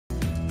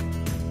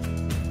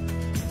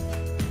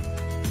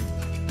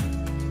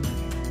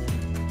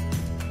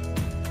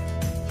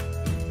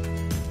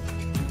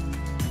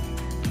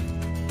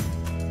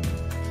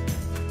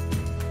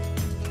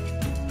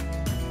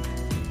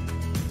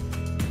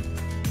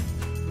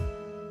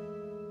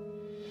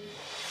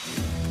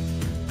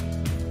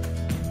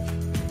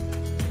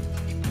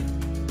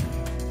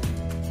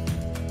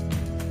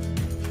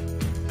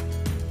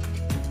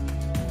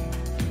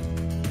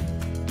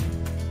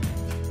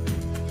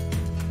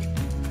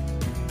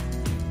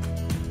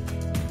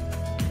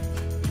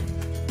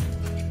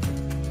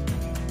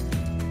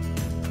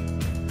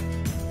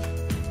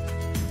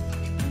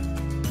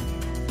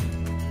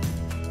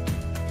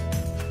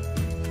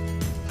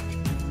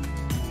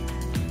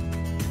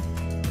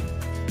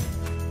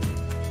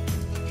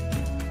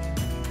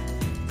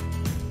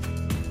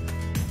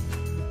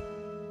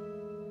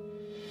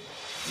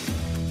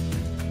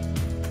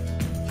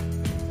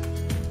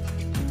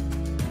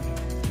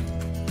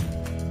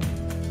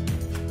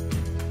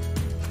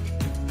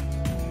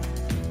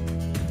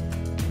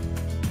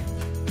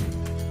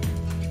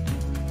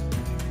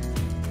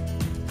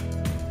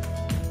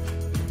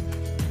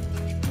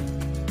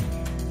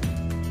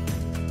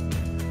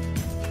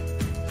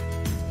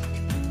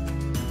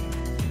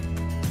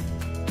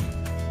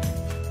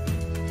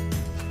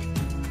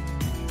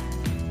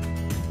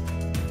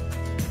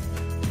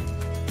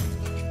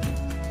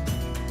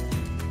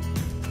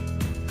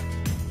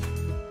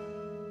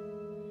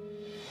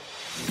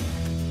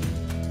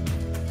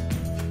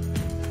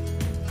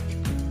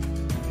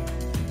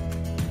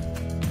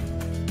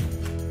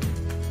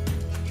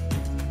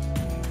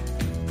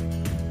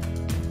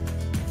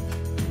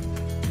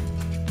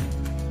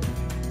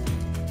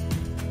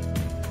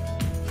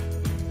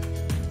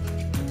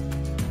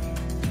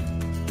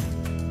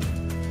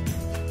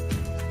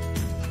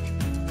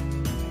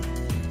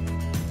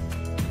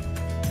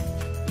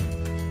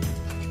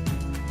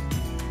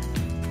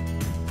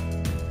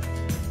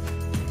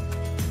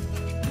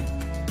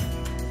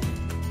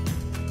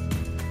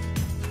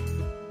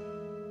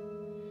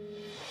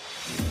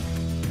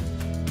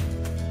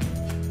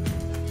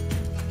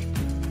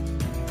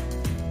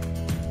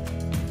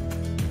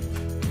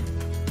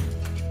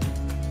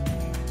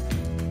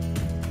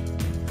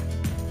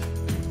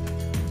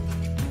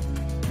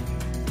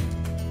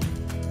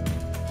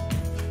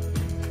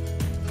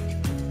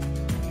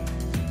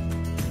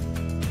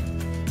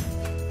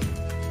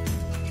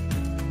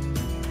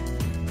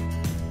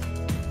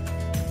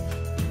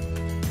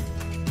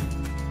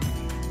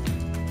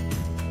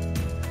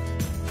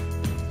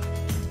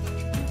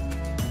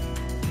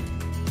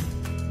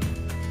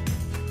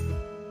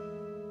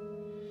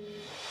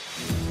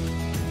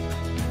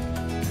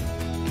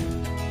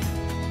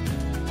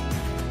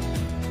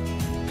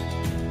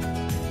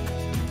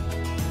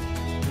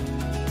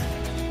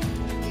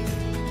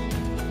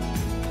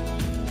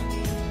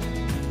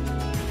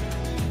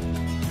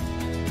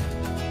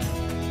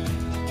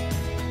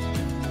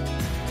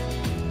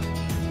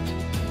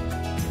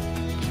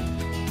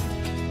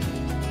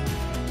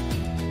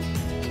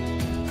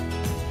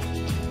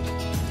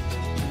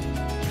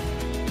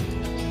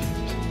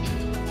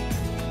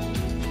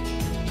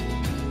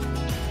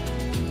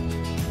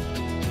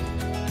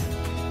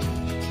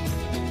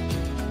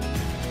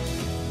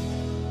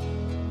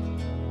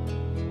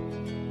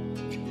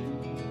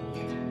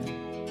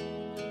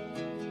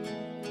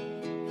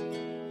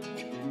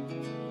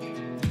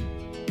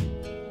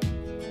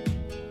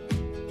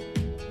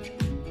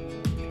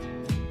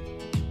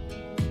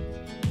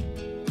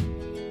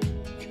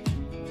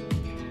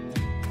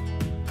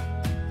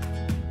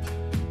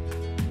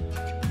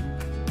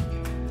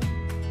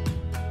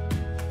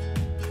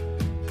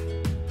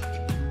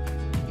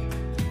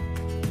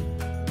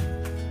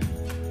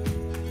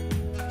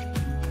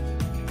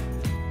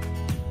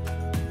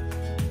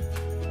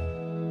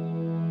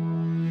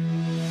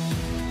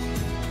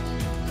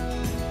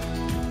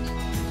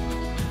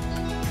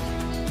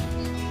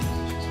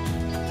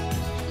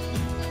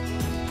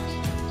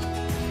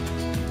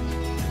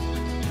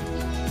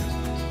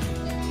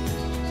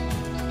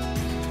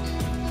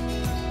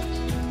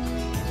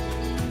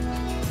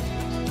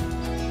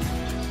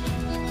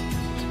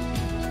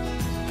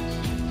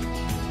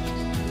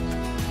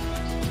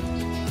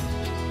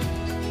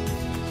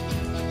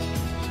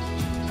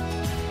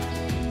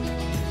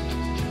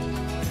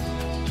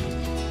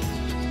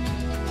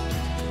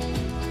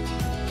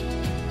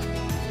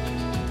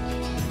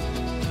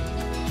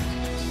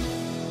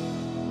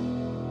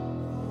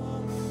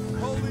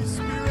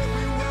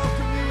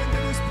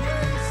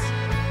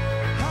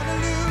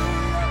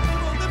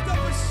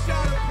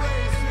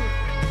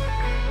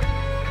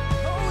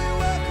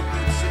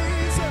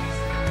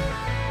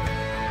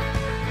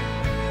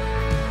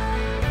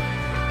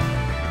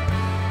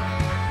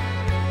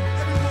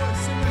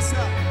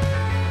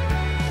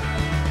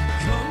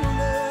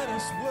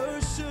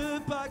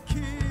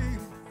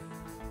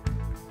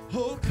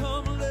Oh,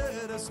 come,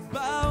 let us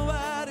bow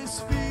at his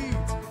feet,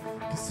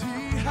 'cause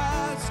he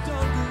has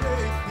done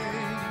great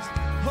things.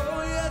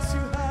 Oh, yes,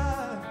 you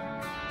have.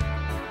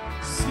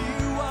 See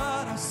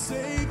what our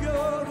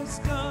Savior has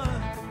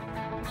done,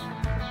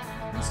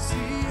 and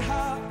see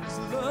how his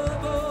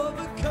love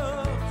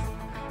overcomes.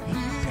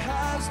 He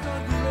has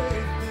done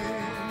great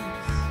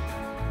things.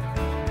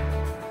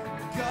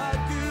 God,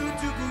 you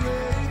do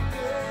great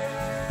things.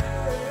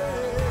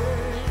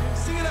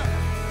 Sing it out.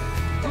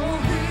 Oh,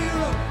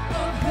 hero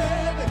of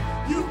heaven,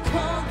 you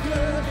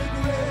conquer the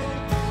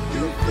grave.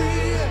 You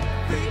free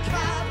every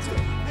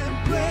captive and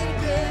break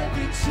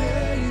every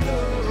chain.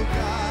 Oh,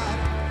 God,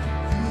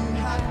 you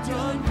have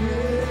done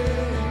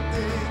great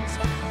things.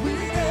 We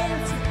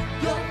enter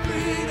your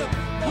freedom,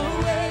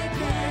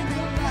 awaken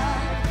your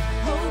life.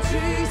 Oh,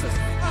 Jesus,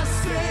 our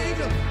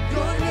Savior,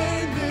 your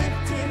name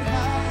lifted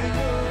high.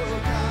 Oh,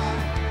 God,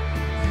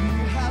 you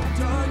have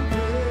done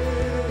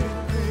great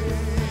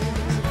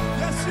things.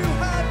 Yes, you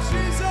have,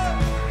 Jesus.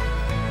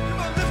 Come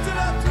on, lift it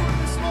up to him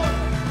this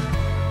morning.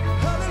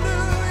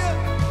 Hallelujah.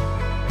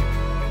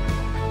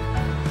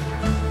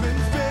 You've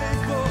been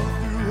faithful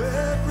through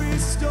every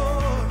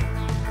storm,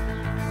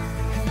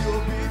 and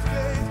you'll be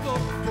faithful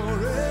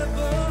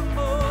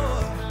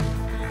forevermore.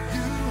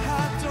 You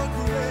have done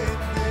great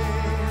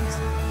things.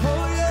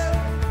 Oh, yeah.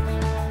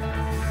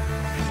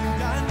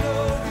 And I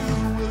know you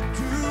will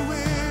do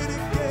it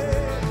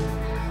again,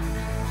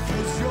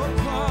 'cause your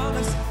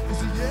promise is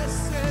yes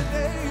and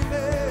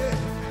amen.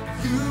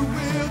 You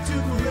will do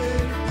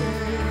great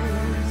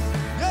things.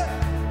 Yeah.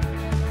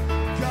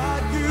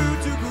 God, you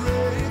do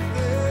great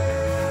things.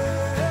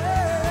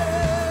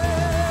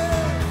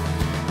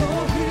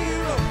 Oh,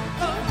 hero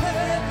of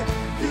heaven,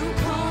 you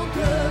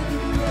conquer the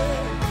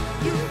grave.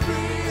 You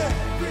free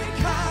every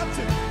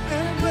captive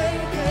and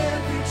break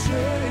every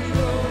chain.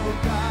 Oh,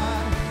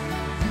 God,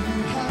 you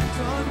have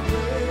done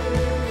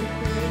great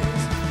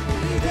things.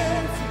 We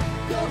dance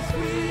your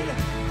freedom,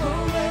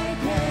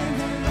 awaken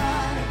the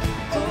light.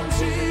 Oh,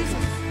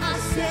 Jesus, our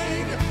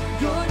Savior,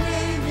 your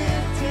name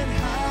lifted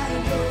high.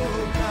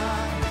 Oh,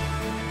 God,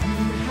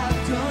 you have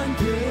done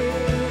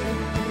great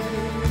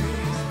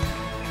things.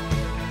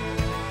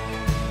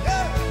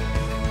 Yeah.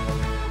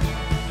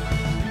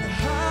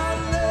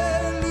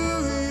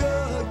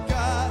 Hallelujah,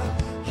 God,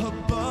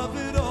 above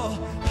it all.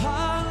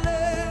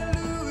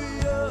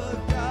 Hallelujah,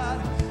 God,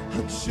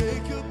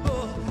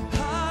 unshakable.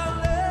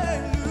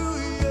 Hallelujah,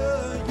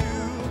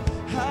 you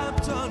have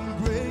done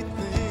great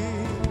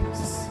things.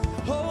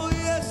 Oh,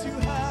 yes, you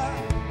have.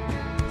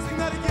 Sing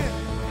that again.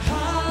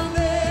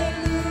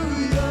 Hallelujah,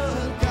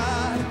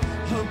 God,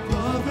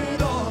 above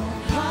it all.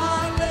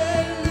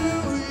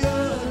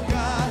 Hallelujah,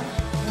 God,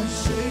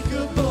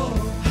 unshakable.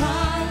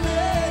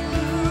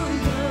 Hallelujah,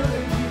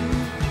 you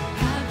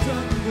have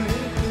done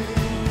great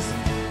things.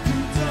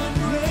 You've done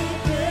great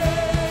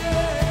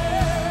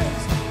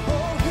things.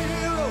 Oh,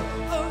 hero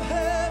of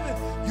heaven,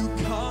 you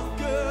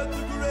conquered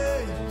the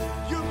grave.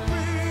 You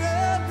free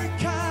every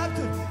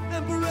captive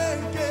and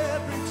break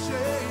every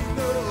chain.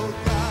 Oh,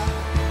 God,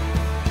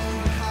 you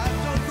have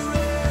done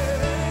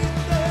great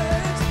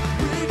things.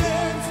 We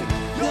dance in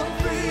your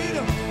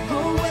freedom,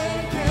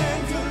 awaken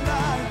to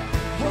life.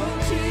 Oh,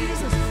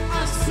 Jesus,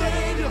 our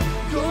Savior,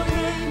 your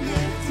name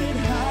lifted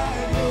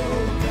high. Oh,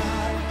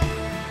 God,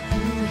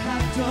 you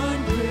have done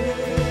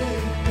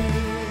great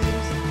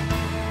things.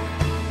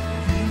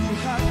 You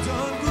have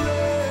done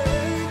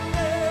great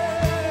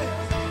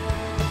things.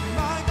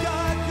 My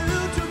God, you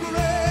do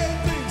great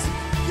things.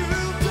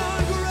 You've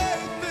done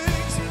great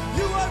things.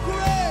 You are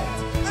great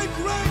and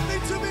greatly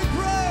to be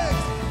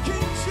praised.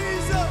 King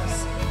Jesus,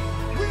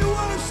 we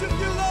worship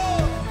you,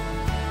 Lord.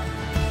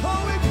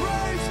 Oh, we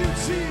praise you,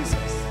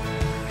 Jesus.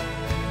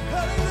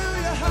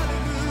 Hallelujah,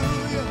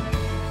 hallelujah.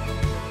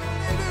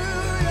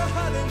 Hallelujah,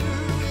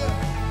 hallelujah.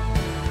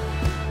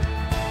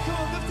 Come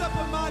on, lift up a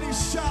mighty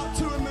shout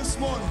to him this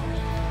morning.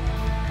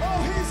 Oh,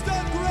 he's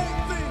done great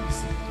things.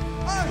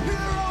 Our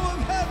hero of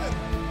heaven.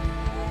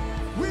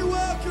 We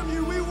welcome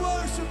you, we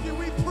worship you,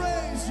 we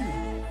praise you.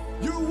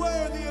 You're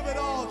worthy of it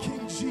all,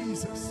 King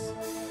Jesus.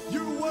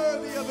 You're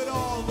worthy of it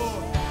all,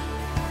 Lord.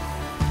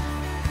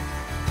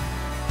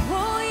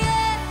 Oh,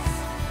 yes.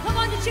 Come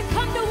on, did you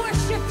come to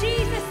worship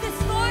Jesus this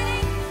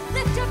morning?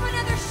 Lift up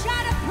another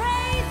shout of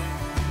praise.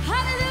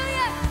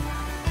 Hallelujah.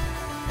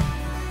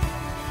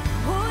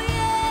 Oh,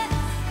 yes.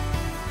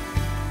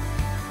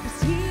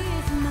 'Cause he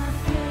is my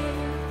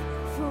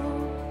faithful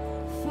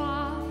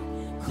Father,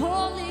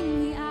 calling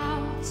me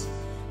out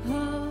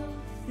of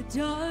the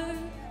dark.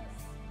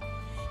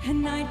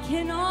 And night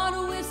cannot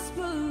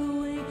whisper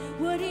away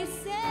what he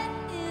said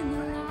in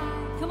the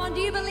light. Come on,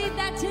 do you believe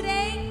that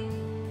today?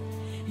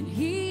 And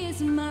he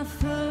is my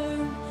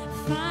firm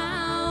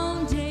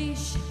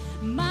foundation.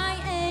 My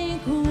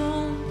anchor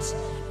won't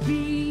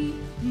be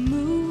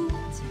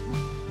moved.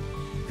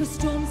 'Cause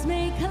storms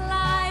may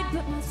collide,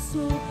 but my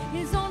soul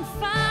is on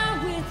fire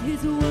with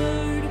his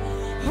word.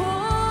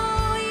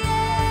 Oh,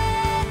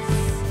 yes.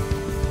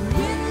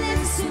 When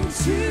listen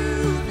to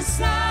the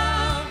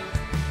sound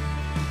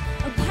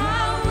of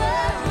power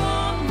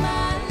on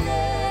my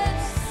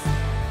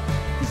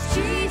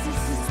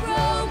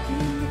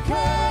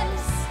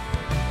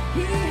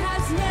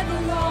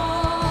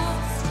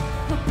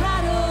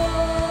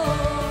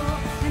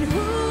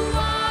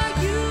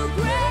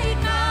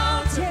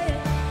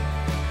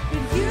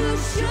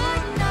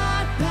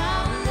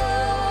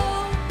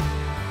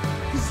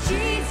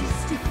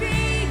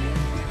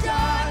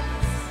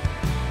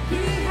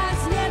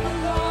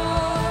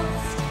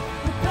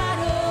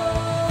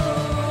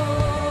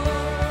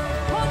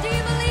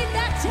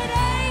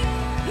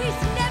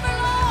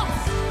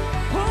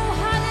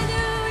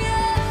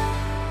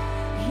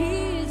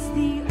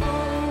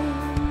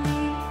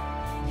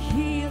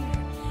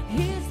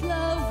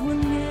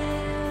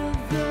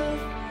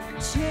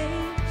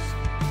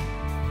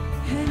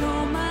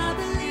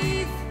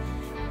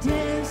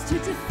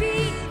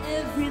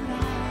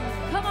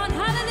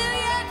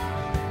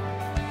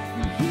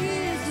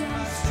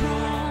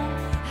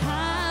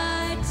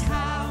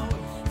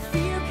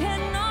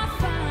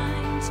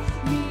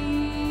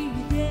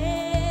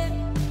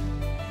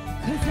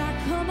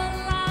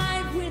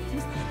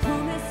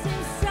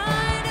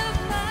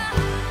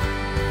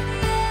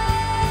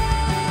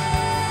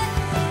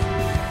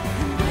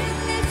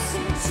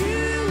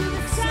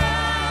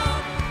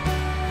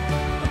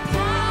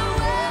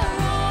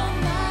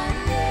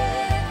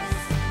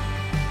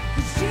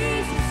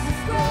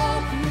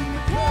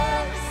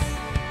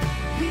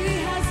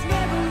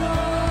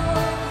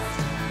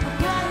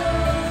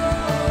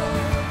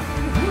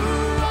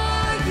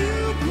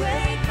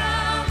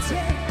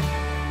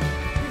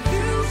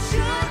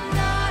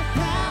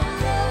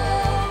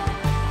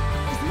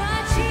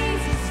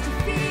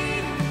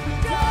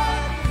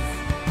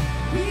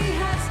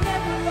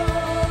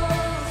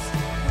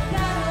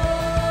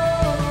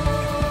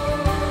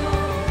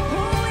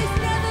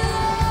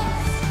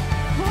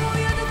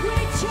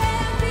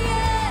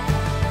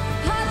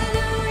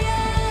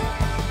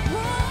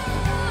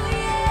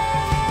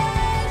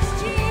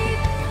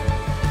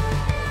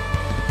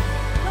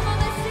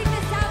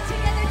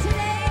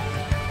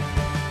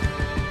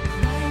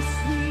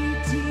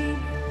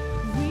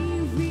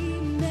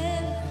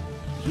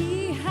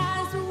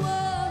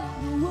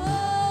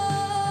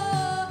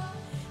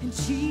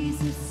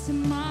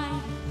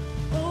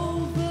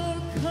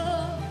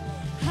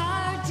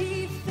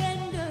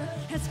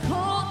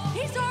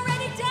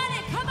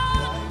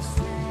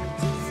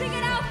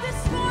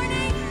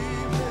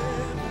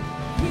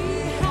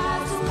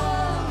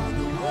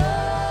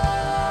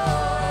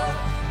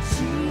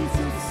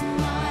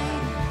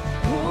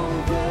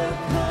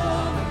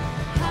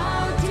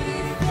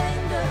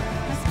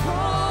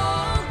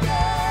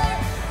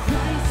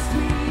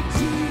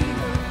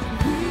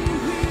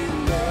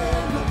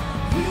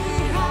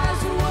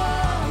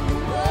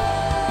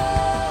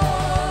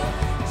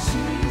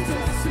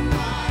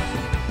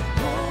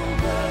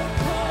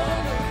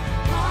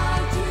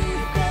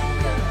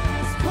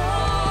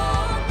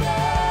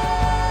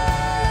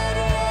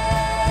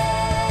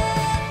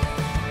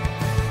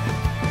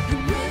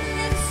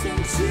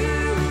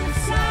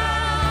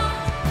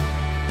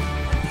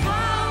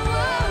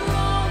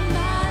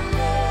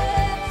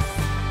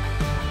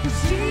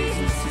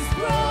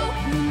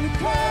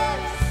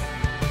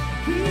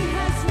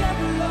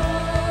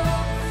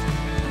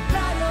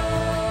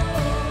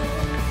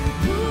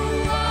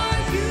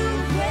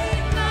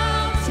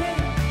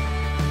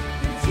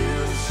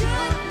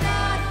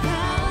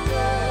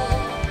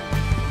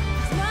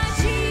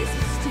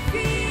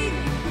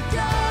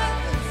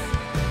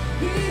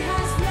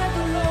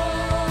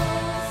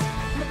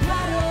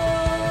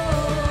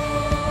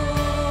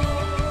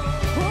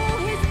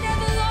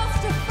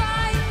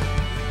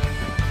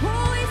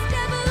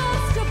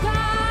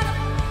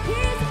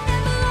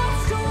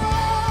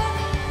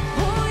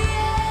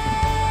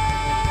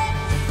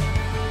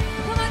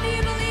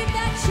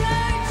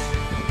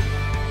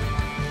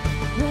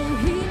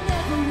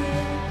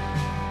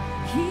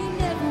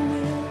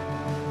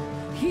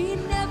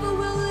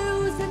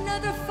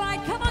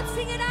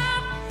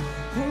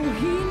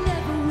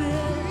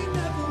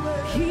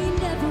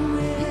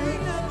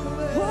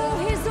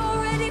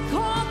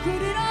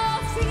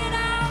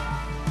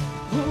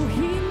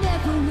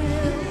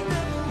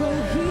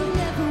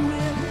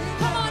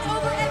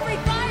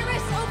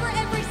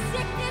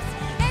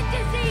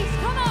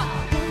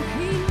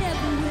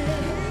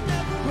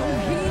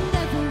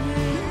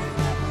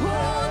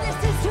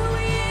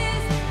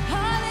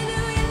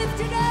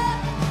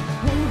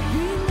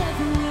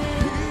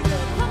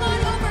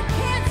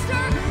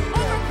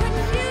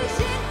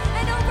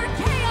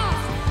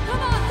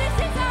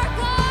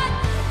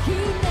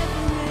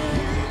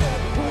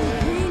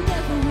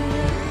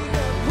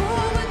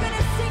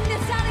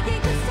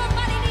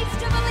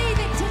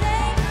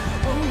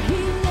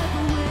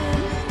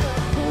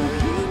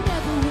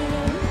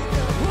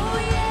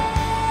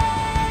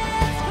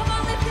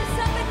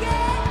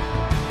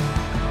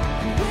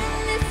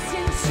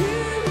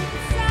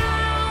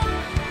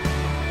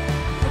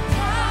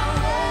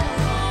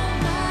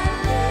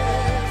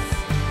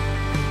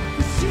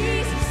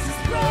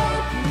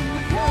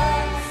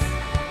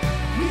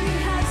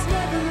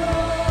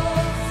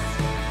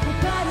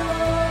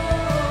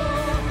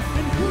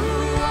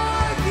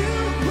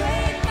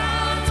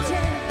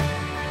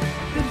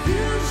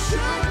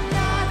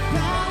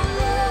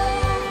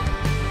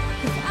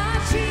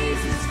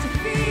Jesus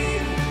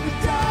defeat the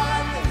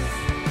darkness.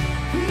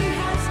 He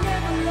has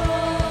never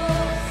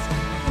lost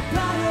a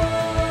battle.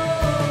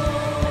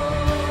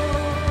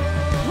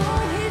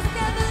 Oh, he's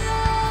never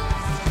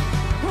lost.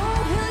 Oh,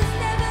 he's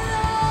never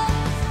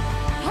lost.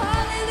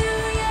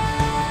 Hallelujah.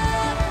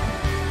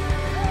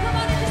 Come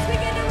on and just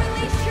begin to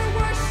release your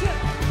worship.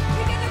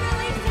 Begin to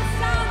release the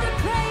sound of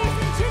praise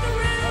into the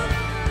room.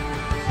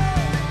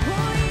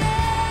 Oh,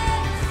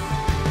 yes.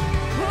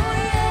 Oh,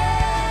 yes. Oh, yes.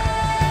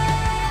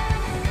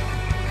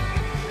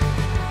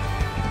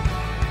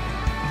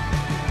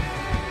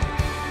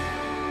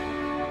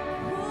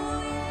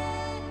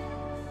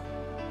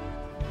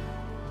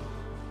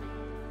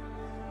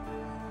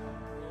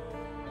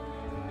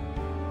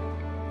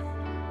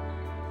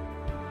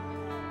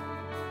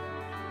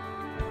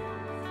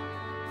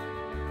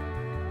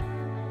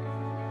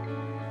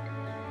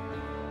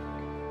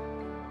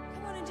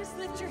 Come on and just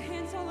lift your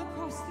hands all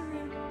across the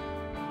room.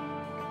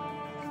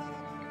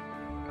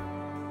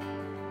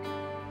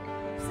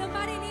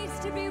 Somebody needs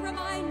to be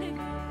reminded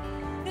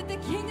that the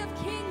King of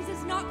Kings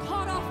is not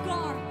caught off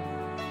guard.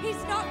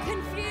 He's not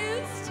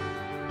confused.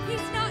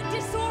 He's not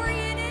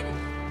disoriented.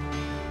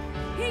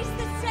 He's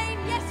the same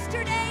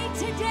yesterday,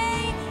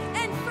 today,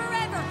 and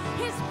forever.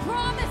 His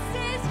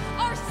promises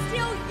are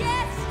still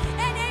yes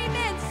and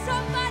amen.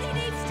 Somebody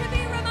needs to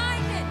be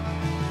reminded.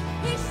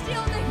 He's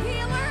still the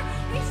healer.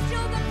 He's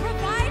still the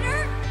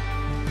provider.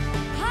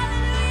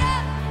 Hallelujah.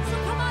 So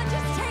come on,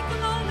 just take a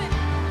moment.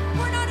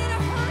 We're not in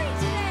a hurry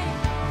today.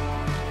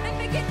 And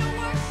begin to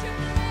worship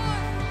the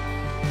Lord.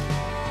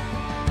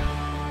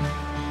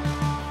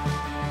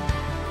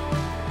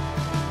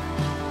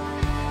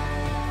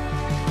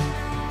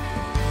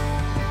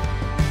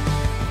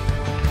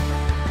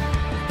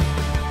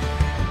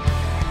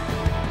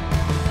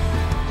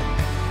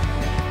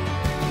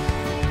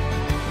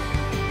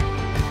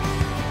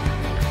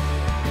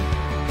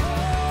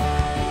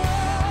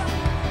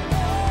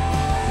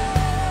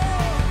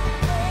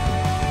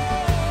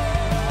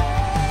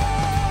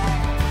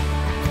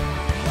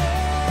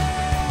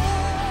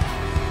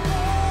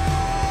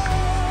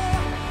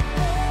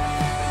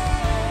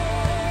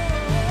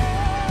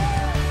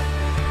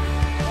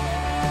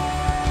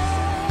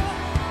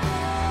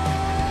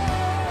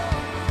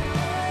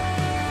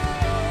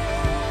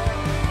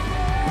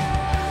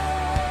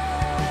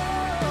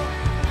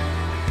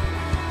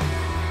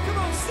 Come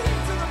on, sing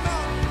to the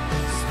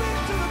mountain. Speak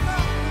to the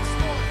mountain this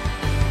morning.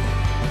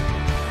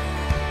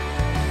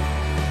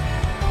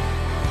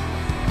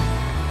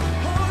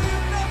 Oh,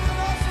 you've never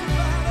lost a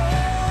battle.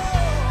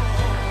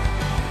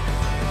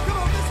 Come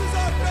on, this is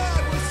our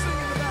God we're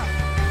singing about.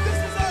 This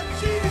is our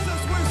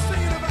Jesus we're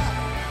singing about.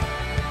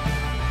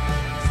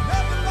 He's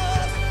never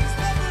lost. He's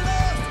never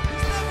lost.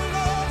 He's never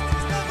lost.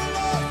 He's never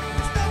lost.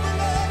 He's never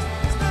lost.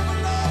 He's never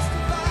lost a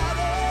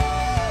battle.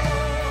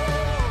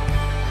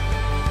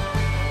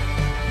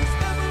 He's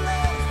never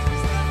lost,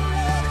 he's never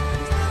lost,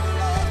 he's never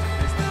lost,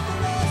 he's never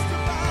lost a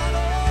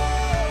battle.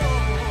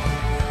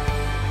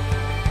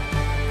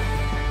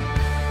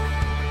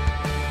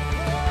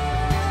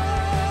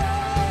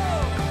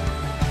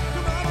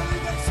 Come on, I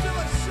believe there's still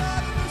a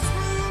shout in this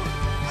room.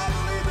 I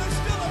believe there's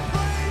still a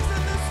praise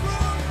in this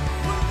room.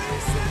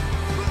 Release it,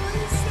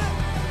 release it.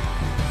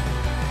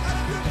 Out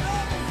of your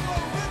belly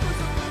flow rivers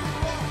of living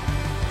water.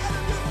 Out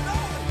of your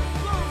belly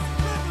flows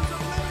rivers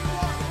of living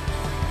water.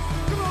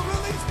 Come on,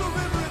 release the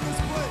river in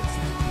this place.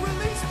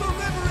 Release the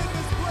river in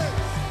this place.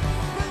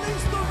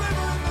 Release the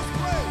river in this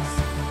place.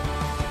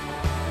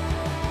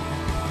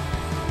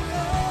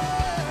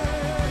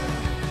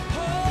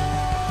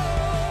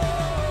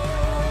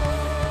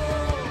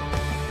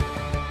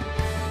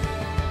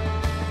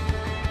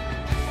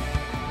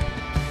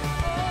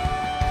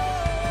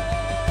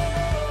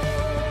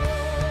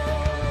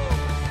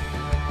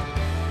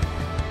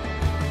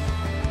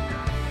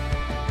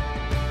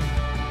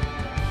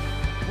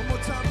 One more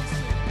time, let's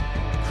sing.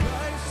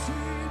 Christ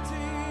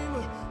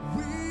Redeemer,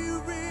 we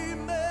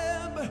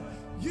remember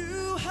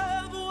you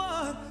have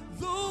won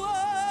the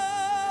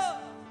war.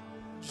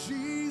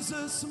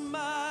 Jesus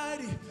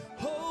mighty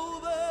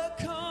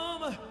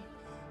overcomer,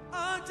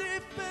 our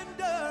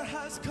defender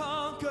has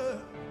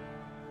conquered.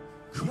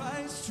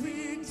 Christ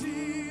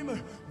Redeemer,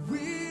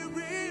 we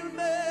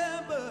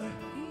remember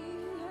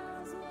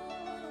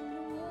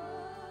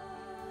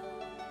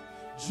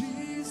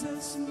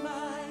Jesus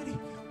mighty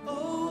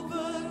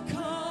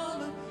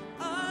overcomer,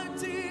 our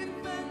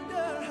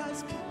defender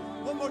has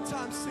come. One more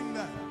time, sing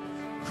that.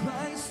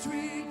 Christ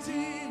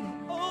Redeemer,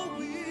 oh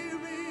we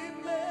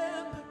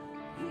remember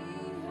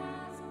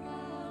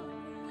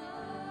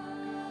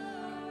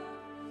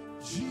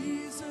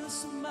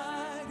Jesus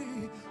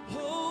mighty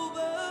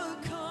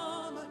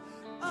overcomer,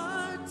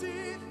 our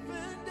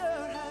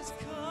defender has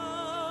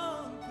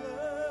conquered.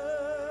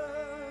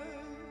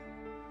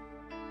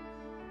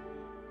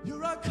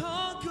 You're our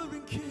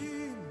conquering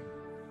King.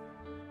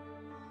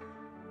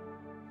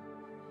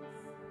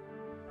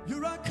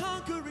 You're our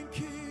conquering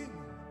King.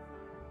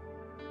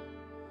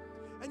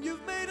 And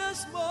you've made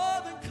us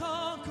more than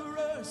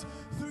conquerors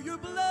through your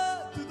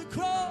blood, through the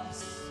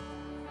cross.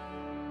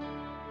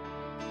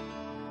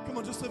 Come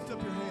on, just lift up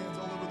your hands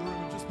all over the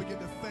room and just begin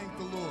to thank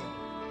the Lord.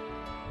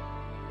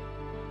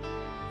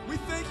 We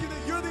thank you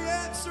that you're the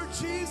answer,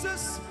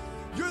 Jesus.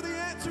 You're the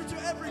answer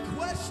to every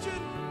question.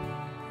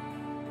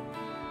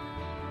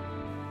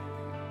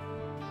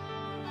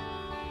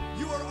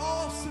 You are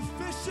all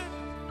sufficient.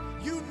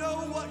 You know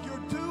what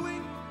you're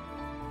doing.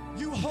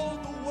 You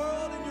hold the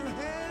world in your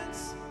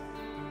hands.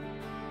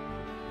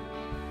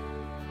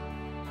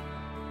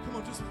 Come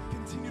on, just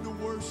continue to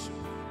worship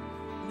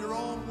in your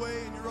own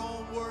way, in your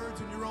own words,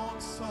 in your own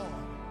song.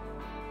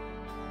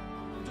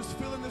 Just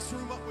filling this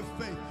room up with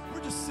faith.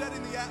 We're just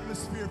setting the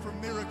atmosphere for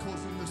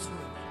miracles in this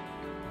room.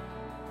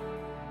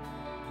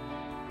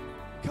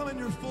 Come in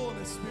your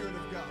fullness, Spirit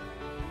of God.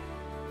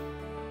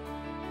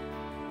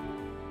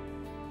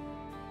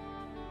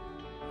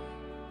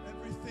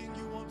 Everything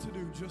you want to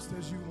do just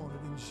as you want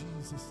it, in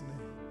Jesus'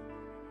 name.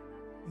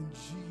 In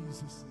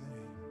Jesus'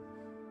 name.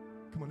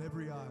 Come on,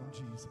 every eye on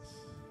Jesus.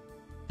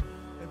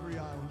 Every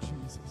eye on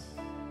Jesus.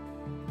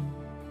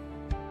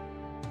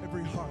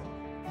 Every heart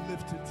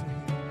lifted to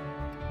Him.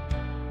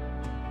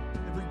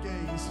 Every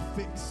gaze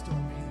fixed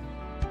on Him.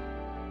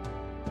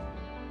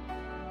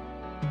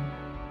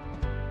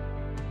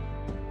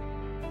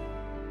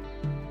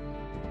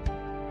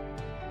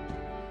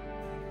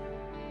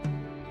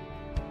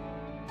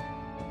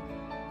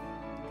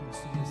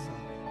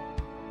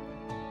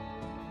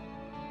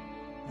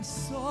 I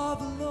saw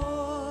the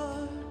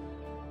Lord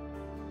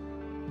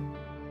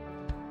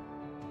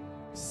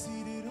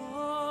seated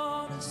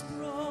on His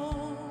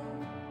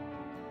throne,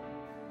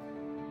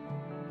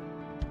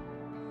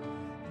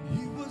 and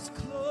He was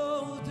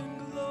clothed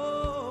in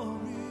glory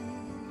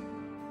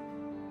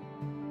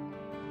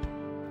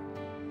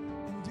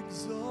and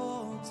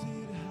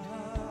exalted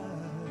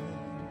high,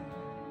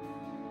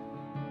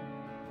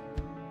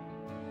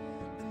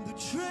 and the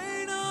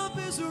train of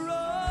His robe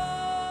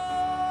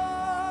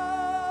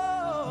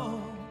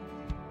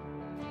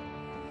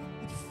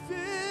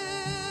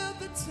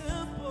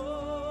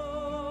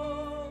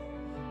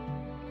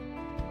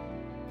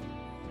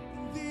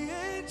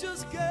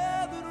just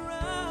gathered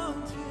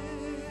around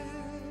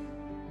Him,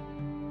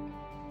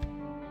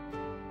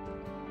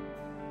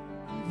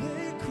 and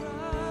they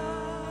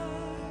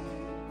cried,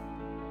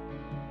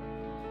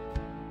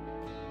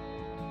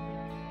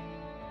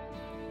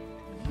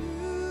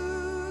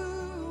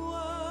 You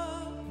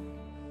are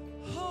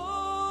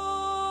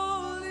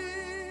holy,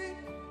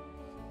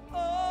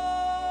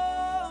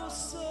 oh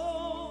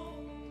so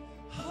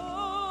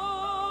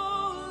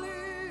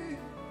holy.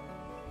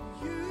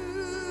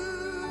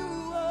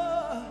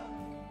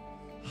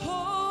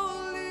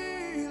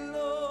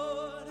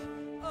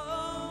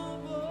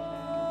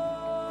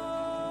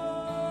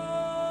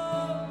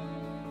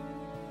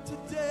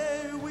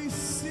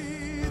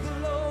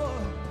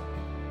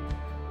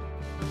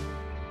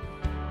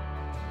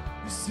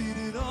 You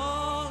seated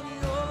on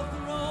your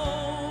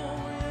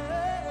throne,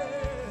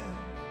 yeah.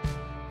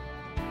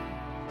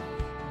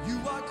 You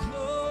are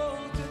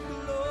clothed in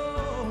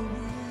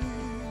glory,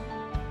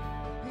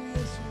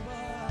 yes you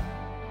are,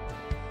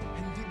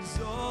 and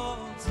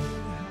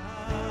exalted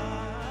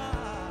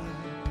high.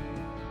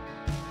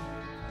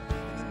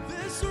 And in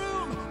this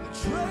room,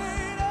 the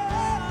train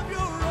of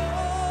your robe,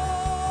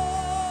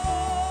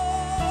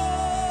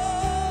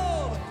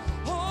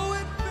 oh,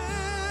 it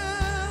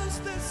fills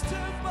this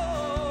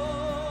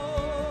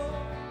temple.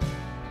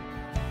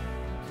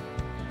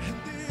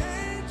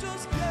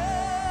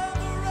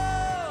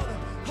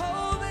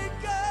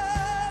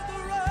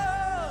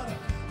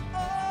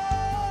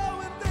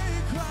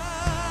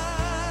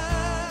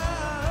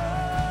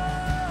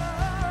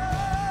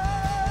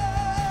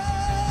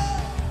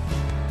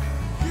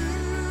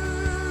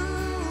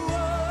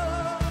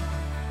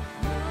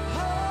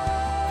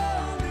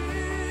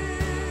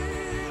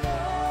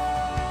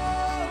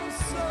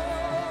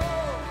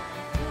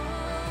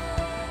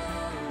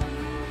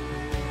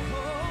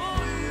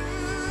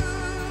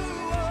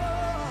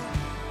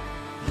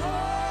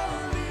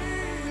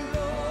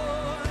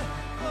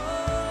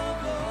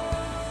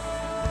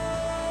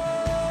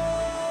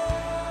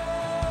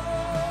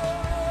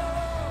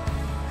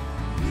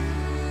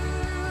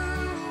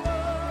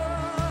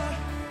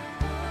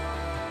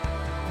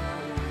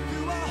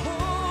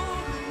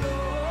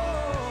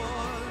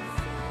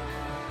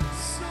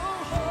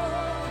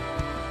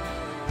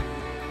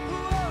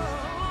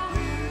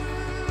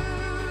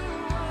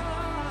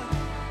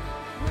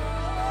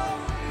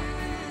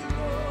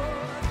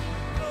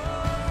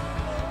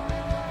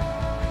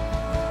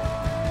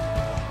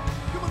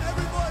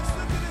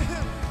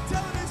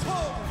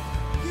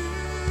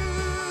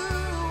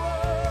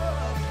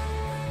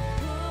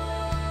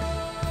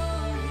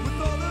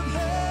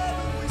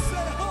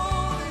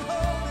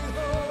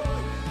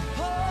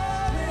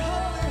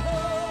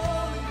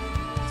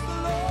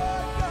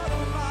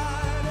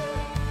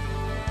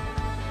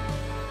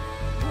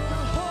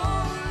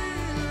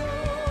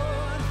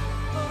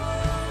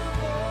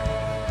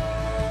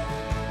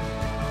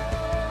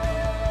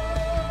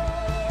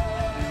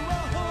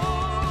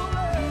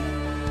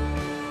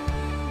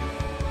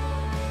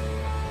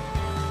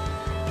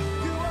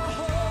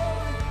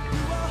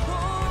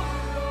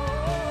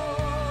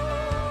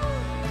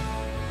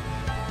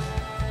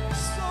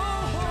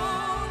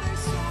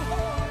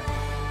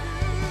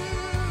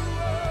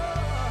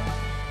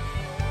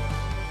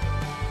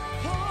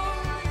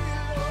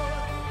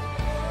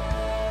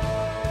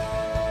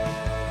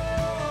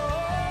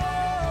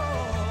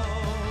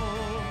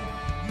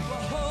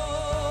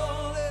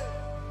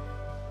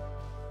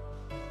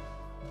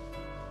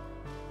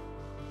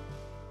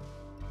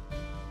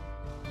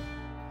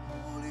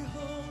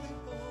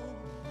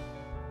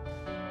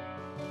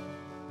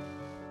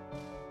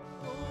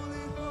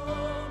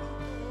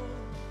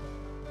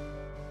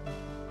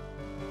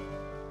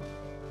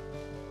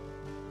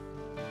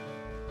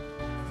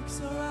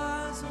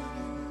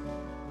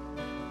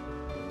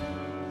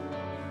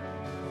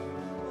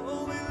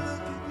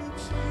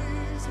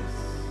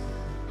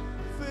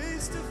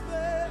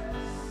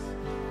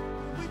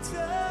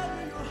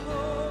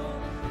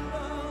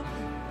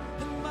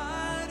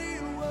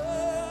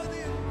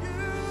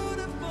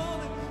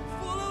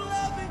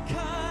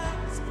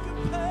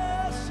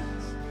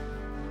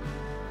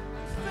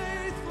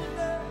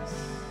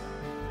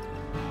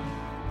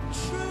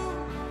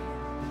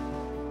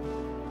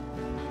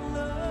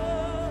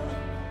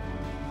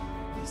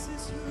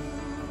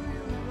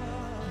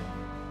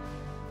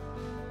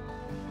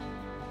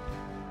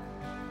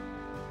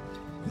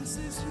 This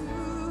is who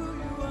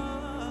you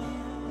are.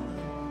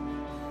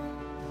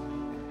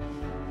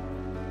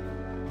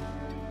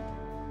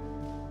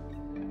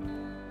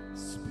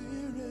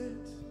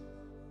 Spirit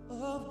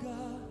of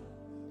God,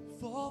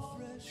 fall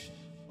fresh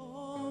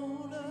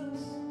on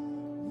us.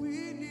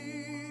 We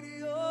need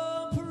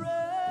your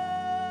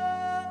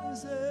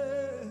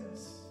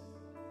presence.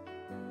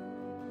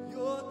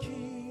 Your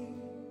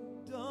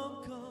kingdom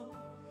come,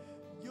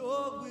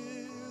 your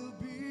will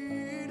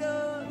be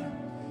done,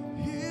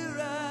 here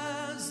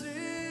as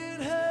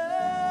in heaven.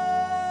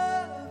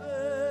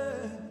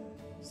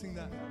 Sing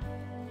that.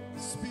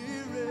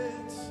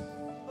 Spirit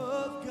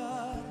of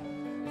God,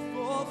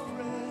 fall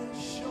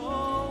fresh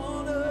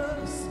on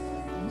us.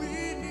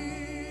 We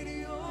need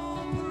your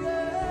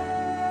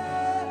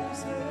presence.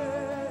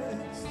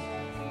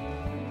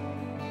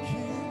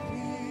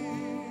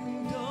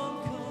 Kingdom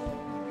come,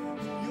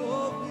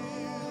 your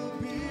will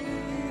be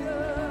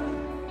done,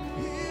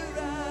 here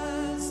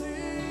as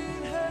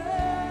in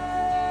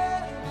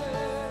heaven.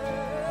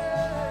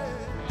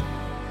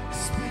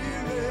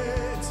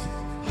 Spirit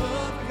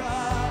of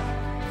God,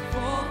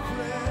 fall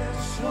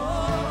fresh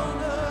on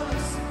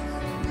us.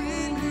 We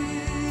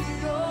need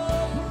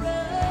your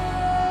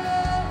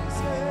presence.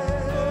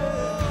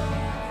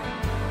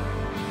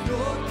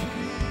 Your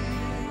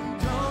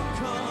kingdom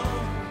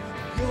come,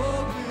 your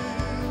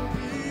will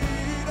be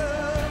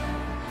done,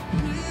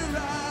 here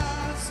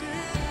as in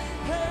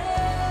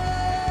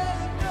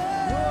heaven.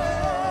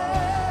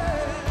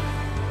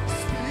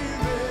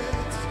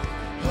 Spirit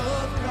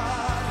of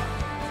God,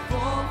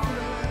 fall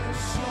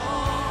fresh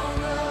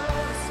on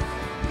us.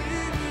 We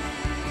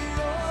need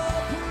your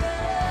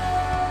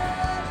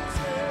presence.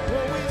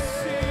 When we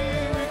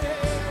sing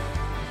again,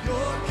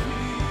 your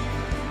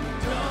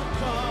kingdom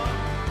come,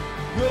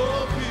 your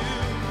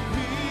will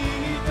be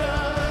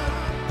done,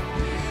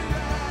 here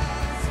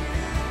as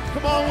in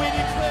Come on, we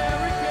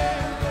declare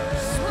again.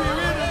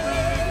 Spirit of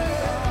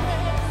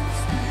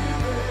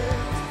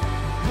Spirit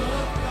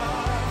of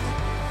God,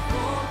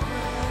 fall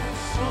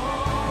fresh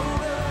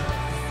on us.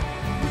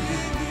 We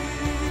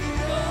need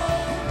your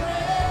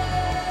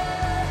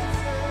presence.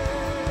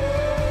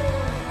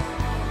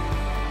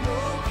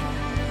 Your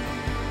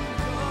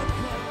kingdom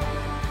come,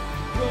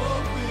 your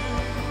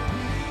will be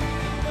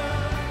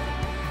done.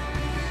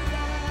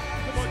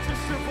 Come on,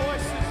 just your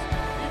voices,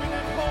 even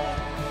at home.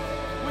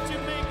 Would you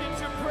make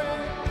it your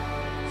prayer?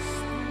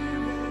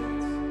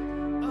 Spirit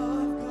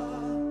of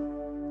God,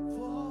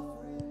 fall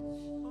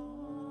fresh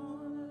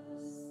on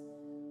us.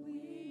 We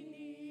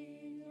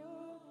need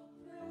your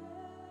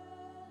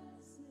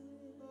presence.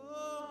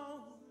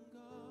 Oh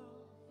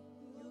God,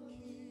 your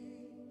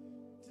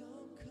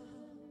kingdom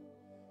come,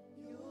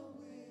 your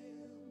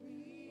will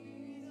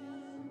be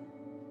done,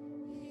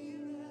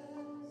 here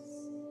as.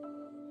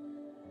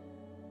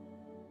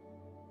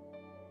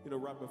 You know,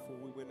 right before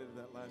we went into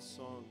that last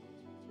song,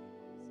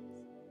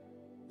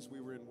 as we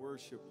were in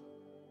worship,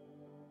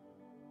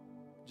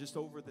 just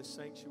over the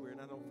sanctuary, and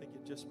I don't think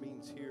it just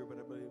means here, but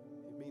it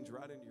means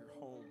right into your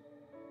home.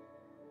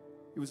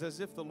 It was as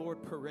if the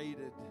Lord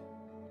paraded,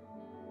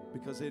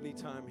 because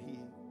anytime He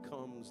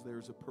comes,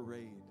 there's a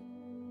parade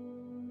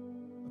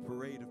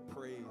of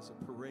praise, a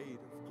parade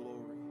of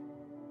glory.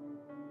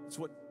 It's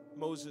what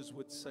Moses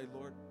would say,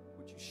 Lord,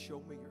 would you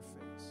show me your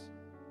face?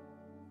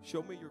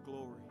 Show me your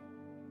glory.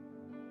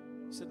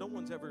 He said, no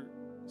one's ever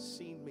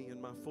seen me in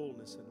my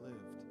fullness and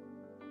lived.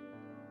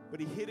 But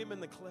he hid him in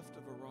the cleft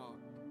of a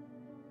rock.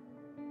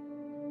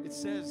 It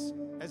says,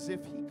 as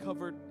if he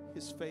covered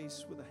his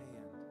face with a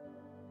hand,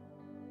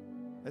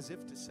 as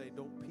if to say,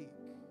 don't peek.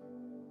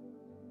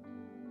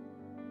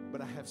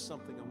 But I have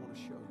something I want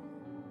to show you.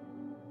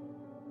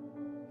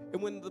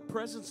 And when the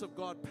presence of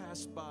God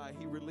passed by,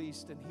 he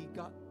released, and he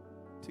got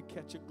to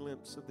catch a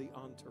glimpse of the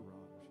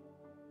entourage,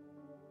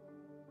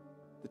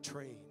 the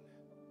train,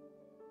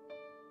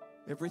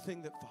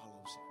 everything that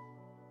follows him.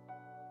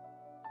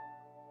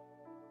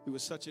 It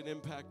was such an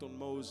impact on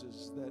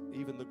Moses that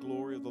even the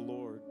glory of the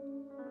Lord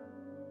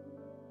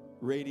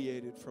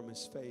radiated from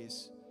his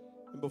face.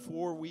 And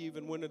before we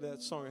even went into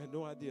that song, I had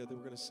no idea they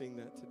were going to sing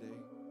that today.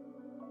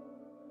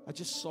 I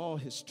just saw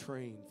his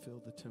train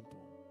fill the temple.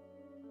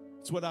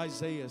 It's what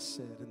Isaiah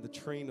said, and the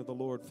train of the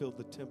Lord filled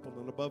the temple,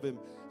 and above him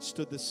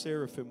stood the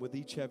seraphim, with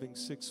each having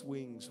 6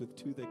 wings. With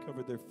 2 they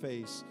covered their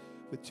face,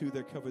 with 2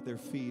 they covered their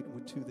feet, and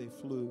with 2 they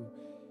flew.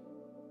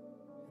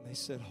 And they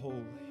said,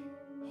 holy,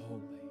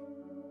 holy.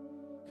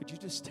 Could you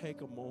just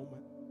take a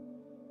moment?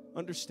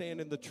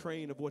 Understand in the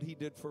train of what he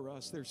did for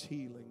us, there's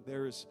healing,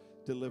 there's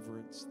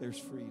deliverance, there's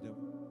freedom,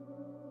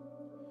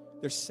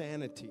 there's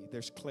sanity,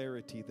 there's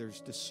clarity,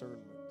 there's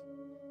discernment.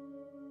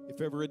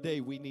 If ever a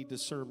day we need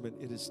discernment,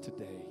 it is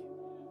today.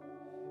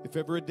 If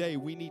ever a day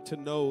we need to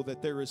know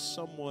that there is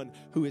someone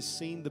who has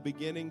seen the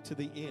beginning to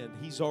the end.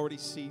 He's already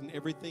seen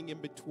everything in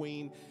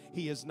between.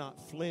 He has not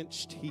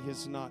flinched. He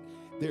has not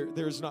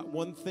There's not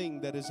one thing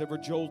that has ever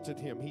jolted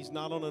him. He's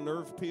not on a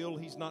nerve pill.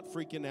 He's not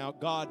freaking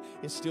out. God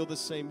is still the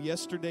same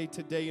yesterday,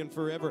 today, and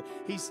forever.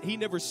 He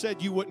never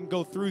said you wouldn't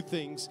go through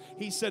things.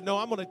 He said, no,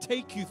 I'm going to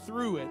take you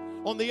through it.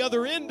 On the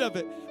other end of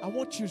it, I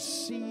want you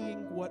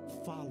seeing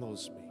what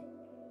follows me.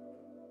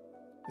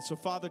 And so,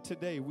 Father,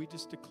 today we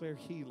just declare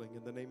healing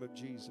in the name of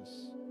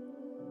Jesus.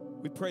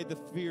 We pray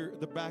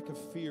the back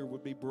of fear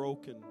would be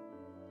broken,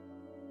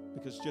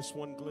 because just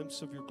one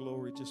glimpse of your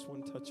glory, just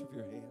one touch of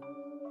your hand.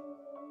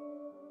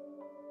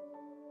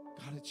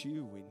 God, it's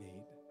you we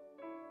need.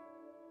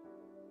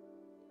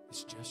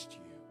 It's just you.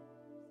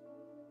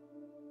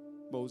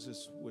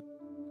 Moses would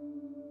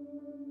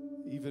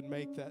even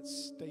make that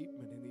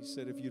statement, and he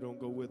said, if you don't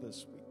go with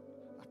us,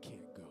 I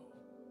can't go,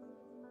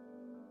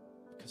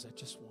 because I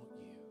just want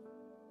you.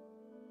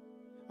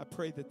 I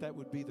pray that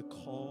would be the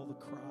call, the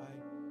cry,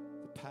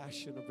 the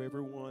passion of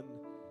everyone.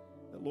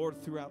 That,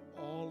 Lord, throughout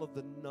all of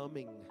the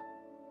numbing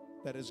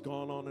that has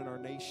gone on in our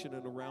nation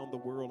and around the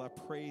world, I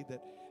pray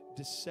that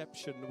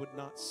deception would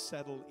not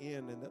settle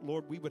in, and that,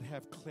 Lord, we would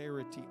have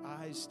clarity,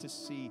 eyes to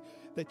see,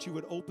 that you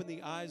would open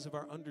the eyes of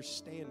our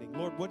understanding.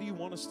 Lord, what do you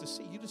want us to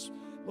see? You just,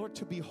 Lord,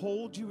 to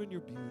behold you in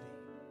your beauty,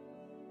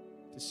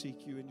 to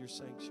seek you in your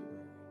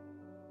sanctuary.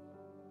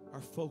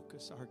 Our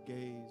focus, our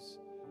gaze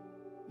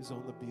is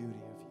on the beauty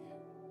of you.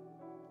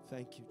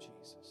 Thank you,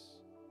 Jesus.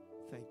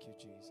 Thank you,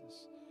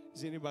 Jesus.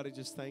 Is anybody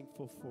just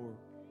thankful for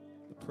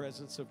the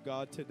presence of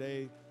God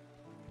today?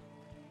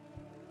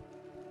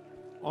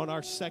 On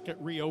our second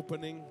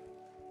reopening,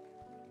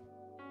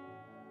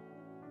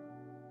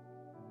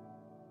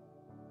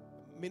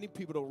 many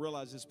people don't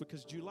realize this,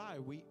 because July,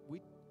 we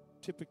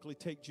typically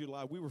take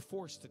July. We were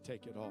forced to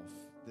take it off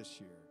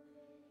this year.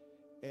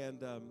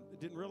 And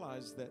didn't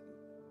realize that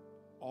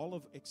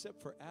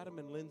except for Adam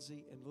and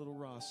Lindsay and little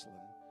Rosalind,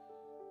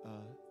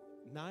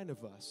 9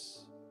 of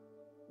us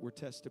were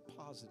tested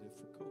positive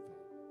for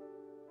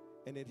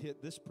COVID. And it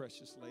hit this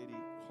precious lady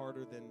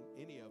harder than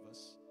any of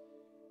us.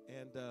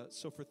 And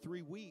so for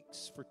 3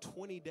 weeks, for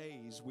 20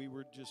 days, we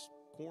were just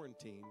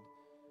quarantined,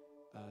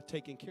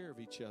 taking care of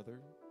each other,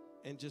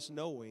 and just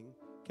knowing,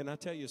 can I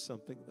tell you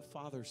something? The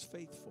Father's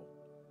faithful.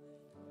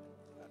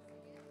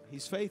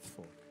 He's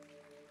faithful.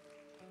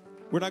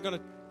 We're not going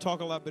to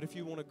talk a lot, but if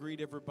you want to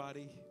greet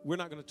everybody, we're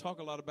not going to talk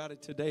a lot about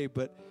it today,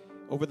 but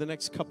over the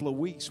next couple of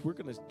weeks, we're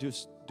going to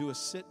just do a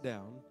sit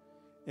down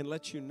and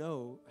let you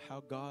know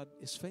how God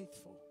is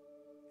faithful.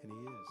 And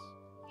He is.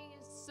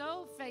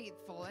 So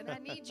faithful, and I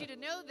need you to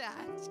know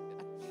that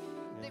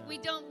that we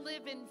don't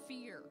live in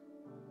fear.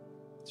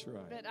 That's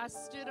right. But I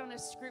stood on a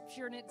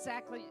scripture, and it's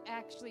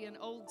actually an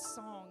old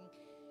song.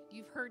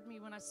 You've heard me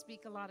when I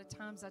speak a lot of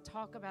times. I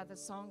talk about the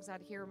songs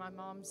I'd hear my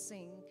mom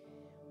sing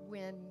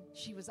when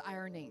she was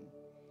ironing.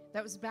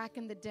 That was back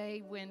in the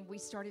day when we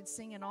started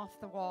singing off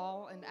the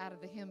wall and out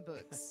of the hymn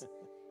books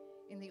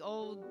in the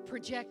old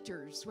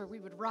projectors where we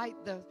would write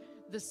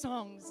the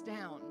songs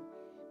down.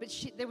 But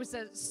there was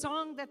a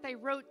song that they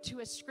wrote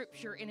to a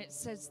scripture, and it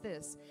says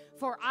this: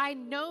 for I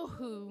know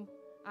who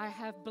I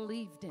have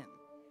believed in,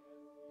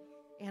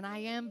 and I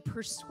am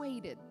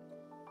persuaded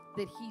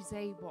that He's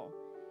able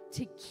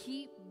to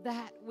keep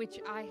that which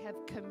I have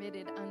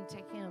committed unto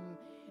Him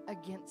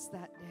against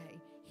that day.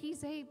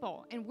 He's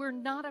able, and we're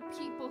not a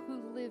people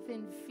who live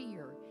in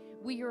fear.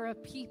 We are a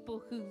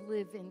people who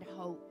live in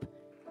hope.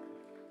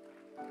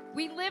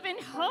 We live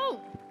in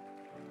hope.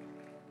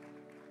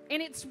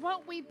 And it's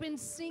what we've been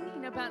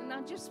singing about. And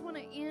I just want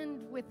to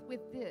end with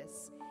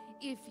this.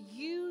 If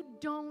you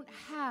don't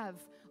have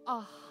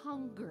a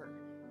hunger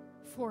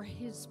for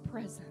His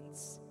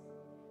presence,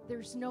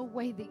 there's no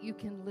way that you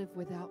can live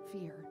without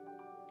fear,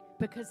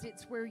 because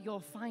it's where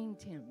you'll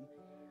find Him.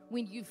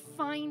 When you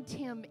find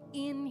Him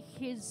in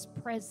His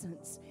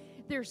presence,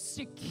 there's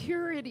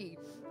security,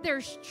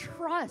 there's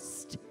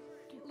trust.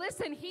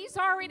 Listen, He's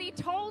already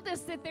told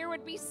us that there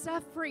would be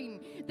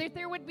suffering, that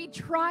there would be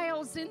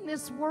trials in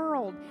this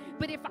world.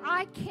 But if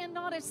I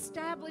cannot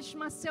establish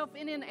myself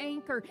in an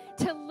anchor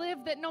to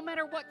live that no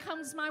matter what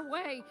comes my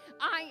way,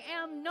 I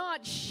am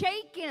not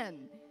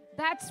shaken.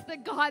 That's the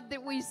God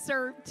that we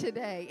serve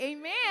today.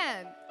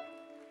 Amen.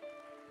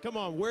 Come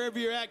on, wherever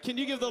you're at, can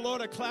you give the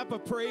Lord a clap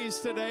of praise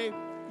today?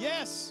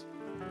 Yes.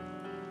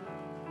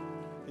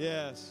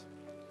 Yes.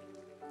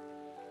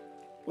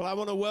 Well, I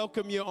want to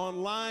welcome you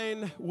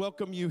online,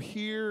 welcome you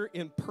here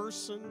in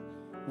person.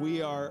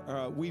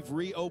 We've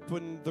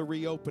reopened the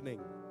reopening,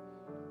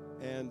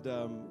 and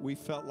we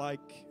felt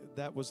like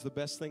that was the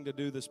best thing to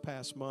do this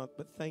past month,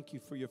 but thank you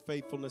for your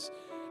faithfulness.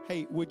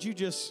 Hey, would you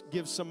just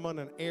give someone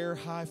an air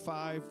high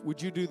five?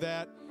 Would you do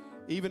that?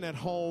 Even at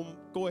home,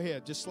 go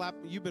ahead, just slap.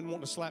 You've been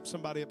wanting to slap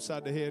somebody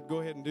upside the head.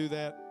 Go ahead and do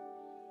that.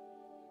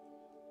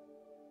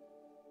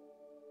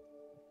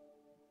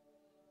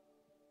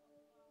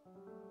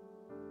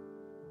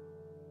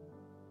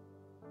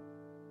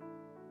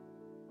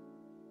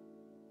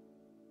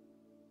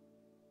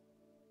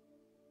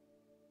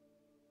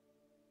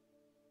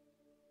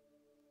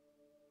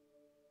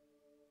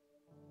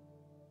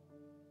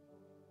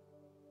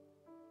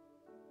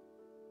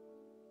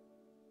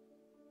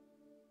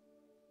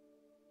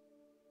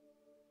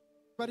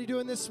 Everybody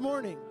doing this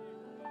morning?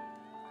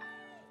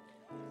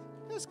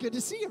 It's good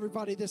to see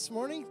everybody this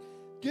morning.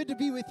 Good to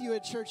be with you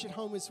at church at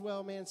home as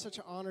well, man. Such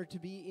an honor to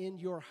be in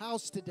your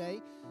house today,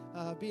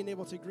 being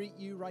able to greet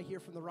you right here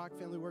from the Rock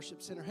Family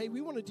Worship Center. Hey, we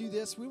want to do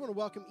this. We want to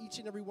welcome each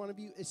and every one of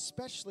you,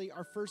 especially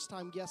our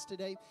first-time guests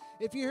today.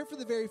 If you're here for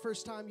the very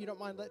first time, you don't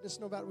mind letting us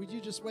know about it, would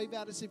you just wave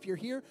at us if you're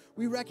here?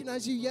 We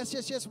recognize you. Yes,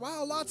 yes, yes.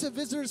 Wow, lots of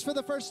visitors for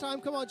the first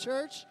time. Come on,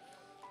 church.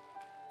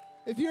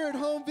 If you're at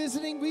home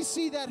visiting, we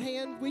see that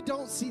hand. We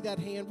don't see that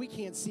hand. We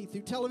can't see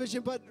through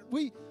television, but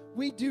we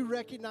do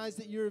recognize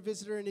that you're a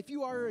visitor. And if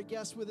you are a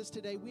guest with us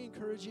today, we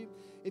encourage you,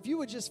 if you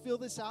would just fill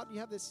this out. You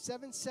have this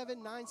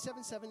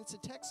 77977. It's a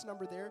text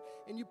number there,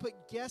 and you put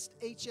guest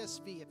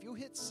HSV. If you'll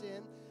hit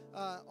send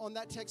on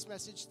that text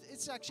message,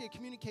 it's actually a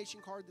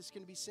communication card that's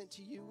going to be sent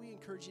to you. We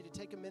encourage you to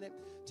take a minute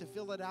to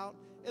fill it out.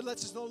 It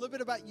lets us know a little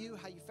bit about you,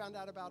 how you found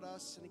out about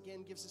us, and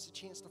again, gives us a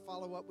chance to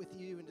follow up with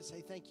you and to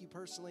say thank you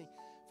personally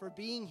for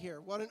being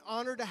here. What an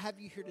honor to have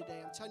you here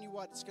today. I'm telling you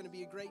what, it's going to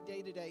be a great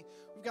day today.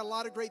 We've got a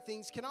lot of great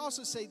things. Can I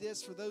also say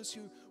this for those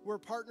who were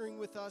partnering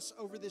with us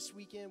over this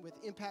weekend with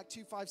Impact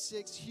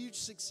 256, huge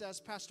success.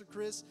 Pastor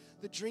Chris,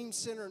 the Dream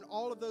Center, and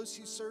all of those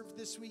who served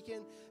this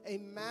weekend, a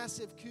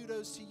massive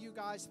kudos to you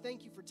guys.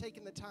 Thank you for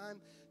taking the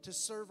time to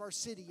serve our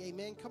city.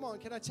 Amen. Come on,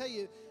 can I tell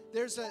you,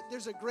 there's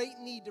a great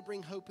need to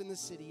bring hope in the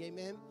city.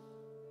 Amen.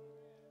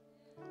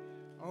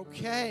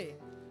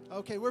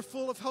 Okay, we're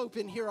full of hope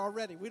in here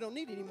already. We don't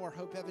need any more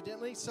hope,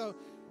 evidently. So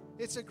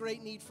it's a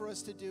great need for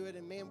us to do it.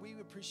 And, man, we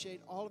appreciate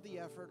all of the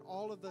effort,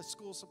 all of the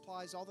school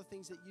supplies, all the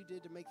things that you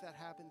did to make that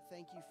happen.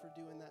 Thank you for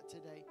doing that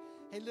today.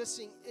 Hey,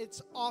 listen,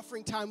 it's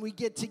offering time. We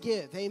get to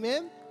give.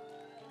 Amen?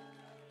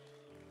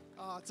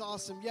 Oh, it's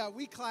awesome. Yeah,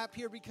 we clap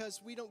here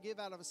because we don't give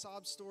out of a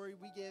sob story.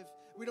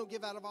 We don't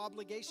give out of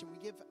obligation. We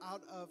give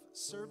out of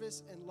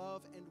service and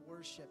love and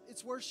worship.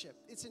 It's worship.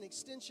 It's an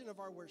extension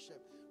of our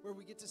worship where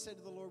we get to say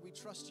to the Lord, we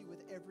trust you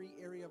with every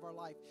area of our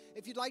life.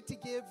 If you'd like to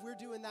give, we're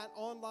doing that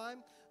online.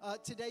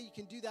 Today, you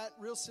can do that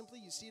real simply.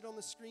 You see it on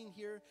the screen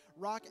here,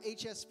 Rock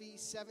HSV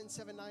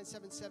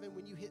 77977.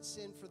 When you hit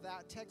send for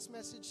that text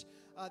message,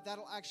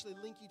 that'll actually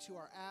link you to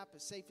our app, a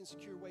safe and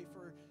secure way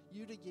for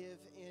you to give.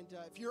 And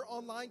if you're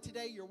online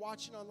today, you're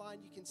watching online,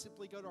 you can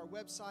simply go to our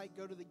website,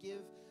 go to the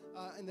give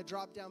and the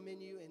drop-down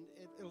menu, and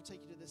it'll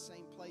take you to the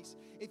same place.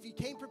 If you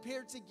came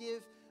prepared to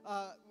give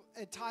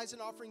tithes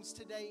and offerings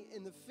today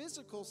in the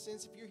physical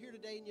sense, if you're here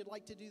today and you'd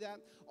like to do that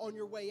on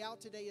your way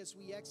out today as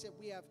we exit,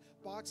 we have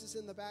boxes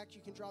in the back.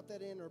 You can drop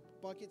that in, or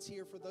buckets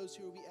here for those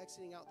who will be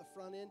exiting out the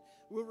front end.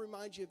 We'll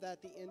remind you of that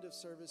at the end of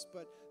service,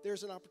 but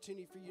there's an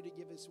opportunity for you to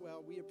give as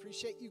well. We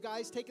appreciate you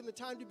guys taking the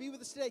time to be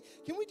with us today.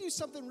 Can we do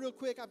something real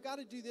quick? I've got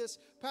to do this.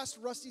 Pastor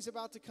Rusty's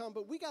about to come,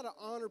 but we got to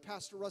honor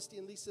Pastor Rusty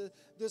and Lisa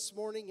this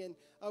morning, and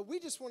we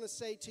just want to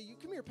say to you,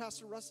 come here,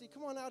 Pastor Rusty.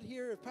 Come on out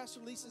here. If Pastor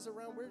Lisa's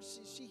around, where is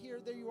she here?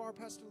 There you are,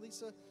 Pastor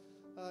Lisa.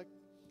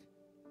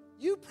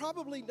 You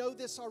probably know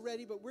this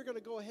already, but we're going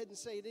to go ahead and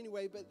say it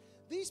anyway. But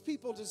these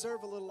people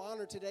deserve a little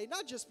honor today,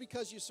 not just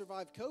because you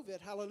survived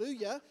COVID.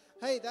 Hallelujah.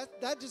 Hey,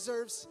 that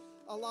deserves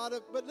a lot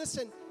of, but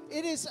listen,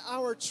 it is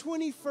our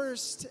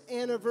 21st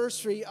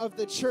anniversary of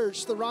the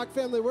church, the Rock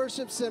Family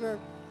Worship Center.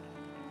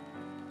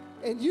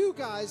 And you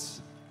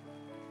guys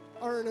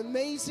are an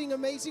amazing,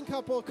 amazing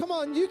couple. Come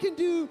on, you can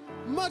do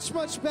much,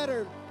 much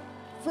better.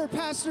 For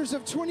pastors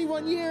of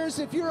 21 years,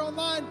 if you're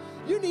online,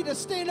 you need to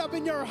stand up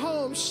in your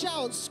home,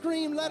 shout,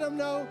 scream, let them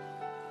know.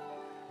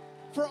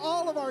 For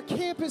all of our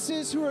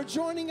campuses who are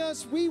joining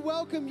us, we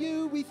welcome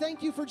you. We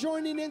thank you for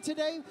joining in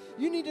today.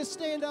 You need to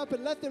stand up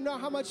and let them know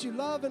how much you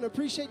love and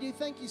appreciate you.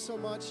 Thank you so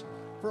much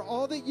for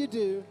all that you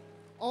do,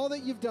 all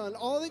that you've done,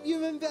 all that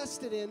you've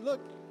invested in.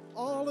 Look,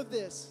 all of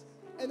this.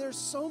 And there's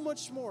so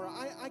much more.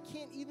 I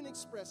can't even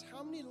express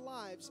how many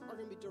lives are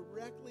going to be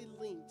directly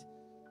linked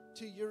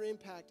to your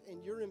impact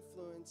and your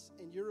influence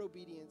and your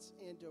obedience.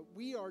 And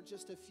we are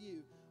just a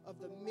few of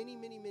the many,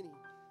 many, many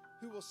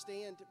who will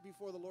stand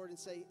before the Lord and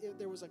say,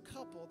 there was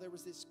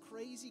this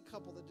crazy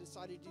couple that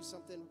decided to do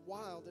something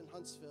wild in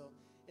Huntsville,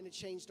 and it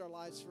changed our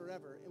lives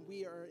forever. And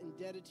we are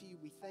indebted to you.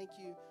 We thank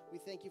you. We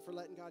thank you for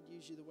letting God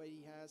use you the way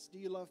he has. Do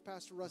you love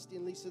Pastor Rusty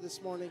and Lisa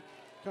this morning?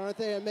 Aren't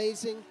they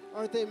amazing?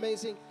 Aren't they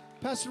amazing?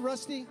 Pastor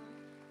Rusty,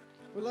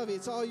 we love you.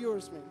 It's all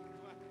yours, man.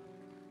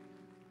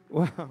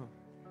 Wow.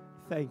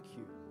 Thank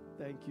you.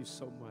 Thank you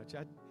so much.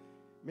 I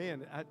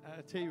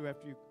tell you,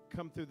 after you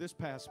come through this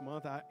past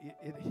month,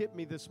 it hit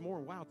me this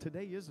morning. Wow,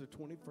 today is the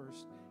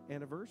 21st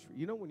anniversary.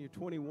 You know, when you're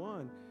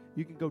 21,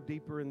 you can go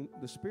deeper in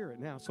the Spirit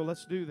now. So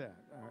let's do that.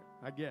 All right,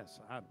 I guess.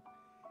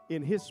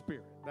 In His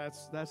Spirit.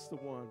 That's the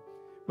one.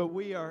 But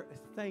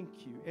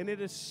thank you. And it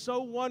is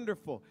so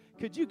wonderful.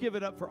 Could you give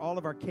it up for all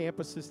of our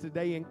campuses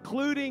today,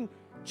 including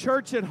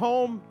Church at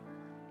Home,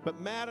 but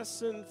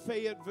Madison,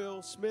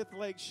 Fayetteville, Smith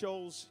Lake,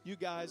 Shoals, you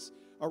guys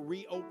are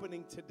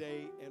reopening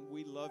today, and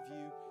we love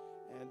you.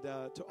 And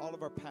to all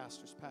of our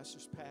pastors,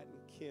 Pastors Pat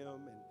and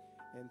Kim,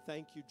 and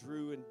thank you,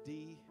 Drew and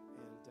Dee,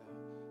 and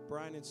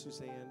Brian and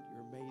Suzanne,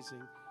 you're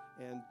amazing.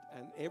 And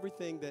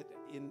everything that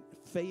in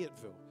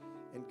Fayetteville,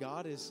 And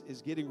God is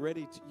getting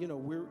ready to, you know,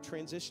 we're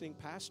transitioning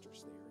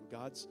pastors there. And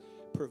God's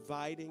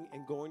providing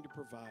and going to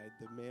provide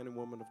the man and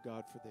woman of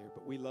God for there.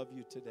 But we love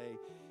you today.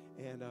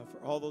 And for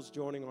all those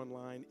joining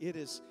online, it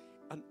is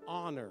an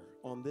honor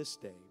on this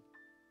day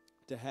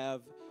to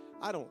have,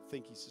 I don't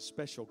think he's a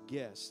special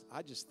guest.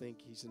 I just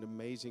think he's an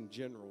amazing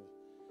general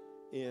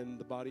in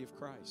the body of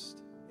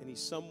Christ. And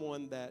he's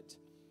someone that,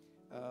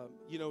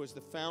 you know, is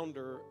the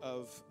founder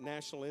of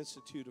National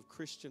Institute of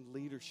Christian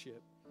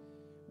Leadership,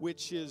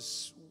 which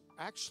is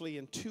actually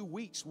in 2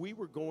 weeks, we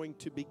were going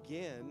to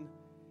begin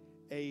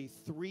a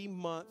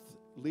 3-month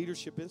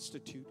Leadership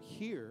Institute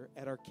here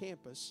at our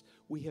campus.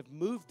 We have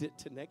moved it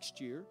to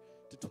next year,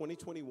 to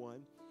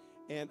 2021.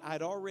 And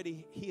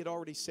he had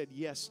already said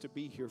yes to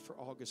be here for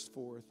August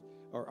 4th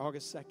or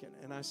August 2nd.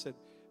 And I said,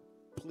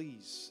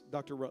 please,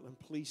 Dr. Rutland,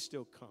 please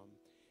still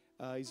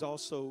come. He's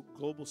also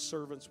Global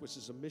Servants, which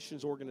is a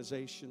missions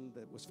organization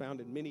that was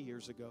founded many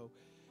years ago,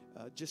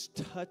 just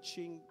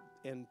touching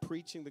and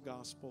preaching the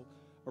gospel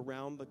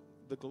around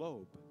the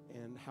globe,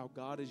 and how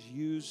God has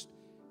used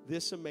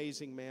this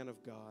amazing man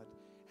of God,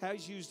 how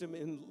he's used him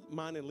in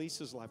mine and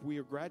Lisa's life. We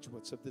are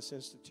graduates of this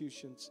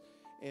institutions,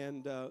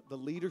 and the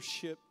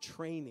leadership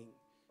training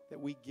that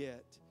we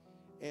get.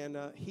 And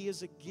he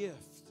is a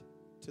gift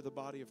to the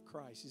body of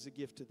Christ. He's a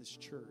gift to this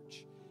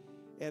church.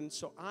 And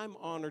so I'm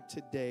honored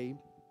today.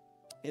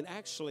 And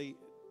actually,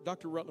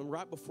 Dr. Rutland,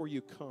 right before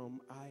you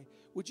come,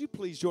 would you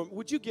please join me?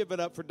 Would you give it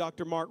up for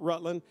Dr. Mark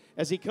Rutland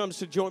as he comes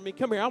to join me?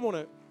 Come here. I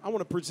want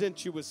to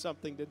present you with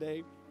something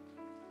today.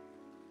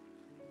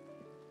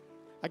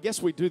 I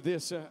guess we do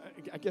this.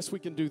 I guess we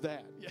can do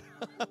that.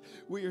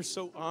 We are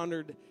so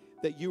honored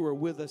that you are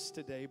with us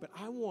today. But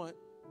I want,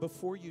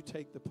 before you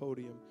take the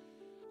podium,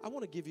 I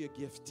want to give you a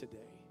gift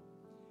today,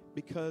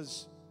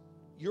 because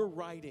your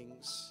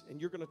writings,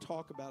 and you're going to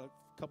talk about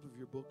a couple of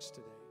your books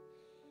today,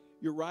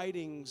 your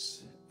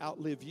writings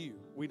outlive you.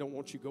 We don't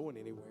want you going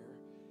anywhere.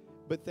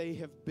 But they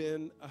have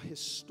been a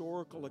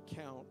historical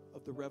account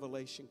of the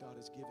revelation God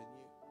has given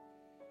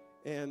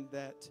you.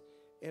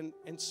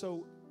 And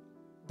so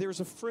there's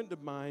a friend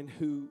of mine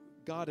who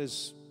God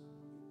is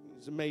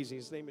amazing.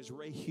 His name is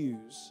Ray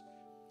Hughes.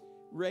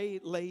 Ray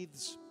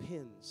lathes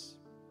pins.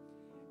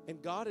 And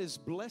God has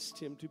blessed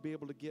him to be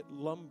able to get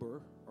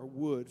lumber or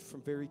wood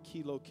from very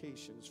key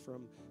locations,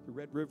 from the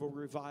Red River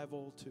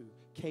Revival to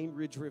Cane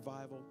Ridge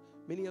Revival,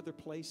 many other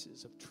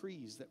places of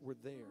trees that were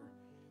there.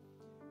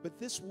 But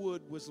this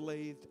wood was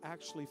lathed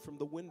actually from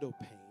the window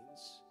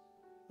panes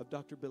of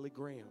Dr. Billy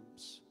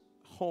Graham's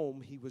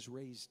home he was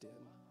raised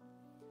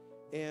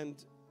in.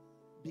 And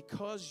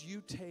because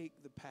you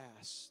take the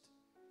past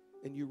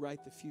and you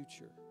write the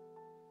future,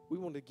 we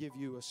want to give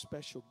you a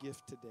special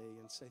gift today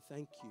and say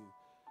thank you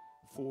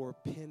for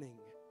penning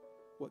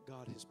what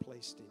God has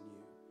placed in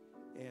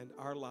you. And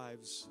our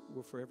lives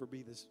will forever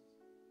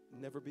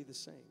never be the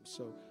same.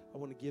 So I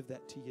want to give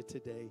that to you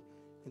today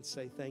and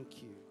say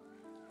thank you.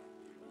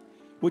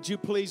 Would you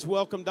please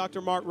welcome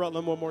Dr. Mark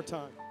Rutland one more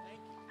time? Thank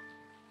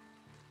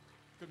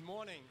you. Good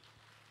morning.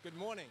 Good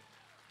morning.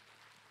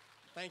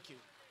 Thank you.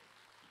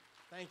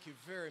 Thank you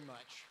very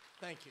much.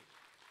 Thank you.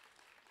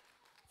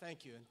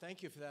 Thank you. And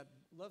thank you for that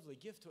lovely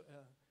gift.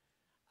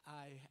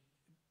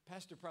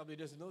 Pastor probably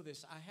doesn't know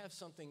this. I have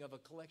something of a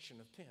collection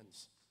of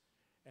pens.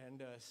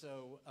 And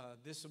so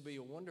this will be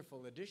a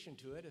wonderful addition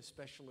to it,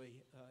 especially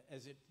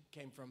as it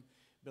came from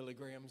Billy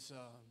Graham's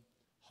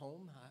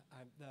home.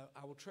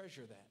 I will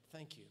treasure that.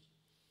 Thank you.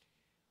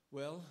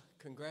 Well,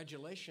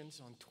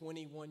 congratulations on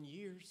 21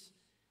 years.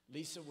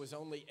 Lisa was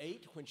only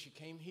 8 when she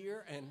came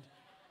here, and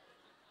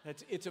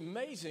it's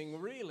amazing,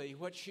 really,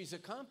 what she's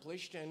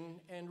accomplished,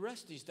 and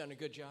Rusty's done a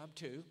good job,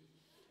 too.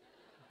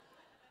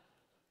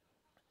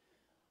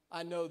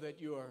 I know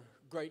that you are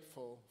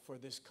grateful for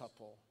this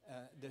couple.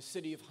 The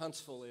city of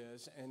Huntsville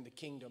is, and the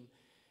kingdom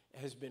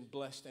has been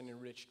blessed and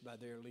enriched by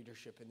their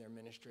leadership in their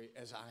ministry,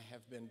 as I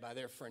have been by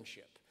their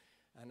friendship.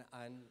 And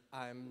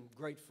I'm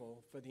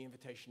grateful for the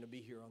invitation to be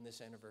here on this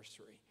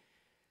anniversary.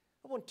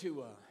 I want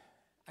to,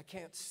 I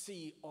can't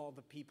see all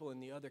the people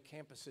in the other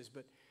campuses,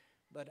 but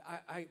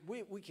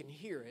we can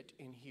hear it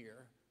in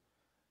here.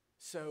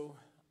 So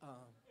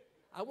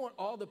I want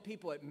all the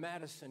people at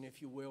Madison,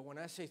 if you will, when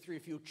I say 3,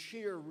 if you'll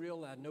cheer real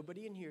loud.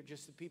 Nobody in here,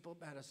 just the people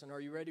at Madison.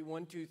 Are you ready?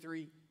 1, 2,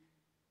 3.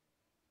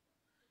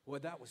 Well,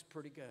 that was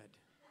pretty good.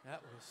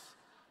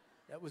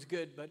 That was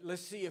good, but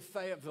let's see if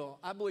Fayetteville,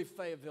 I believe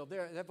Fayetteville,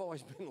 they've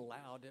always been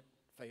loud at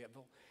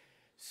Fayetteville.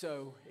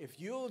 So if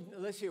you'll,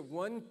 let's hear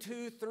 1,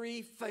 2,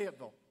 3,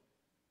 Fayetteville.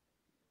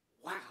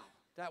 Wow,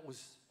 that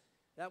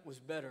was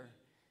better.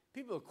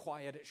 People are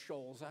quiet at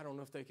Shoals. I don't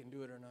know if they can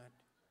do it or not.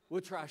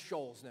 We'll try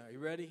Shoals now. You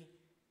ready?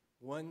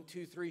 1,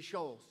 2, 3,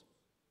 Shoals.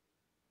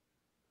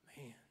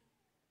 Man.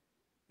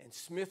 And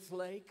Smith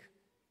Lake,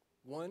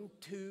 1,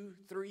 2,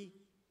 3.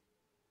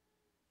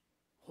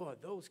 Boy,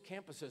 those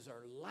campuses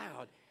are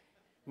loud.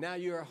 Now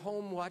you're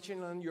home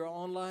watching on your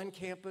online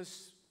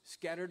campus,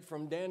 scattered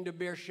from Dan to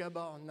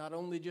Beersheba, not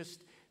only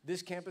just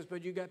this campus,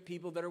 but you got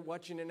people that are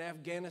watching in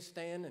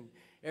Afghanistan and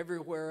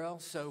everywhere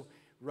else. So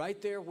right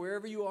there,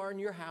 wherever you are in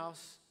your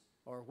house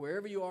or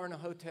wherever you are in a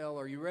hotel.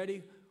 Are you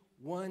ready?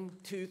 1,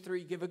 2,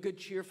 3. Give a good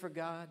cheer for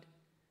God.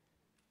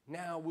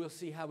 Now we'll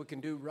see how we can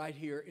do right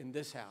here in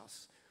this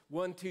house.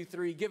 1, 2,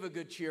 3. Give a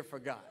good cheer for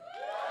God.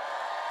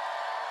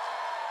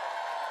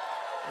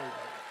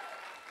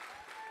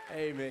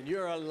 Amen. Amen.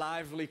 You're a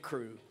lively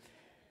crew.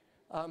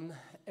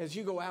 As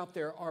you go out,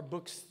 there are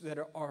books that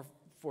are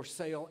for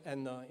sale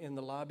in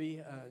the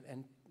lobby,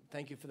 and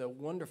thank you for the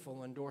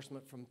wonderful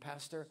endorsement from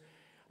Pastor.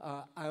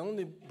 I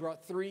only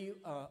brought 3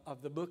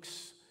 of the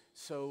books,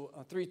 so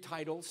 3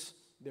 titles.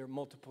 There are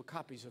multiple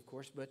copies, of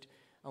course, but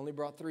I only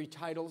brought 3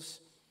 titles.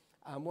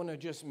 I want to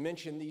just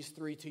mention these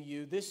 3 to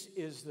you. This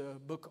is the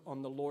book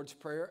on the Lord's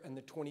Prayer and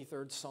the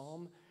 23rd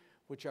Psalm,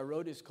 which I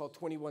wrote. It's called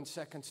 21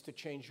 Seconds to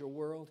Change Your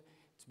World.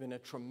 It's been a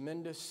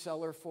tremendous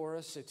seller for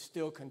us. It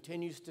still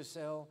continues to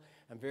sell.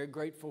 I'm very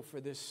grateful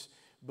for this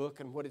book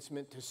and what it's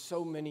meant to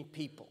so many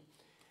people.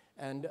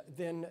 And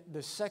then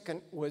the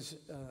second was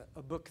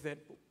a book that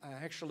I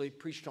actually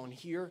preached on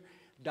here,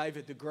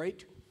 David the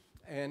Great.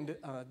 And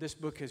this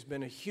book has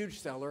been a huge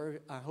seller.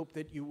 I hope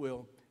that you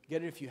will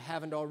get it if you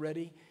haven't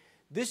already.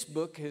 This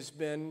book has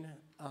been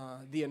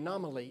the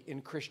anomaly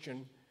in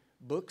Christian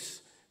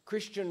books.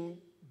 Christian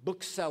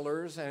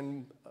booksellers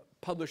and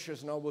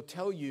publishers and all will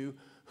tell you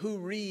who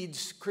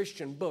reads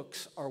Christian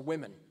books are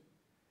women.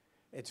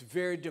 It's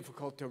very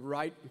difficult to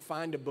write and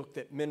find a book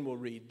that men will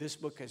read. This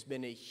book has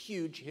been a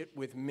huge hit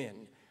with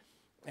men.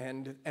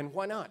 And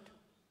why not?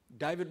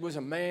 David was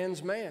a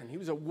man's man. He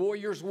was a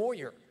warrior's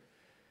warrior.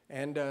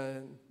 And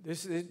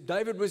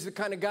David was the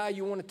kind of guy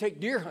you want to take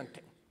deer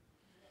hunting.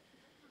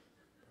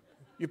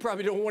 You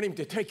probably don't want him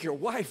to take your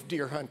wife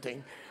deer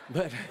hunting,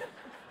 but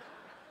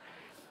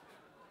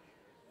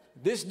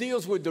this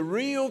deals with the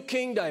real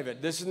King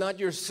David. This is not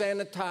your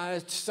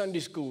sanitized Sunday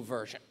school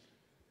version.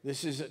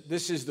 This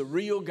is the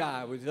real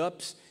guy with his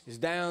ups, his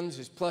downs,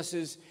 his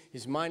pluses,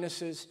 his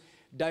minuses.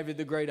 David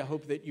the Great, I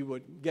hope that you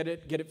would get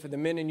it for the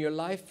men in your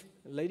life,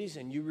 ladies,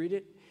 and you read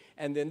it.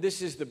 And then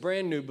this is the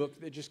brand new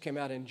book that just came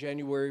out in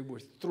January. We're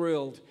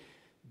thrilled.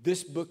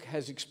 This book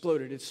has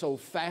exploded. It's sold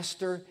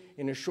faster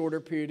in a shorter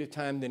period of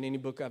time than any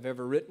book I've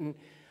ever written.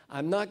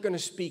 I'm not going to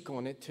speak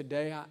on it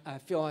today. I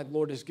feel like the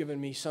Lord has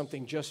given me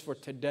something just for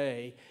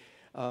today.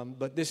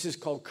 But this is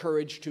called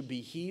Courage to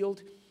be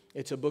Healed.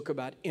 It's a book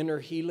about inner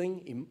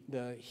healing,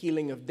 the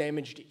healing of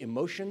damaged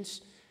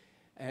emotions.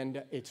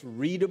 And it's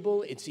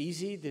readable. It's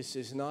easy. This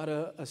is not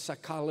a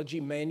psychology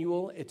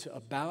manual. It's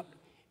about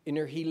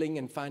inner healing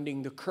and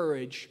finding the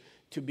courage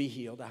to be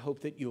healed. I hope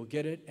that you'll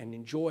get it and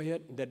enjoy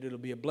it, and that it'll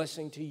be a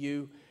blessing to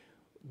you.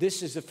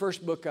 This is the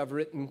first book I've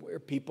written where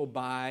people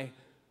buy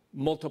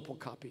multiple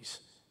copies.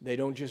 They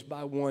don't just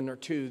buy 1 or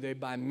 2. They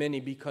buy many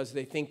because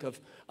they think of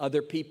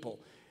other people,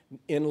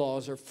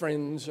 in-laws or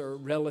friends or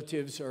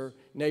relatives or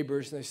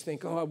neighbors. And they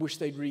think, oh, I wish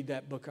they'd read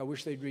that book. I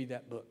wish they'd read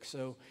that book.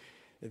 So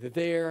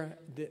there,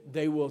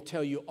 they will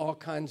tell you all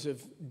kinds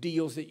of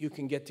deals that you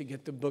can get to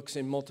get the books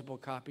in multiple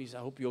copies. I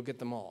hope you'll get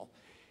them all.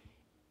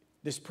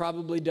 This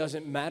probably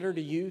doesn't matter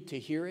to you to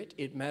hear it.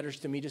 It matters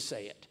to me to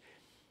say it.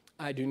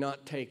 I do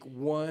not take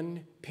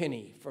 1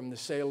 penny from the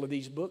sale of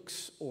these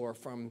books or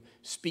from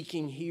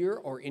speaking here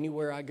or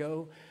anywhere I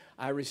go.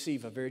 I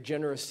receive a very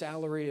generous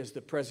salary as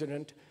the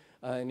president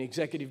and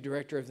executive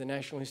director of the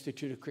National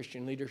Institute of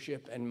Christian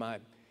Leadership, and my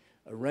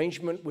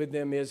arrangement with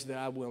them is that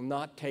I will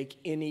not take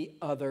any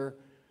other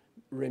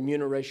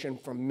remuneration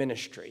from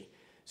ministry.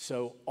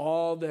 So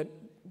all that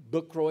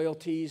book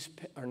royalties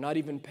are not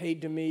even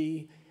paid to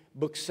me.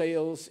 Book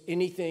sales,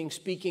 anything,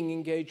 speaking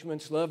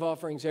engagements, love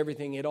offerings,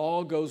 everything, it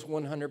all goes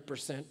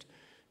 100%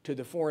 to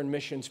the foreign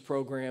missions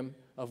program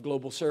of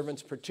global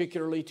servants,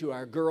 particularly to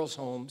our girls'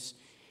 homes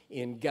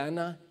in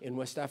Ghana, in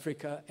West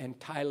Africa, and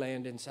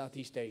Thailand in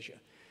Southeast Asia.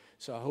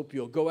 So I hope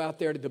you'll go out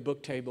there to the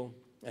book table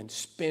and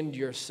spend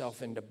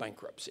yourself into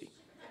bankruptcy.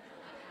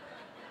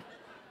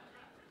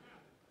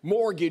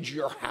 Mortgage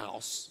your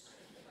house.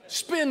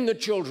 Spend the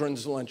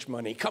children's lunch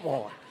money. Come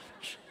on.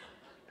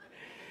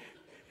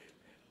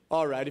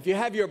 All right, if you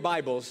have your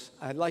Bibles,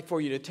 I'd like for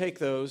you to take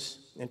those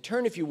and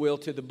turn, if you will,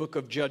 to the book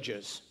of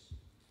Judges.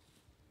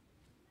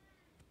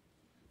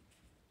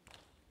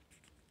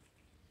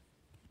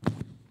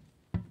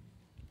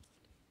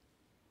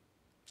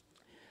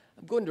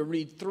 I'm going to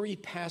read 3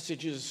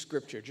 passages of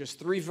Scripture, just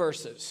 3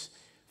 verses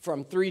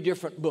from 3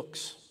 different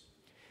books.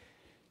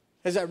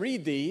 As I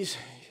read these,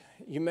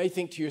 you may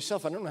think to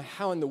yourself, I don't know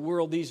how in the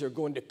world these are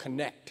going to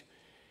connect.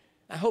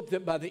 I hope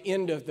that by the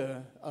end of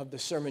the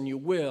sermon you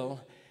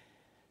will.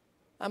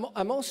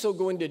 I'm also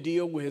going to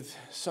deal with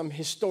some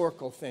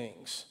historical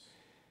things.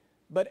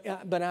 But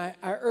I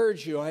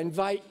urge you, I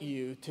invite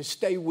you to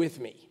stay with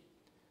me.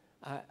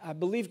 I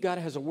believe God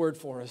has a word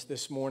for us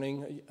this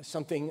morning,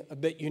 something a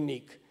bit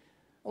unique.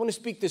 I want to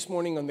speak this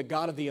morning on the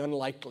God of the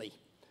unlikely.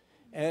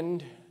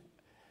 And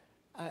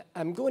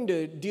I'm going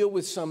to deal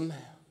with some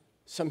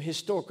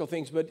historical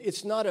things, but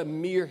it's not a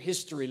mere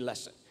history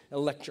lesson, a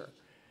lecture.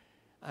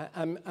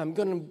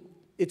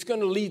 It's going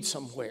to lead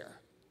somewhere.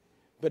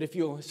 But if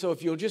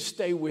you'll just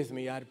stay with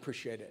me, I'd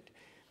appreciate it.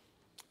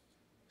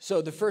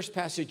 So the first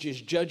passage is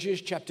Judges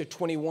chapter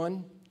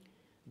 21,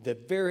 the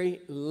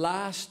very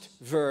last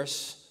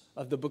verse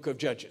of the book of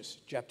Judges,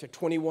 chapter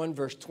 21,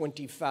 verse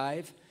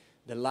 25,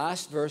 the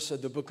last verse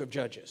of the book of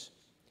Judges.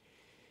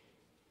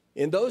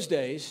 In those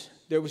days,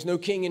 there was no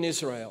king in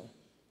Israel,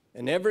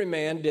 and every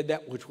man did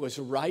that which was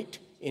right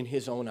in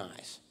his own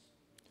eyes.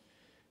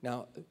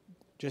 Now,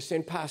 just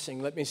in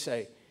passing, let me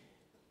say,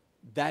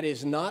 that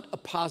is not a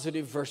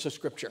positive verse of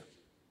Scripture.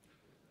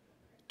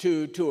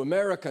 To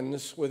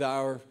Americans, with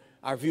our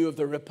view of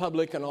the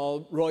republic and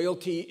all,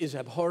 royalty is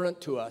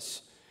abhorrent to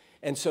us.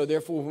 And so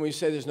therefore, when we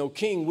say there's no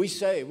king, we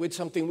say, with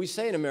something we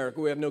say in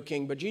America, we have no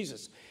king but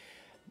Jesus.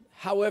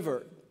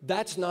 However,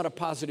 that's not a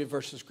positive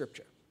verse of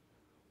Scripture.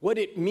 What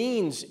it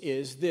means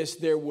is this: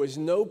 there was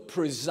no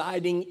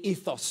presiding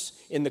ethos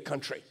in the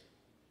country.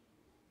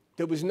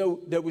 There was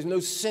no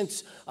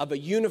sense of a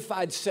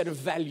unified set of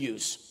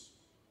values,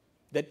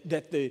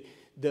 that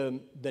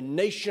the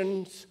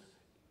nation's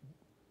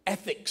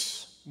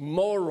ethics,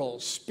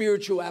 morals,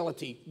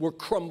 spirituality were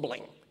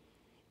crumbling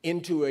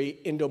into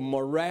a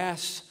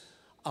morass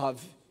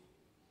of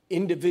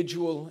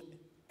individual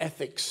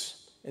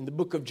ethics. And the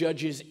book of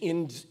Judges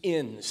ends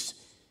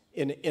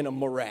in a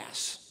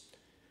morass.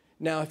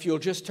 Now, if you'll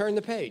just turn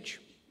the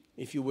page,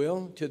 if you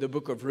will, to the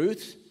book of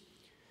Ruth,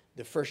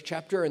 the first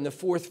chapter and the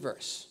 4th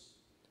verse.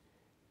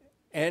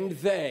 And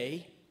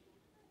they,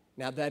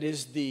 now that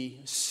is the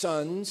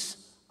sons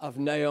of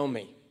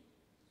Naomi.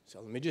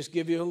 So let me just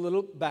give you a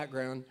little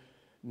background.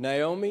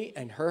 Naomi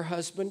and her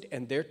husband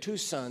and their 2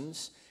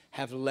 sons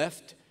have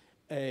left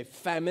a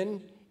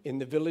famine in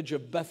the village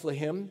of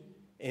Bethlehem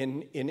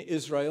in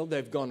Israel.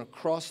 They've gone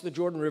across the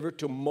Jordan River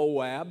to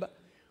Moab,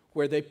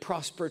 where they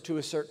prosper to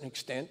a certain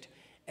extent.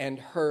 And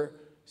her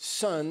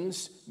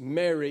sons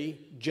marry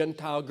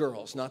Gentile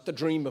girls, not the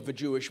dream of a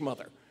Jewish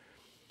mother.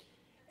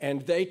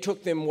 And they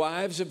took them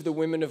wives of the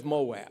women of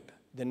Moab.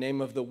 The name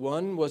of the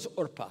one was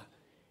Orpah,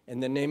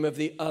 and the name of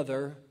the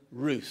other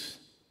Ruth.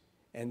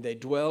 And they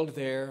dwelled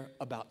there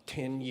about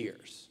 10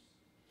 years.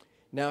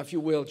 Now, if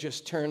you will,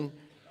 just turn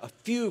a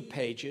few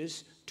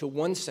pages to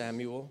 1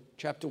 Samuel,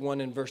 chapter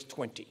 1 and verse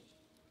 20.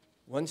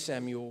 1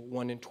 Samuel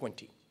 1 and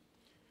 20.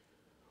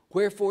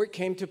 Wherefore it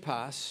came to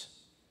pass,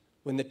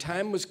 when the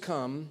time has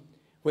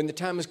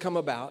come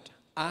about,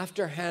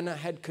 after Hannah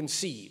had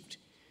conceived,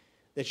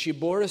 that she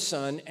bore a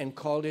son and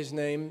called his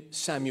name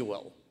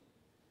Samuel,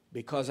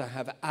 because I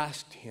have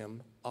asked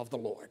him of the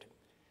Lord.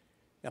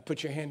 Now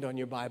put your hand on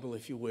your Bible,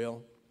 if you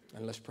will,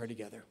 and let's pray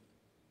together.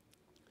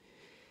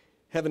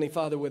 Heavenly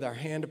Father, with our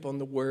hand upon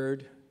the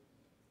Word,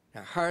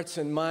 our hearts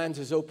and minds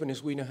as open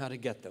as we know how to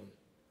get them,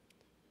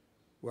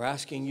 we're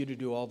asking you to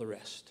do all the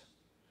rest.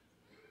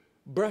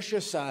 Brush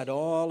aside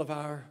all of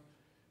our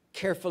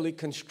carefully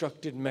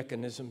constructed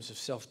mechanisms of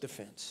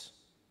self-defense.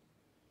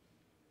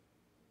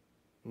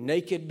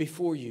 Naked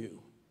before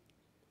you,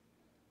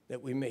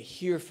 that we may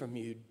hear from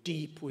you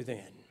deep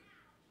within.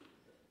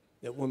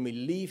 That when we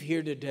leave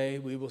here today,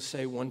 we will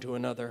say one to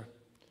another,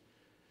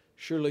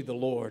 surely the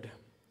Lord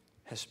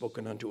has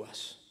spoken unto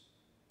us.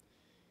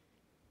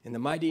 In the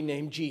mighty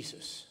name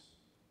Jesus,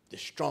 the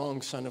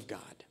strong Son of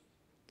God,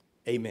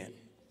 amen.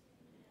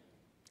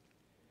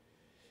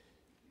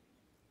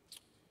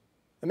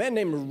 A man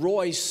named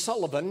Roy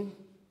Sullivan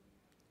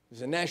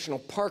was a national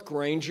park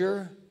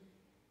ranger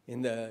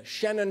in the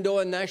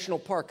Shenandoah National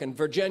Park in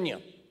Virginia.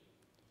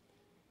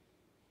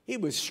 He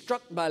was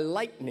struck by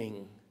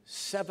lightning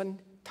 7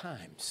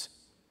 times.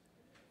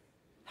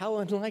 How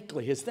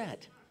unlikely is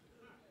that?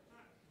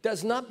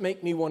 Does not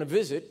make me want to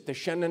visit the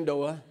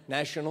Shenandoah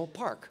National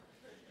Park.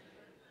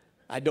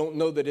 I don't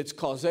know that it's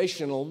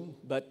causational,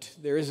 but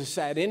there is a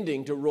sad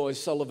ending to Roy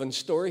Sullivan's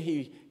story.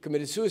 He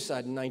committed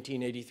suicide in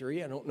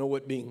 1983. I don't know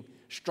what being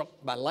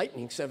struck by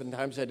lightning 7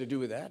 times had to do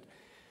with that.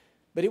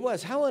 But he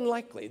was. How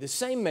unlikely. The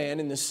same man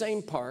in the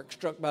same park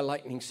struck by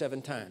lightning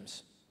 7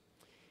 times.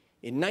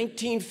 In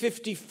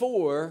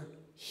 1954,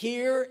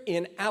 here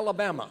in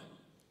Alabama,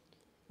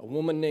 a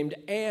woman named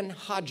Ann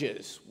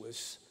Hodges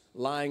was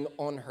lying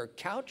on her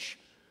couch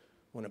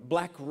when a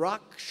black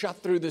rock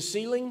shot through the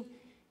ceiling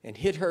and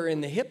hit her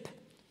in the hip.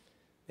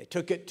 They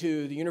took it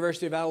to the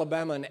University of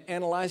Alabama and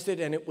analyzed it,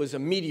 and it was a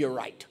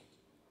meteorite.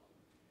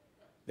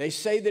 They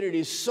say that it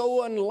is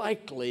so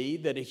unlikely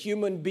that a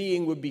human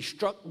being would be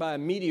struck by a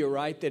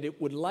meteorite that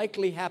it would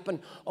likely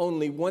happen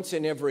only once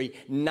in every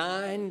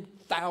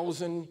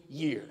 9,000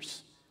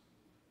 years.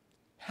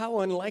 How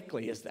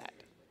unlikely is that?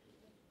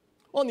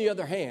 On the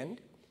other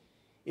hand,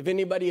 if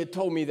anybody had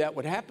told me that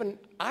would happen,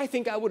 I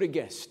think I would have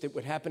guessed it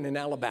would happen in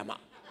Alabama.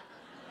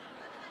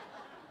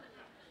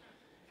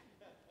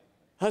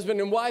 Husband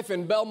and wife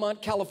in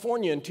Belmont,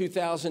 California in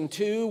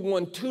 2002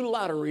 won 2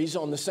 lotteries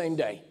on the same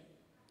day.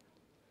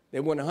 They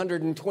won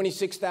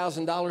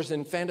 $126,000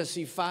 in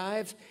Fantasy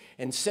 5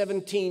 and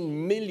 $17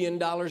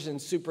 million in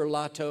Super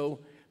Lotto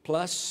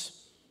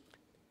Plus.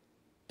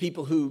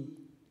 People who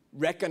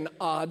reckon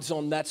odds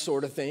on that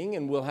sort of thing,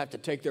 and we'll have to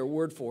take their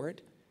word for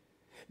it.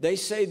 They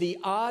say the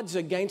odds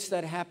against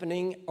that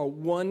happening are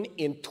 1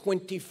 in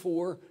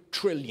 24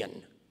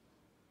 trillion.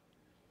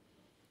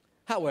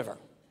 However,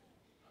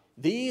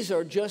 These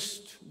are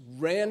just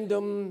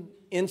random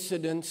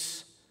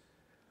incidents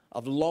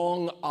of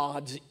long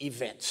odds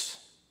events.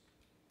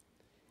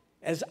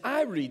 As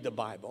I read the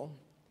Bible,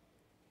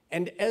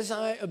 and as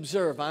I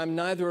observe, I'm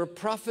neither a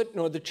prophet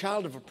nor the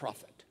child of a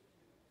prophet,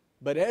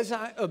 but as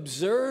I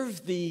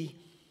observe the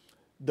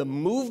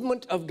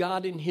movement of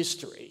God in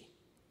history,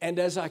 and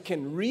as I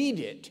can read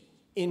it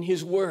in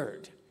His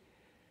Word,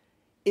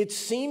 it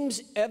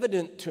seems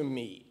evident to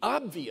me,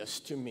 obvious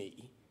to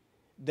me,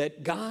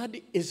 that God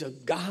is a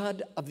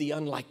God of the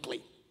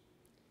unlikely.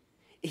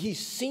 It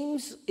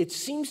seems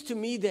to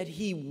me that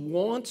He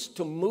wants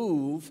to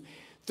move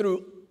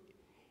through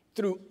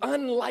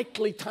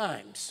unlikely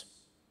times,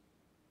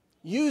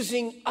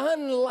 using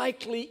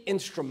unlikely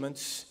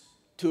instruments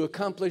to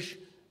accomplish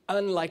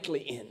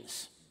unlikely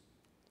ends.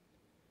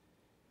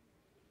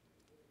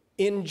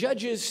 In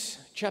Judges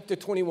chapter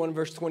 21,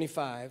 verse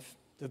 25,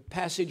 the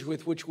passage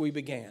with which we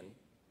began,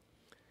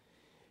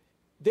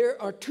 there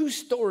are two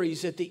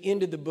stories at the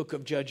end of the book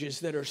of Judges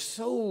that are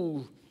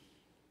so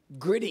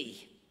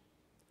gritty.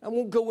 I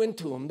won't go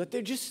into them, but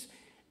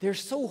they're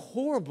so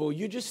horrible.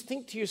 You just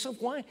think to yourself,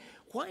 why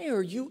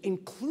are you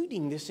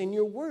including this in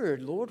your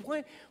word, Lord?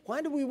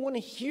 Why do we want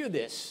to hear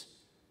this?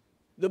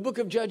 The book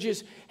of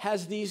Judges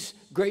has these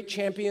great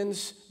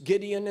champions,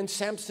 Gideon and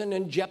Samson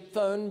and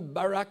Jephthah and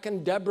Barak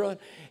and Deborah,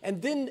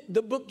 and then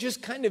the book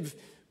just kind of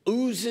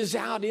oozes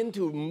out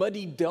into a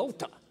muddy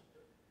delta.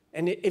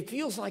 And it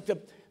feels like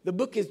the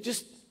book is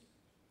just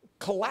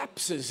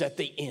collapses at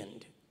the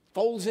end,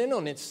 folds in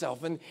on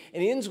itself, and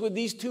ends with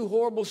these two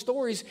horrible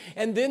stories,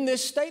 and then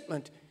this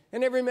statement,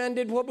 and every man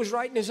did what was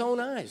right in his own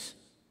eyes.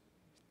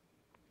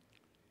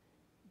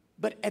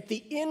 But at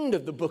the end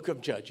of the book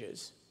of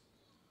Judges,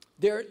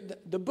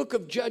 the book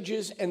of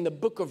Judges and the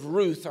book of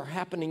Ruth are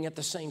happening at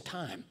the same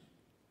time.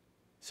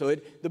 So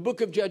the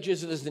book of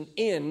Judges is an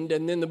end,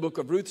 and then the book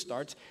of Ruth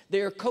starts.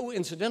 They are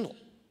coincidental.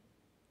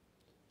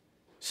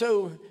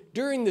 So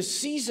during the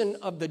season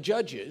of the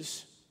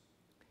Judges,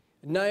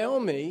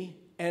 Naomi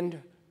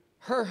and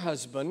her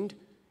husband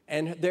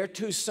and their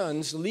two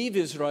sons leave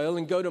Israel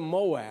and go to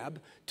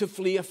Moab to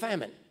flee a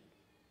famine.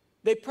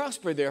 They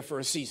prosper there for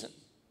a season.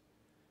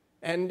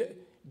 And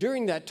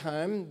during that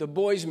time, the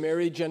boys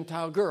marry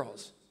Gentile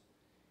girls.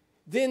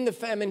 Then the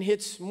famine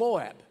hits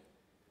Moab.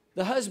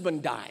 The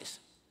husband dies.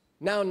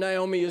 Now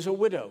Naomi is a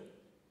widow.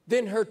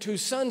 Then her two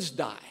sons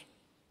die.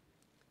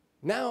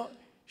 Now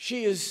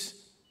she is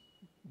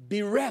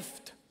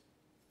bereft.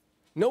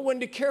 No one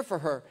to care for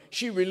her.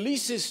 She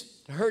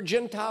releases her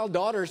Gentile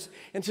daughters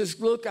and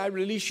says, look, I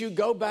release you.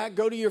 Go back.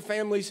 Go to your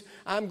families.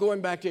 I'm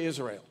going back to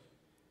Israel.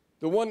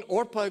 The one,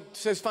 Orpah,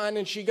 says fine,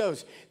 and she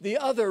goes. The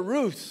other,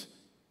 Ruth,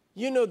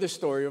 you know the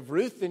story of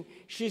Ruth, and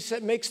she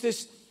makes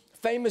this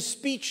famous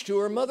speech to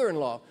her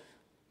mother-in-law.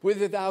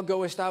 Whither thou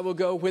goest, I will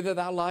go. Whither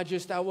thou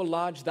lodgest, I will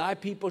lodge. Thy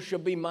people shall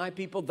be my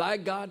people. Thy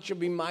God shall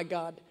be my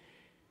God.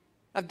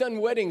 I've done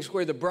weddings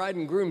where the bride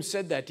and groom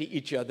said that to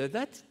each other.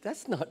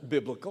 That's not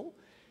biblical.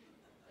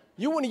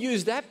 You want to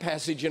use that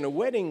passage in a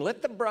wedding,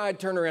 let the bride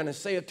turn around and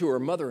say it to her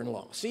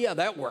mother-in-law. See how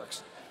that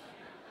works.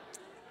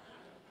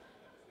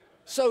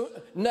 So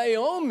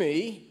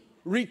Naomi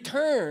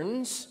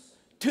returns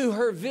to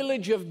her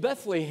village of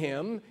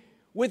Bethlehem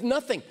with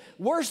nothing,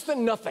 worse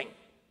than nothing.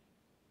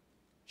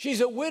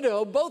 She's a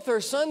widow, both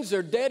her sons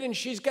are dead, and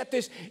she's got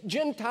this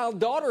Gentile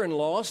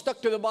daughter-in-law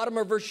stuck to the bottom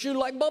of her shoe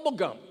like bubble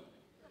gum.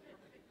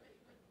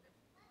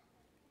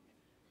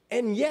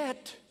 And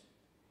yet,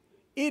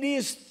 it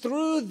is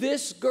through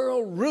this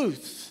girl,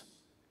 Ruth,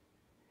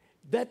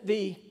 that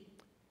the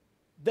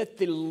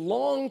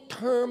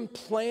long-term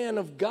plan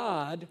of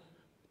God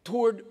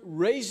toward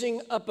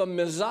raising up a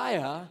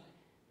Messiah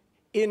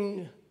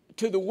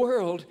to the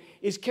world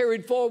is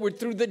carried forward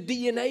through the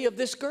DNA of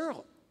this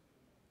girl.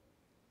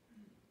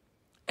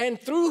 And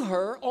through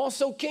her,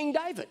 also King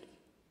David.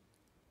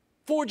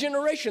 4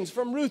 generations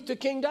from Ruth to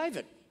King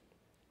David.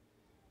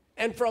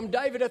 And from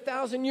David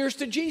 1,000 years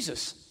to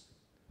Jesus.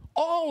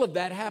 All of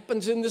that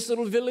happens in this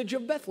little village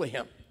of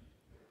Bethlehem.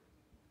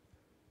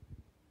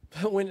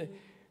 But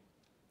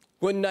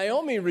when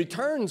Naomi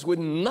returns with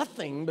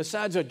nothing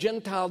besides a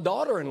Gentile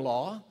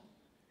daughter-in-law,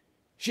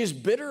 she's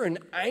bitter and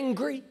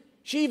angry.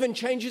 She even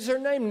changes her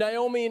name.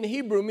 Naomi in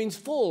Hebrew means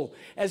full,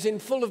 as in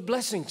full of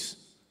blessings.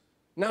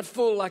 Not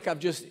full like I've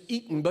just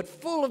eaten, but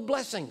full of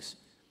blessings.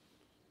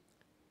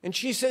 And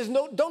she says,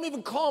 no, don't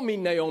even call me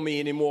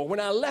Naomi anymore. When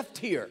I left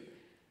here,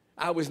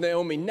 I was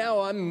Naomi. Now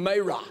I'm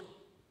Merah.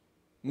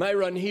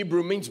 Merah in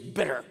Hebrew means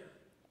bitter,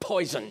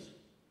 poison.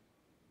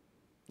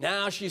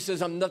 Now she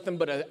says, I'm nothing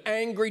but an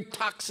angry,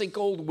 toxic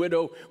old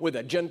widow with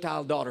a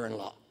Gentile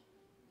daughter-in-law.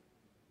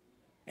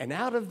 And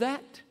out of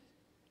that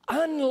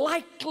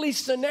unlikely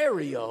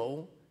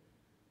scenario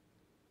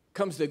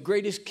comes the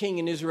greatest king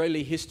in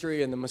Israeli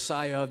history and the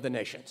Messiah of the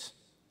nations.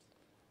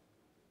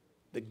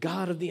 The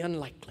God of the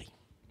unlikely.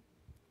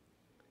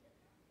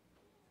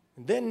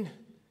 And then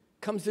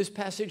comes this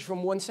passage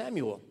from 1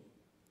 Samuel.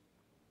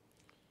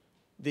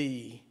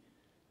 The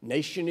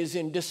nation is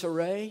in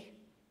disarray.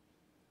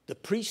 The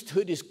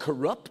priesthood is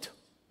corrupt.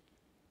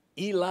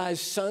 Eli's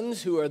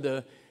sons, who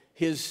are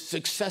his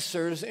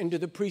successors into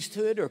the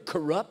priesthood, are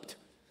corrupt.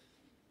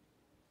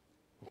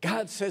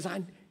 God says,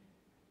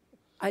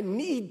 I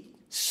need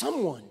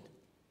someone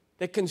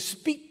that can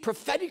speak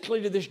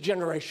prophetically to this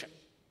generation.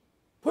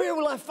 Where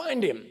will I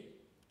find him?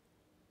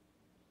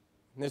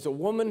 And there's a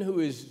woman who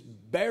is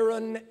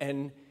barren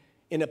and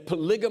in a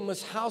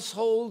polygamous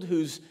household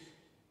whose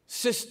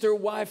sister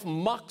wife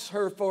mocks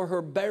her for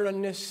her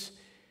barrenness.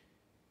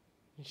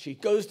 And she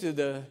goes to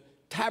the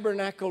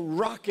tabernacle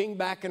rocking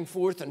back and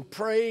forth and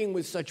praying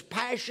with such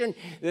passion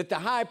that the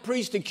high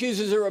priest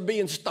accuses her of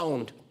being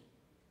stoned.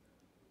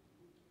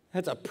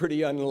 That's a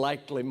pretty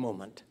unlikely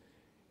moment.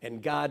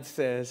 And God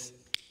says,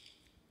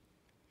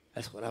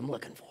 that's what I'm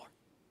looking for.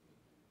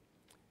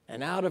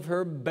 And out of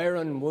her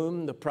barren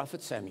womb, the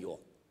prophet Samuel.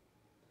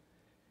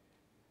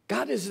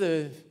 God is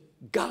the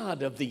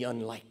God of the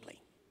unlikely.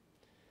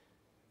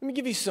 Let me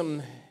give you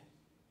some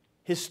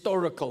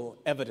historical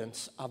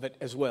evidence of it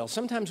as well.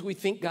 Sometimes we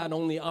think God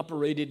only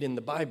operated in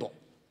the Bible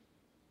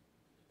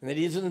and that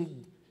he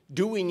isn't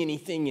doing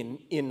anything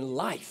in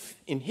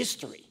life, in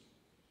history.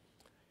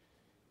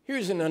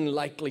 Here's an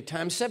unlikely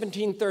time.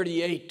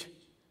 1738,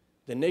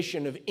 the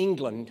nation of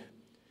England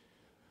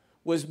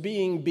was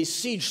being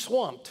besieged,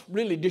 swamped,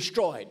 really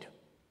destroyed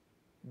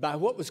by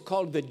what was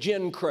called the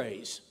gin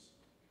craze.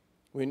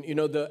 When, you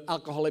know, the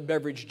alcoholic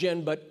beverage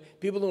gin, but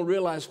people don't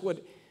realize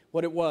what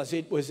it was.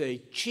 It was a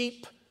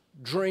cheap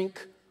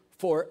drink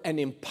for an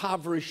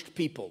impoverished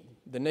people.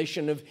 The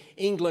nation of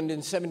England in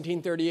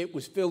 1738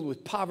 was filled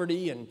with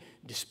poverty and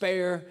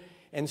despair,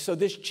 and so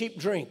this cheap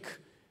drink,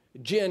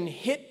 gin,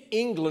 hit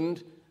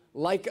England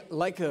like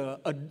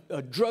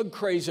a drug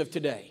craze of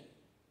today.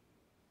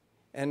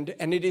 And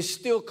it is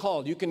still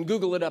called, you can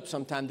Google it up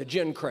sometime, the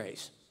gin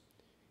craze.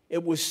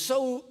 It was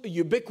so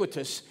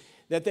ubiquitous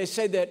that they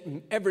say that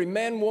every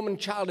man, woman,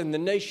 child in the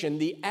nation,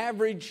 the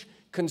average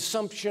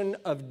consumption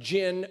of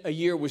gin a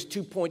year was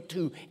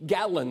 2.2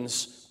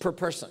 gallons per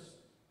person.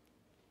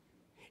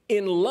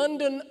 In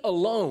London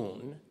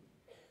alone,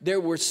 there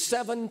were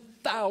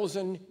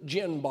 7,000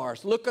 gin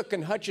bars. Lookup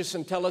and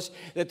Hutchison tell us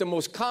that the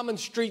most common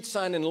street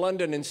sign in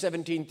London in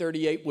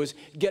 1738 was,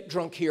 "Get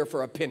drunk here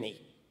for a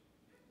penny."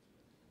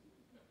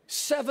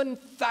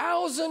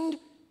 7,000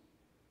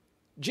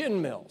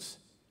 gin mills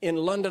in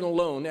London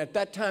alone. At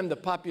that time, the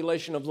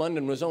population of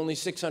London was only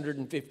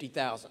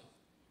 650,000.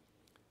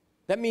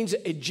 That means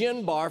a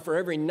gin bar for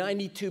every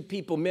 92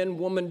 people, men,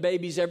 women,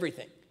 babies,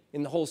 everything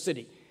in the whole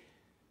city.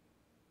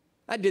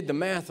 I did the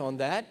math on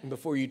that, and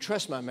before you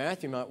trust my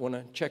math, you might want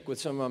to check with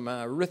some of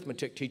my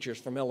arithmetic teachers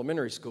from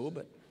elementary school,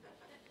 but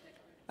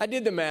I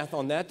did the math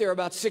on that. There are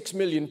about 6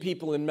 million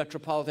people in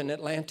metropolitan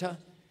Atlanta.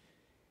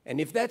 And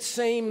if that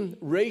same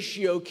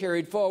ratio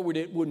carried forward,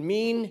 it would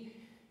mean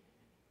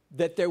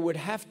that there would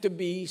have to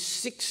be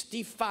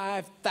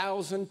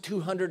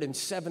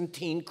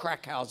 65,217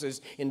 crack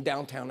houses in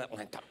downtown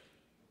Atlanta.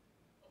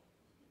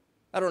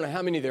 I don't know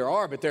how many there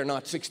are, but they're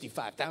not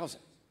 65,000.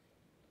 It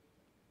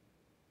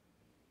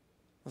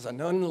was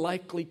an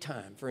unlikely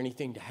time for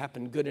anything to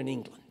happen good in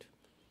England.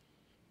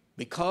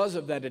 Because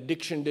of that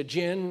addiction to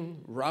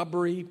gin,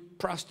 robbery,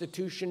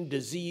 prostitution,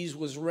 disease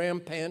was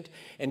rampant,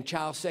 and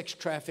child sex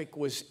traffic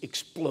was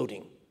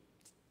exploding.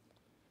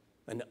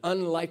 An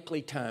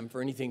unlikely time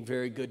for anything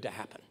very good to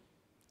happen.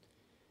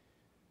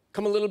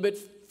 Come a little bit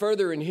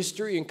further in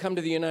history and come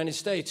to the United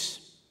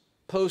States.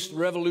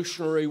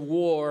 Post-Revolutionary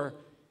War,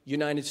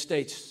 United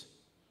States,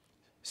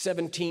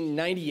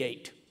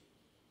 1798.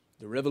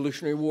 The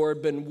Revolutionary War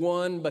had been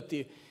won, but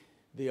the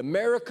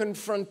American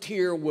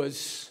frontier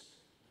was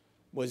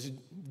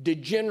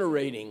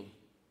degenerating.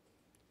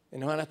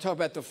 And when I talk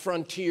about the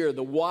frontier,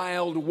 the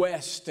Wild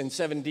West in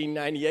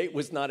 1798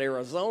 was not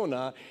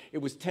Arizona, it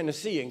was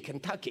Tennessee and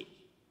Kentucky.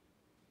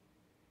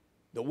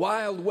 The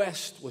Wild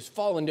West was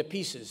falling to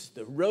pieces.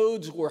 The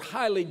roads were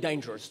highly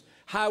dangerous.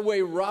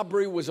 Highway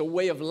robbery was a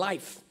way of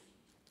life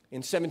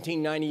in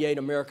 1798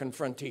 American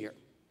frontier.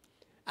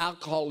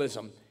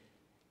 Alcoholism,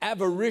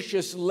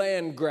 avaricious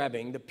land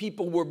grabbing. The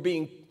people were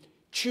being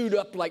chewed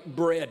up like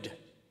bread.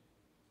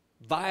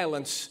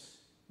 Violence,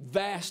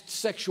 vast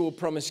sexual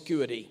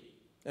promiscuity,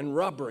 and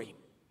robbery. It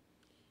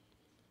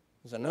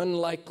was an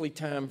unlikely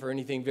time for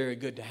anything very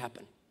good to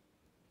happen.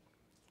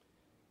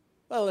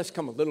 Well, let's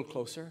come a little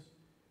closer.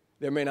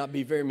 There may not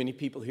be very many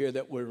people here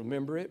that will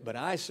remember it, but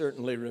I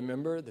certainly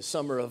remember the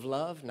Summer of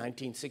Love,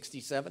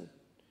 1967.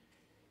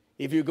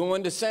 If you're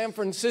going to San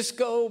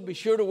Francisco, be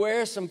sure to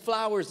wear some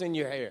flowers in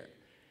your hair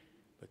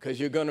because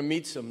you're going to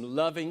meet some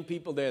loving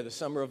people there. The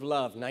Summer of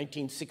Love,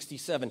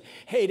 1967.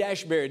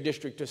 Haight-Ashbury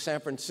district of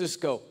San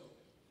Francisco.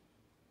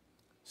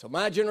 So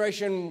my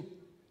generation,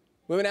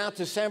 we went out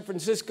to San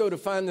Francisco to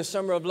find the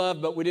Summer of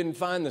Love, but we didn't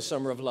find the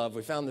Summer of Love.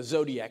 We found the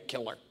Zodiac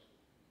Killer.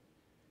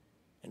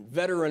 And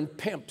veteran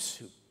pimps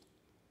who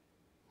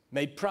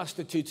made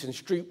prostitutes and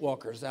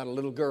streetwalkers out of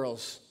little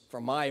girls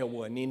from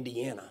Iowa and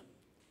Indiana.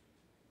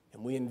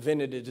 And we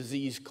invented a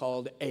disease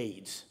called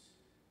AIDS.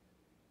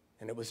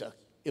 And it was a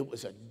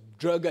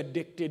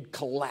drug-addicted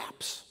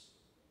collapse.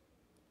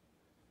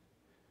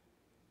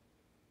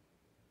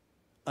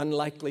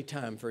 unlikely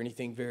time for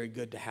anything very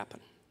good to happen.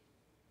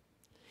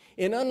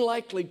 In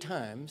unlikely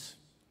times,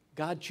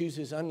 God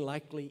chooses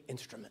unlikely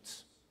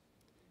instruments.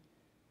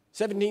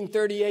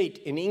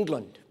 1738 in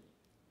England,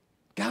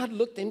 God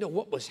looked into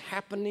what was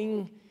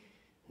happening,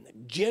 and the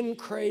gin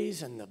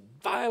craze and the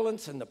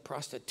violence and the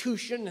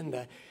prostitution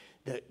and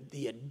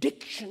the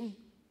addiction,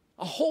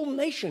 a whole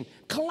nation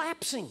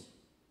collapsing.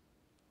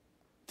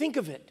 Think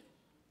of it.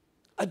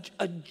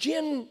 A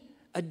gin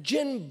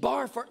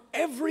bar for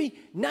every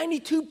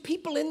 92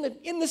 people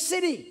in the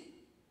city.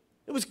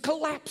 It was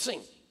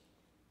collapsing.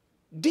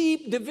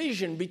 Deep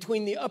division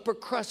between the upper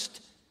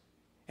crust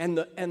and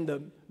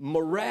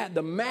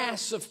the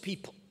mass of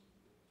people.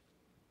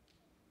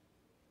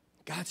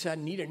 God said,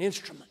 I need an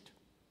instrument.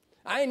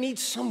 I need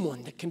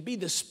someone that can be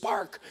the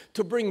spark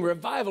to bring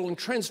revival and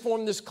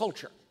transform this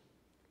culture.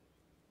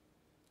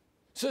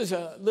 So there's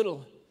a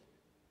little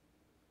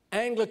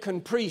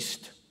Anglican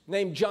priest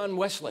named John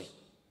Wesley,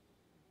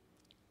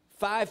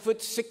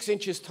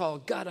 5'6" tall.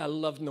 God, I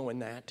love knowing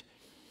that.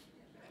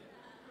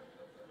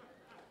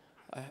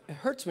 It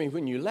hurts me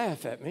when you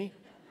laugh at me.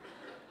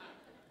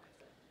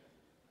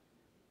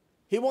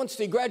 He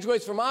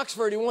graduates from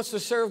Oxford. He wants to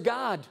serve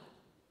God.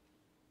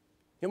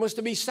 He wants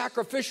to be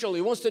sacrificial.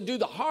 He wants to do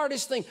the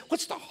hardest thing.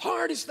 What's the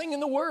hardest thing in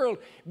the world?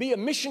 Be a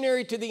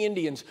missionary to the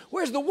Indians.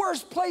 Where's the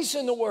worst place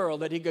in the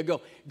world that he could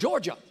go?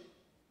 Georgia.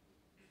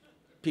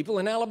 People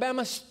in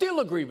Alabama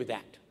still agree with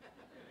that.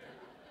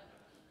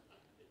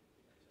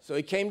 So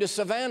he came to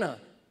Savannah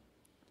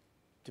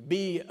to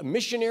be a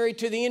missionary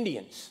to the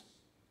Indians.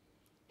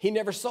 He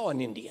never saw an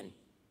Indian.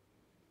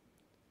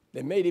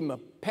 They made him a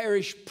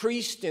parish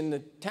priest in the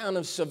town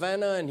of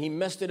Savannah, and he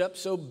messed it up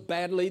so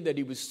badly that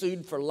he was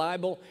sued for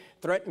libel,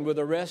 threatened with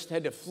arrest,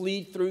 had to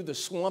flee through the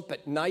swamp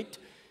at night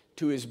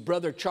to his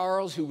brother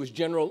Charles, who was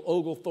General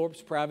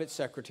Oglethorpe's private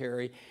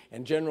secretary.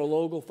 And General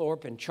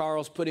Oglethorpe and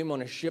Charles put him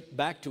on a ship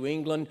back to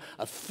England,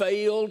 a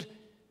failed,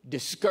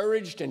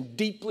 discouraged, and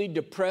deeply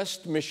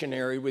depressed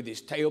missionary with his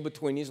tail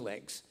between his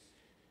legs.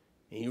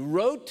 He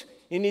wrote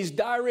in his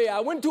diary, I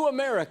went to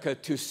America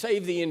to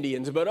save the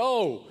Indians, but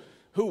oh,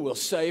 who will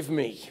save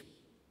me?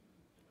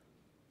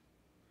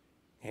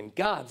 And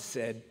God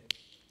said,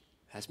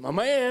 that's my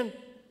man.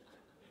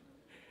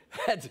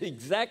 That's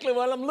exactly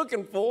what I'm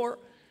looking for.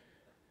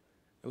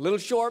 A little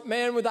short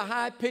man with a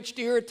high-pitched,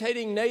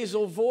 irritating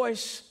nasal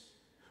voice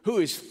who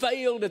has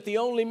failed at the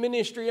only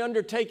ministry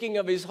undertaking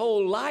of his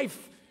whole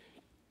life.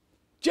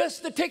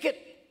 Just the ticket.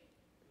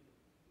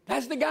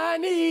 That's the guy I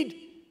need.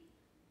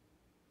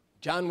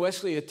 John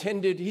Wesley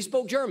attended, he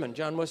spoke German.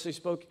 John Wesley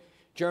spoke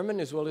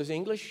German as well as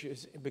English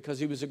because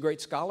he was a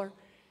great scholar.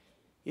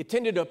 He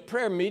attended a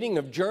prayer meeting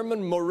of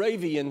German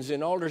Moravians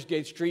in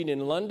Aldersgate Street in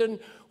London,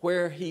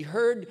 where he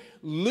heard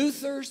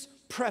Luther's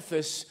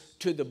preface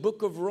to the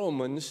book of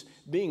Romans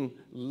being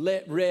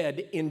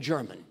read in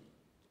German.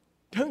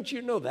 Don't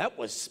you know that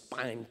was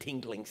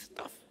spine-tingling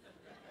stuff?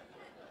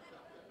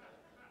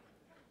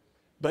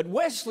 But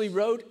Wesley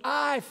wrote,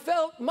 I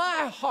felt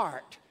my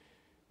heart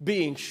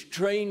being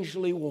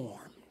strangely warmed.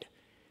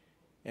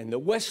 And the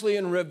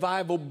Wesleyan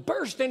revival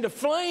burst into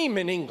flame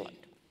in England.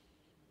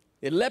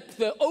 It leapt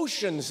the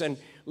oceans and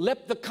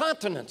leapt the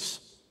continents.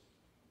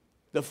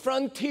 The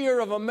frontier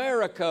of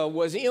America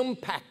was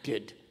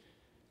impacted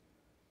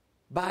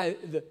by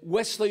the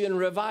Wesleyan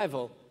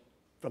revival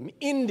from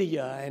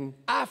India and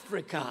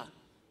Africa.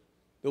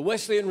 The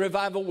Wesleyan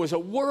revival was a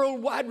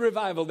worldwide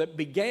revival that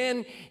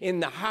began in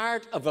the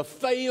heart of a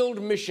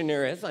failed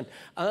missionary. It's an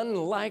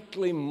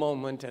unlikely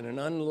moment and an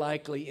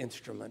unlikely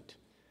instrument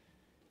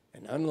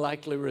and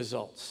unlikely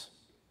results.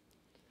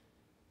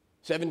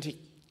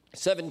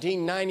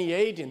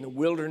 1798 in the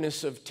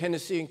wilderness of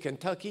Tennessee and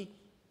Kentucky,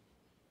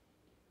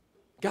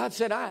 God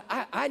said,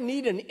 I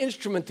need an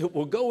instrument that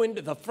will go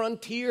into the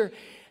frontier,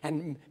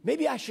 and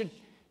maybe I should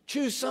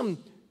choose some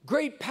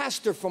great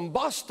pastor from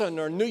Boston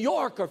or New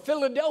York or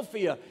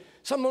Philadelphia,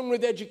 someone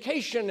with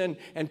education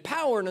and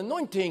power and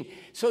anointing,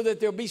 so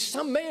that there'll be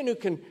some man who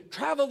can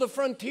travel the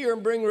frontier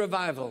and bring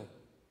revival.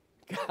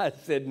 God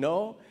said,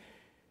 no,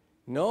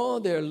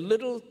 they're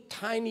little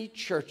tiny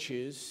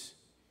churches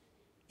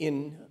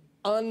in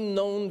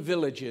unknown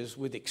villages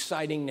with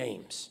exciting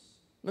names.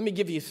 Let me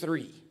give you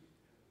three.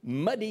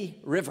 Muddy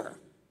River.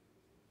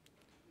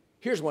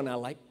 Here's one I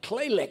like,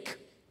 Clay Lick.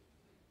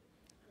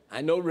 I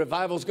know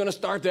revival's going to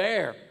start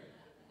there.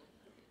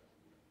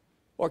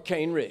 Or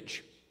Cane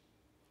Ridge.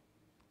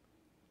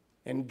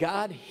 And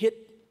God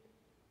hit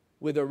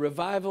with a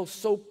revival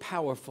so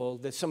powerful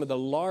that some of the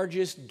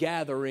largest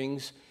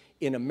gatherings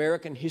in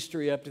American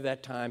history up to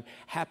that time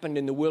happened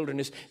in the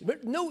wilderness.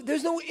 But no,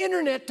 there's no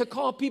internet to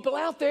call people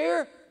out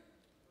there.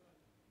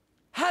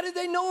 How did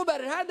they know about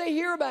it? How did they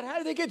hear about it? How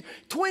did they get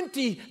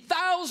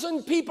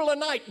 20,000 people a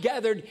night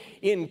gathered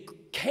in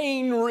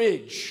Cane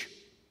Ridge?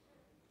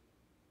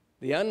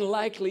 The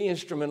unlikely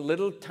instrument,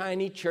 little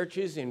tiny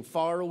churches in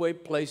faraway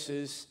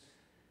places,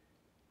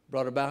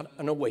 brought about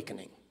an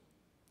awakening.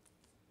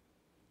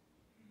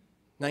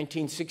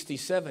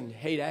 1967,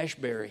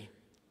 Haight-Ashbury.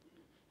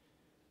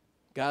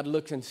 God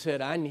looked and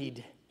said, I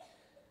need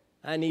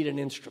an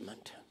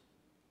instrument.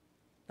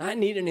 I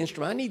need an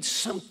instrument. I need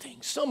something,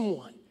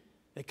 someone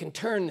that can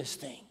turn this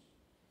thing.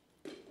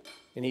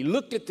 And he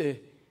looked at the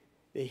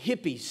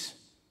hippies,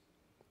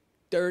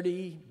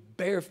 dirty,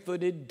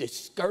 barefooted,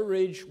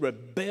 discouraged,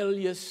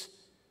 rebellious,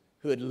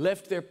 who had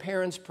left their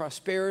parents'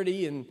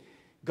 prosperity and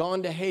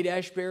gone to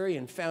Haight-Ashbury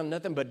and found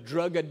nothing but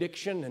drug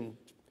addiction and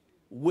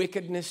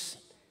wickedness,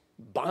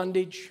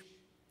 bondage.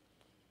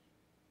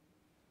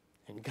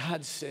 And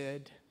God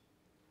said,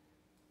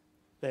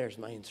 there's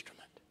my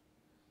instrument.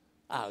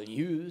 I'll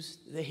use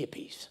the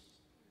hippies.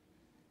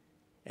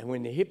 And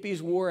when the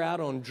hippies wore out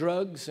on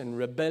drugs and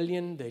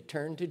rebellion, they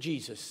turned to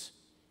Jesus.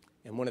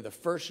 And one of the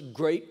first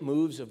great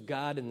moves of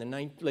God in the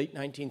late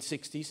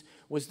 1960s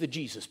was the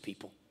Jesus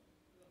people.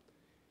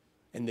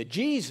 And the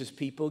Jesus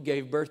people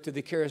gave birth to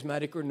the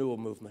charismatic renewal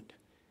movement,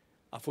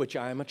 of which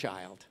I am a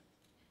child.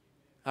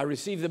 I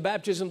received the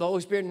baptism of the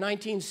Holy Spirit in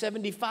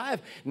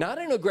 1975, not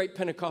in a great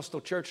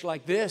Pentecostal church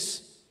like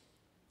this,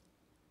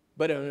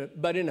 but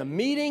in a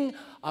meeting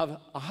of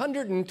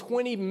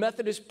 120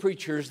 Methodist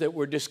preachers that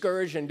were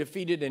discouraged and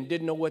defeated and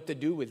didn't know what to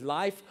do with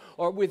life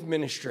or with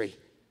ministry.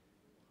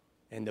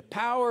 And the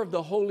power of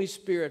the Holy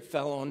Spirit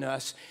fell on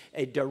us,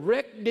 a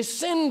direct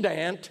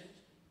descendant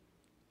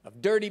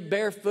of dirty,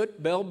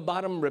 barefoot,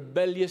 bell-bottom,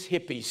 rebellious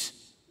hippies.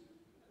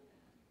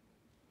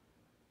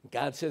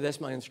 God said,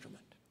 that's my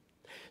instrument.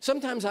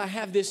 Sometimes I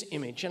have this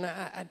image, and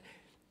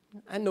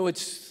I know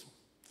it's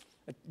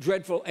a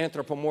dreadful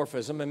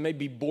anthropomorphism and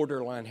maybe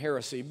borderline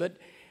heresy, but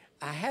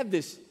I have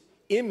this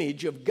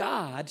image of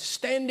God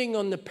standing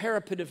on the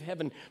parapet of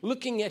heaven,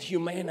 looking at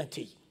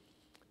humanity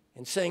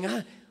and saying,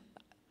 I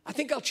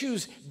think I'll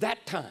choose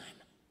that time.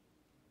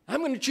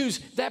 I'm going to choose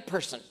that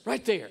person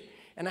right there.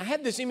 And I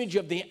had this image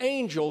of the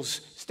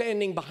angels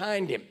standing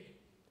behind him.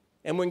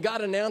 And when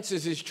God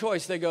announces his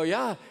choice, they go,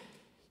 yeah,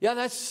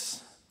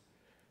 that's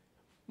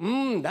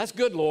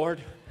good,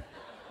 Lord.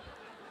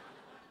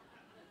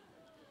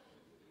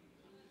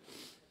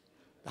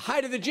 The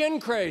height of the gin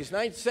craze,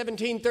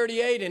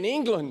 1738 in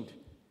England.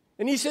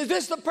 And he says,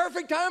 this is the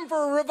perfect time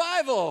for a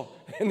revival.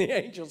 And the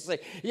angels say,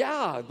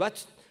 yeah,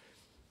 that's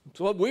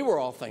what we were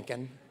all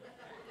thinking.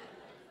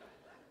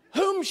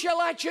 Whom shall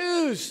I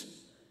choose?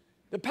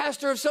 The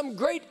pastor of some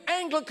great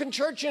Anglican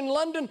church in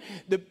London,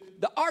 the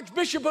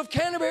Archbishop of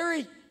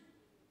Canterbury?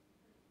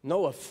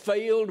 No, a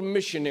failed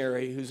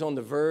missionary who's on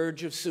the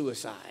verge of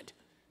suicide.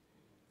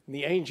 And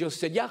the angel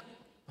said, yeah.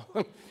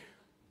 What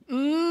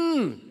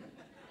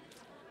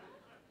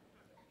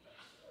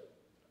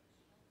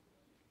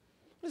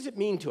does it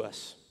mean to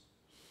us?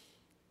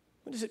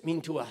 What does it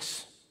mean to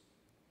us?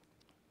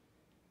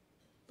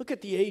 Look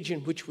at the age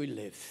in which we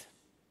live.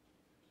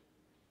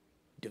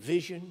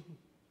 Division,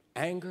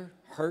 anger,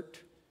 hurt,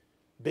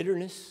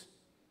 bitterness,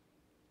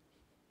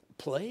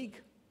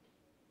 plague,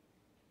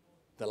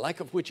 the like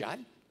of which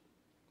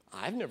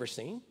I've never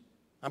seen.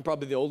 I'm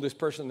probably the oldest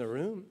person in the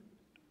room.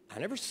 I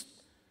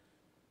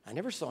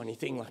never saw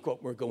anything like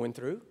what we're going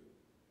through.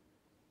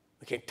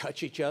 We can't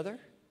touch each other.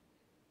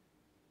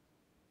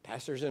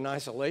 Pastors in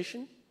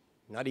isolation,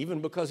 not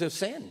even because of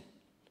sin.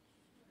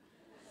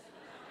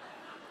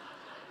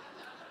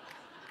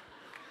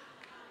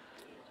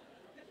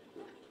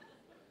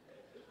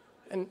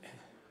 And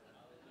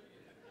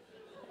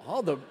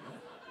all the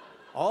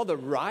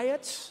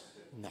riots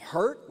and the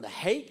hurt and the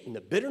hate and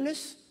the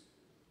bitterness.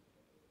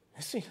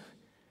 See,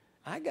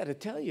 I got to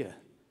tell you,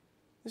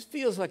 this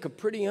feels like a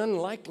pretty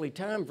unlikely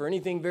time for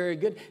anything very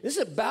good. This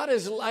is about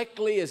as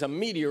likely as a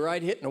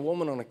meteorite hitting a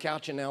woman on a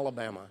couch in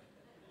Alabama.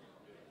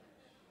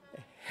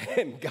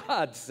 And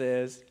God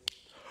says,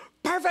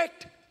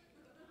 perfect.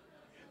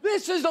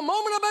 This is the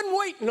moment I've been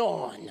waiting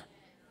on.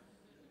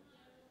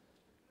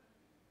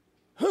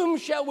 Whom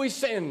shall we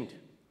send?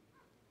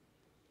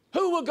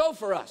 Who will go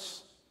for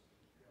us?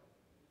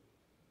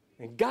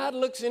 And God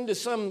looks into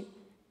some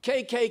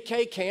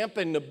KKK camp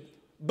in the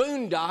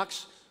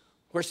boondocks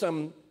where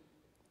some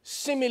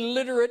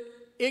semi-literate,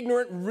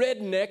 ignorant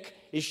redneck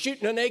is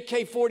shooting an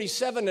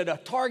AK-47 at a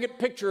target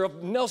picture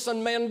of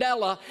Nelson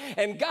Mandela,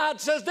 and God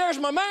says, there's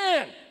my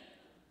man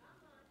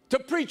to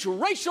preach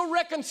racial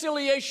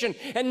reconciliation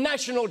and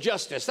national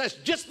justice. That's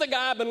just the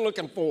guy I've been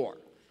looking for.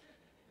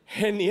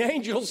 And the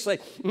angels say,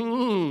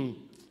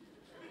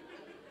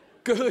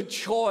 good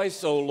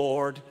choice, O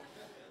Lord.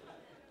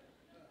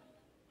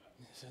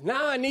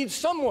 Now I need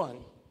someone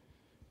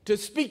to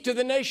speak to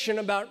the nation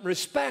about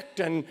respect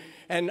and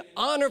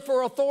honor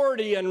for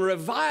authority and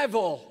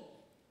revival,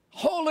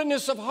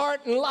 holiness of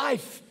heart and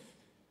life.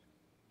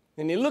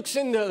 And he looks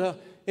into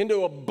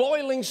a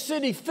boiling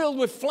city filled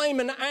with flame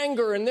and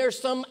anger, and there's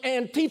some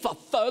Antifa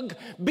thug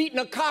beating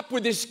a cop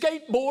with his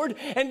skateboard,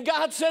 and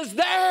God says,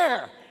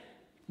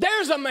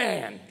 there's a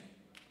man.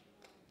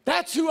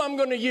 That's who I'm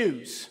going to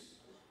use.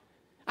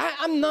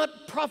 I'm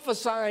not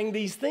prophesying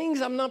these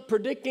things. I'm not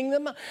predicting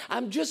them.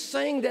 I'm just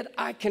saying that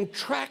I can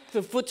track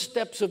the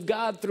footsteps of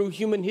God through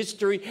human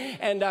history,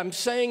 and I'm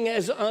saying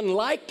as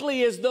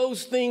unlikely as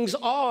those things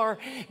are,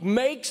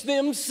 makes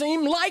them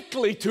seem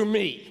likely to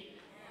me.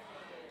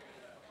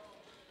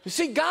 You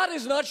see, God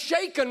is not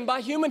shaken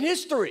by human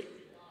history.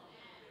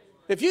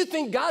 If you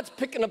think God's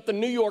picking up the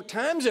New York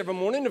Times every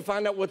morning to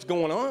find out what's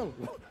going on,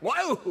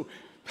 whoa,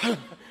 I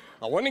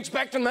wasn't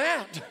expecting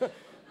that.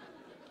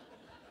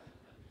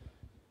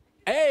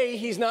 A,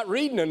 he's not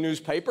reading a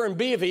newspaper, and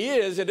B, if he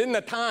is, it isn't the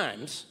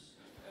Times.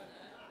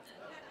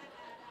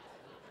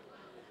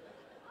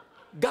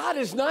 God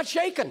is not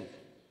shaken.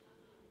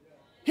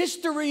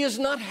 History is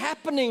not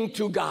happening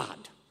to God.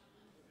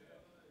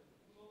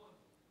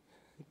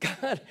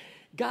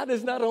 God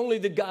is not only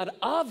the God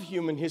of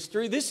human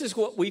history, this is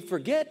what we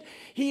forget.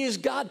 He is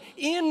God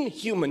in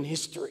human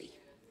history.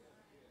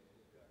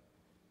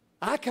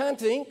 I can't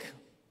think,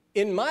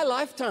 in my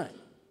lifetime,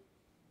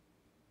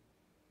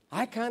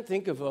 I can't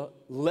think of a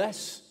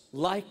less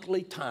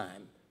likely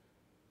time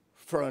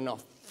for an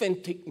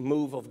authentic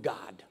move of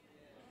God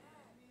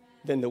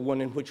than the one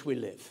in which we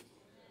live.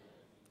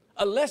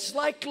 A less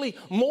likely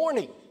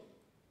morning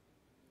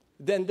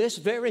than this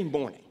very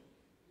morning.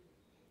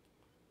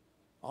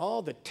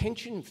 All the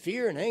tension,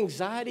 fear, and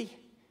anxiety.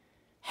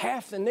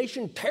 Half the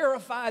nation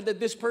terrified that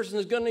this person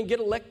is going to get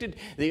elected.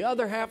 The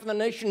other half of the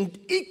nation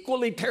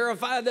equally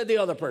terrified that the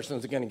other person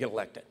is going to get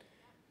elected.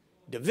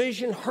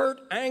 Division,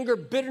 hurt, anger,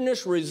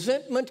 bitterness,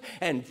 resentment,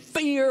 and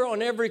fear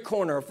on every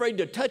corner. Afraid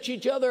to touch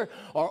each other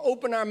or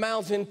open our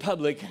mouths in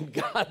public. And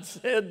God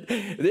said,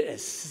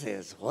 this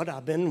is what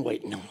I've been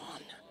waiting on.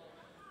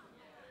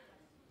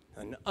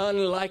 An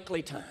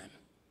unlikely time.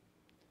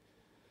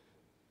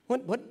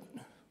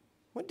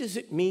 What does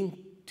it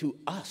mean to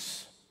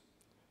us?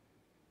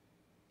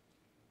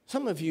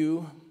 Some of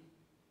you,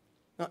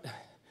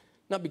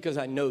 not because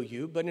I know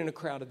you, but in a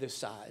crowd of this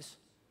size,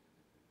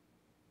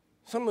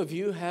 some of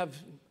you have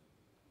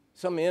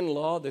some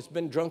in-law that's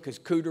been drunk as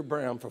Cooter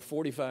Brown for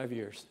 45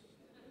 years.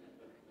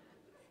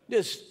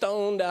 Just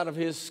stoned out of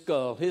his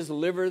skull. His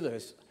liver,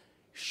 the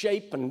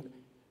shape and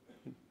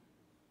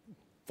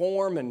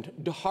form and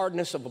the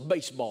hardness of a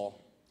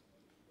baseball.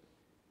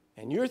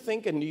 And you're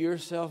thinking to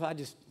yourself,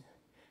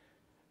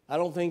 I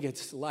don't think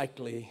it's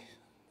likely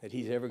that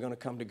he's ever going to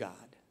come to God.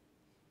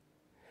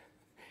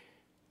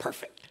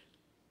 Perfect.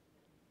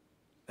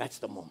 That's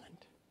the moment.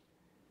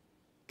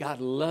 God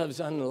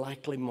loves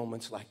unlikely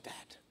moments like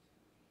that.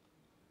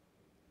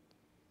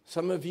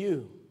 Some of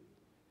you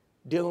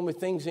dealing with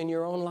things in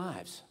your own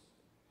lives.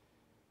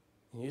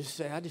 And you just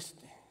say, it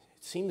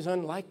seems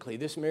unlikely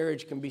this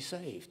marriage can be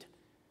saved.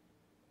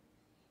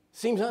 It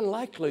seems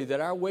unlikely that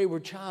our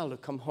wayward child will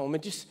come home.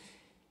 It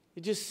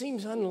just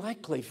seems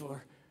unlikely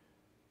for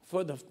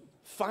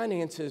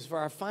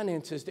our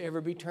finances to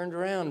ever be turned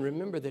around.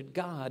 Remember that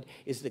God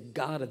is the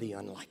God of the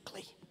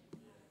unlikely.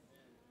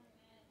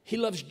 He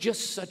loves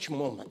just such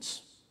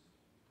moments,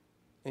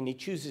 and he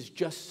chooses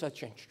just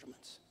such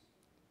instruments.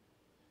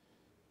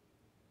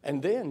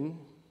 And then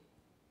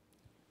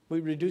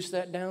we reduce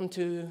that down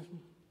to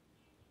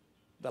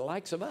the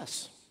likes of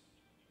us.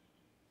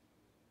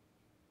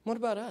 What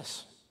about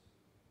us?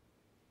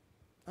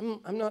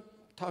 I'm not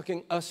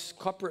talking us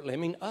corporately. I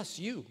mean us,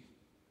 you,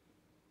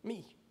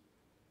 me.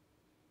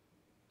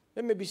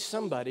 There may be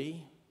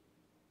somebody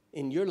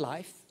in your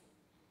life,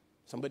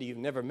 somebody you've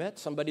never met,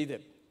 somebody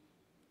that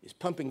is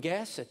pumping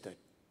gas at the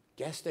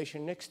gas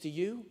station next to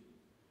you,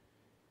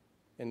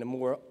 and the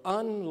more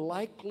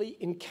unlikely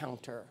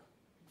encounter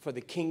for the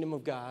kingdom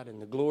of God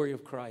and the glory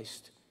of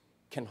Christ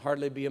can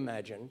hardly be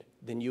imagined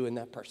than you and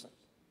that person.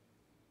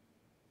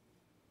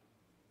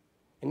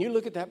 And you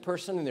look at that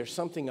person and there's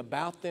something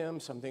about them,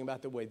 something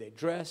about the way they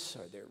dress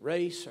or their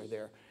race or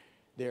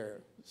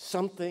their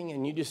something,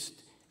 and you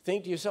just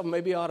think to yourself,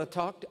 maybe I ought to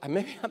talk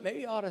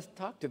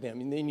to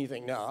them. And then you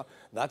think, no,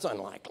 that's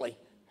unlikely.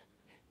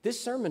 This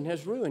sermon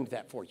has ruined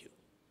that for you.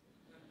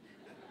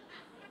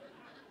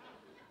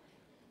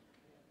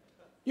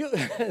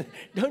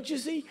 Don't you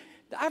see?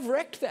 I've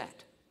wrecked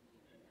that.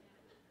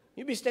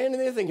 You'd be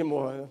standing there thinking,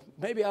 well,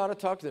 maybe I ought to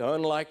talk to them.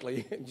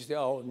 Unlikely. And you say,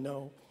 oh,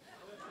 no.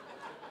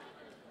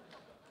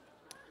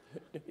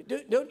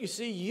 Don't you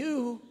see?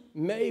 You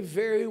may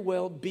very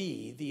well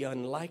be the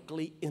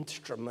unlikely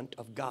instrument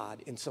of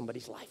God in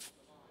somebody's life.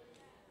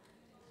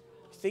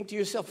 You think to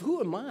yourself,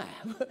 who am I?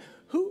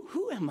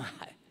 Who am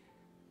I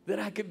that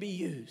I could be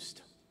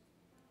used?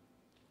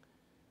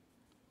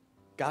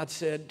 God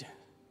said,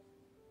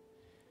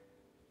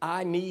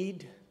 I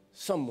need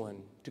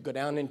someone to go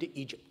down into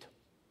Egypt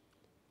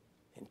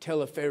and tell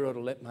the Pharaoh to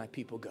let my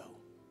people go.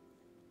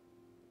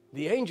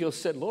 The angel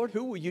said, Lord,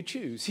 who will you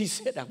choose? He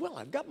said, well,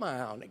 I've got my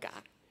eye on a guy.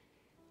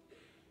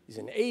 He's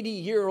an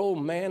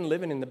 80-year-old man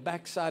living in the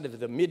backside of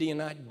the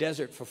Midianite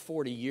desert for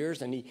 40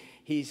 years. And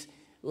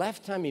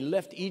last time he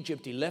left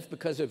Egypt, he left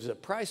because there was a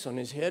price on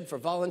his head for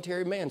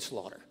voluntary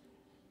manslaughter.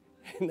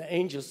 And the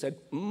angel said,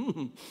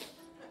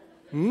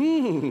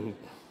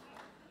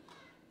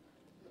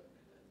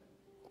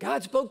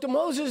 God spoke to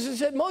Moses and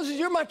said, Moses,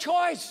 you're my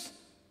choice.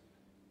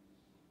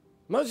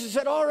 Moses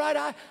said, all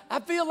right, I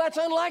feel that's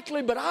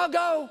unlikely, but I'll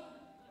go.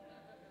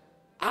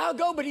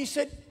 But he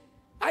said,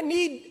 I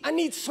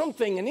need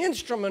something, an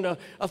instrument,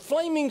 a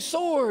flaming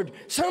sword,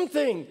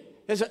 something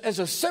as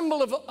a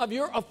symbol of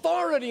your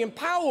authority and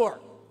power.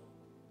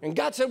 And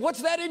God said,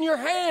 what's that in your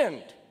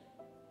hand?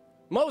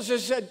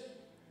 Moses said,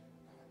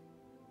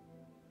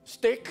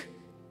 Stick.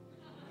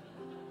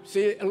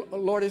 See,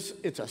 Lord,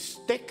 it's a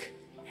stick.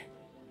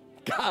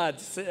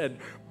 God said,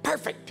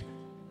 perfect.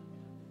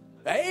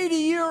 An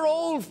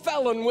 80-year-old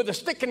felon with a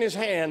stick in his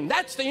hand,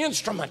 that's the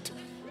instrument.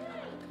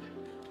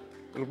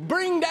 It'll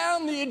bring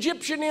down the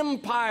Egyptian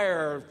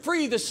empire,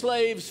 free the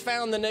slaves,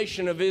 found the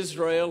nation of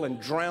Israel,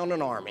 and drown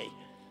an army.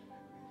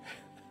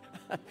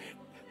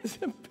 That's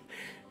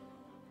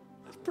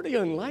pretty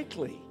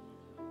unlikely.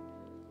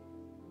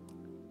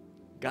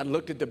 God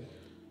looked at the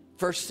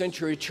first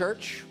century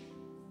church,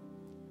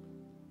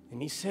 and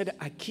he said,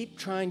 I keep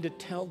trying to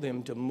tell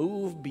them to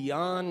move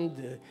beyond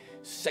the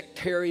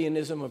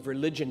sectarianism of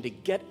religion, to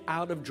get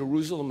out of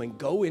Jerusalem and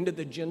go into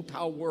the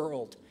Gentile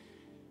world.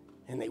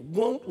 And they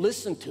won't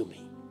listen to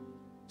me.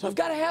 So I've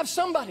got to have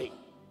somebody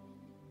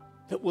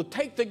that will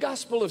take the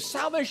gospel of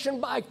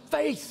salvation by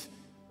faith,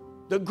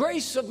 the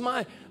grace of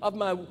my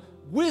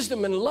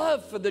wisdom and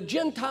love for the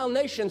Gentile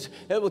nations,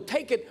 that will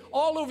take it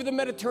all over the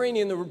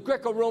Mediterranean, the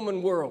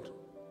Greco-Roman world.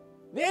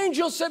 The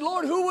angel said,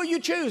 Lord, who will you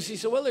choose? He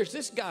said, well, there's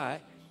this guy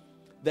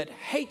that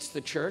hates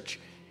the church.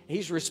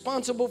 He's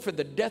responsible for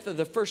the death of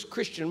the first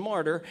Christian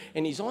martyr,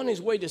 and he's on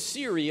his way to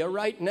Syria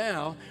right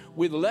now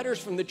with letters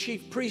from the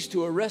chief priest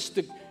to arrest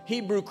the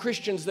Hebrew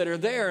Christians that are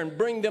there and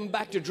bring them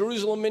back to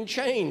Jerusalem in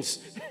chains.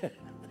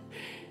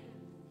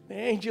 The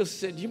angel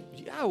said,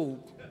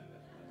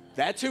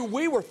 that's who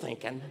we were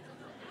thinking.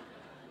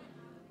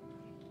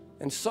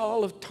 And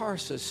Saul of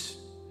Tarsus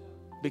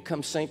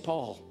becomes St.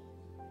 Paul.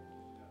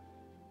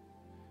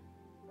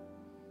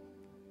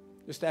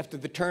 Just after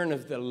the turn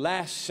of the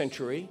last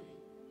century,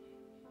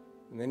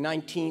 and the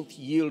 19th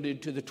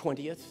yielded to the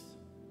 20th,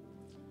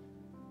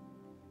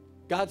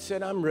 God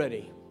said, I'm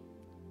ready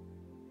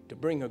to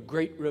bring a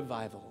great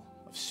revival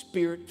of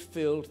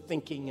spirit-filled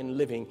thinking and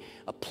living,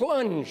 a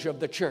plunge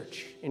of the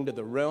church into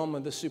the realm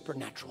of the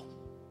supernatural.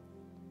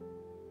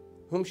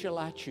 Whom shall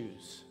I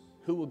choose?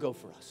 Who will go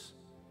for us?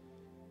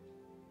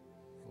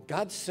 And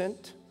God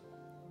sent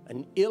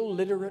an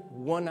illiterate,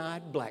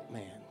 one-eyed black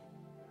man,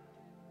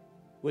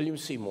 William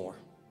Seymour.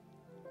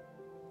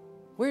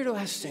 Where do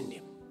I send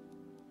him?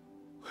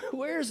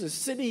 Where's a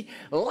city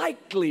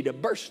likely to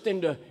burst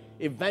into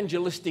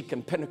evangelistic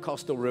and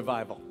Pentecostal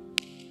revival?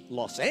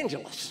 Los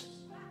Angeles.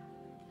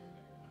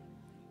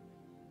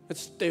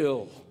 It's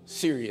still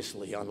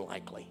seriously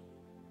unlikely.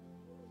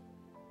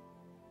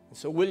 And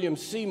so William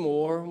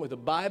Seymour, with a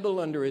Bible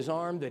under his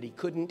arm that he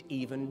couldn't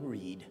even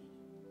read,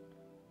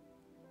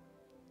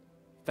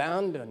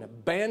 found an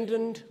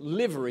abandoned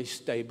livery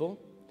stable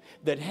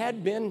that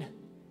had been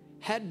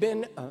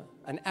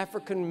an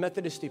African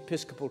Methodist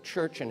Episcopal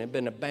church and had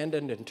been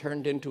abandoned and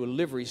turned into a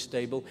livery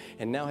stable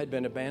and now had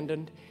been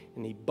abandoned.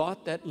 And he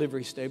bought that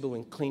livery stable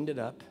and cleaned it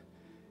up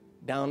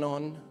down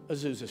on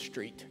Azusa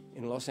Street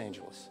in Los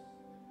Angeles.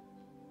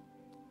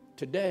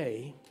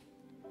 Today,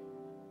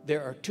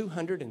 there are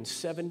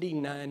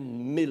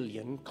 279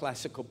 million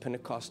classical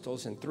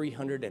Pentecostals and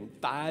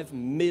 305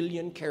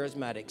 million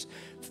charismatics,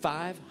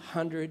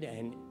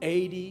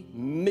 580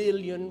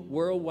 million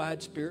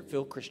worldwide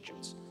spirit-filled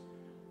Christians,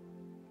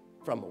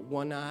 from a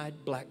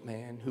one-eyed black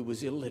man who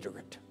was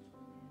illiterate,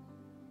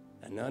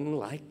 an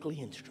unlikely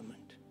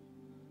instrument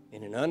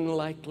in an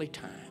unlikely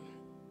time.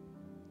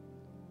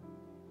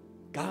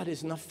 God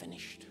is not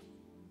finished.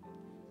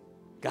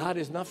 God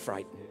is not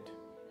frightened.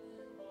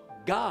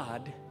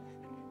 God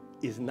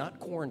is not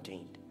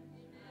quarantined.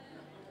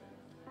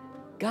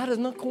 God is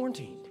not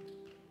quarantined.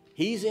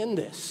 He's in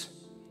this.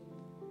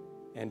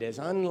 And as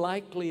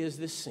unlikely as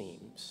this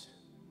seems,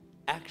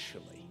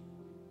 actually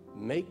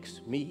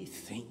makes me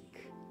think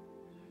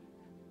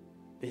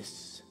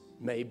this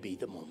may be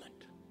the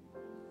moment.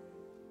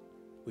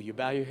 Will you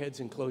bow your heads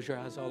and close your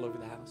eyes all over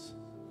the house?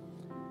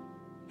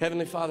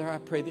 Heavenly Father, I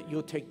pray that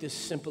you'll take this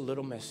simple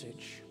little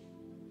message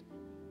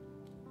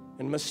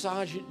and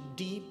massage it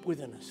deep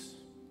within us.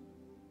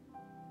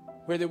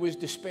 Where there was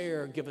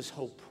despair, give us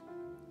hope.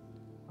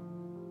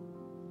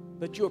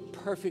 Let your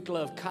perfect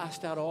love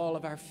cast out all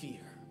of our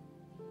fear.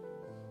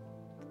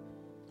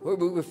 Where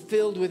we were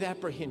filled with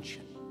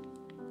apprehension,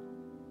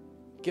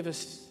 give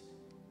us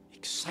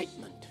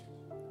excitement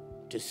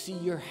to see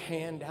your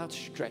hand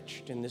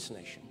outstretched in this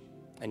nation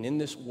and in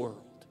this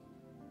world.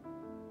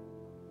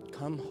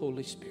 Come,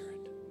 Holy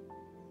Spirit.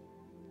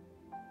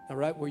 Now,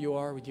 right where you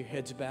are with your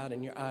heads bowed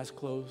and your eyes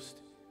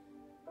closed,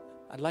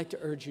 I'd like to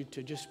urge you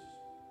to just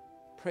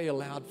pray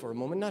aloud for a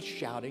moment, not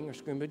shouting or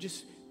screaming, but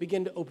just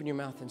begin to open your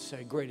mouth and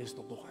say, great is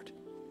the Lord.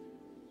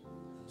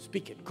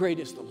 Speak it. Great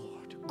is the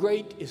Lord.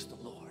 Great is the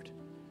Lord.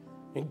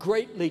 And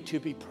greatly to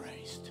be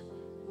praised.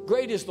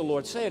 Great is the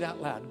Lord. Say it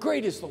out loud.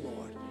 Great is the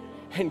Lord.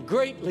 And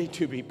greatly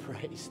to be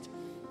praised.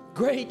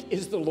 Great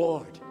is the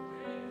Lord.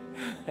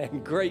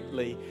 And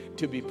greatly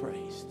to be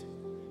praised.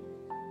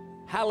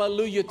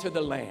 Hallelujah to the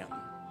Lamb.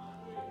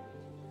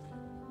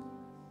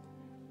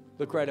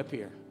 Look right up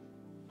here.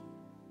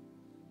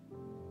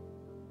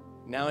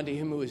 Now unto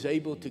him who is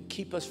able to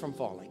keep us from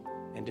falling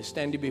and to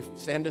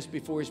stand us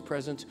before his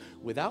presence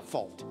without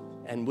fault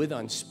and with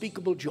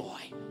unspeakable joy.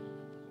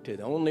 To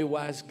the only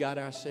wise God,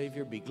 our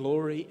Savior, be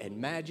glory and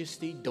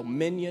majesty,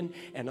 dominion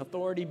and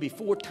authority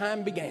before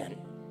time began,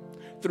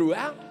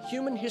 throughout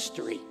human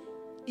history,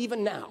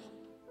 even now,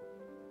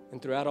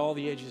 and throughout all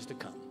the ages to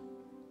come.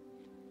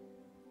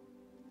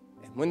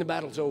 And when the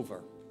battle's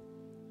over,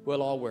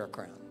 we'll all wear a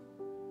crown.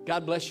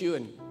 God bless you,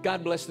 and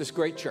God bless this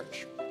great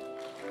church.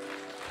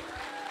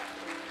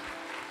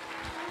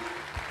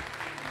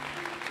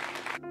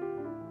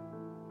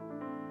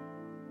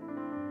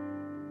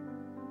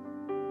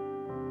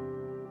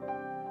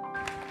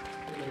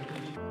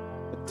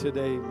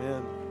 Today,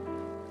 man.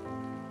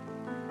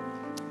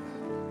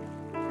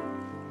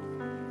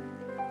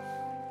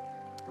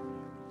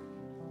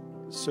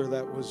 Sir,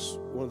 that was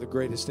one of the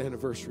greatest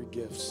anniversary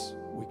gifts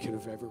we could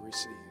have ever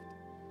received.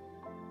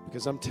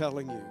 Because I'm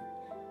telling you,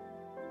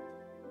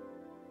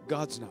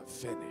 God's not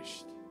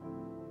finished.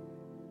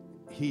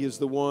 He is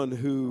the one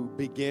who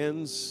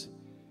begins.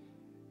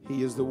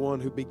 He is the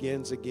one who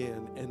begins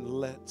again and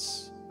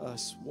lets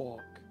us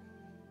walk.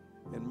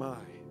 And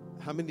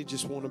how many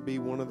just want to be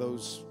one of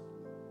those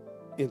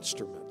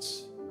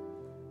instruments?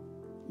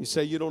 You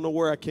say, you don't know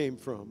where I came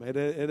from. And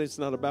it's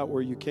not about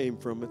where you came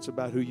from. It's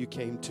about who you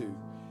came to.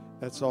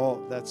 That's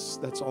all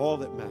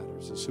that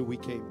matters, is who we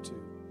came to.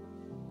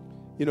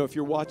 You know, if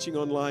you're watching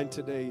online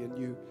today and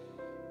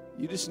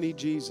you just need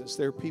Jesus,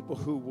 there are people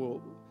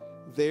who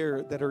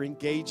that are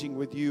engaging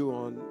with you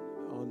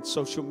on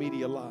social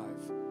media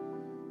live.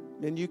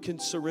 And you can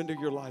surrender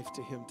your life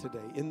to Him today.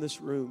 In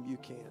this room, you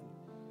can.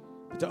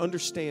 But to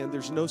understand,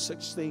 there's no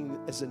such thing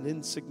as an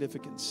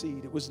insignificant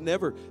seed. It was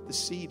never the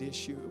seed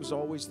issue. It was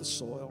always the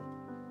soil.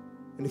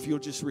 And if you'll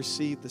just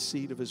receive the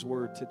seed of His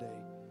Word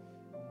today,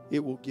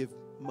 it will give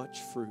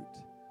much fruit,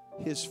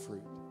 His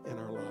fruit in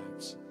our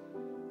lives.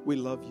 We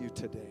love you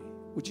today.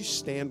 Would you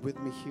stand with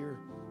me here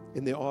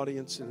in the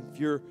audience? And if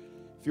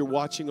you're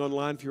watching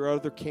online, if you're at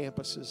other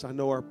campuses, I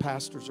know our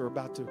pastors are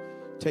about to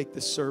take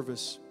this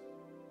service.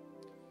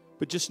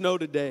 But just know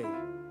today,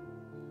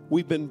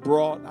 we've been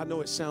brought, I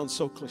know it sounds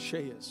so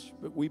cliche-ish,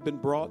 but we've been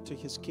brought to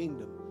His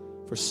kingdom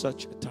for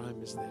such a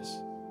time as this.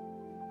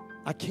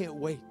 I can't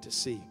wait to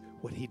see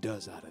what He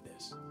does out of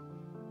this.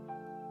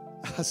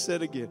 I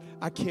said again,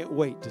 I can't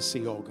wait to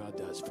see all God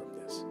does from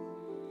this.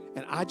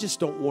 And I just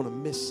don't want to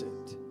miss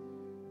it.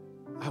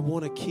 I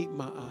want to keep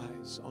my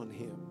eyes on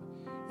Him.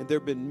 And there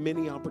have been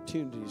many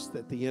opportunities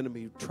that the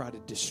enemy tried to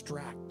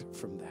distract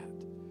from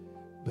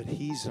that. But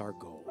He's our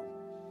goal.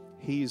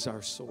 He's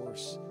our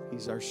source.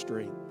 He's our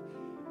strength.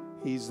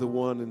 He's the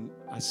one, and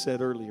I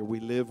said earlier, we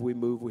live, we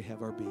move, we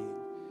have our being.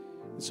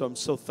 And so I'm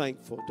so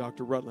thankful,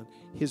 Dr. Rutland.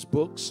 His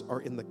books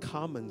are in the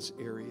Commons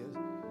area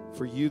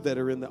for you that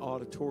are in the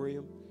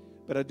auditorium.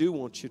 But I do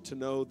want you to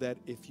know that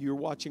if you're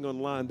watching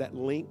online, that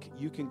link,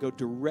 you can go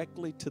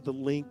directly to the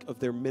link of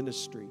their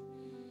ministry,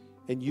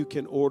 and you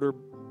can order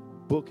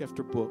book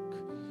after book.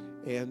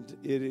 And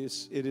it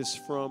is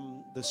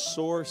from the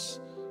source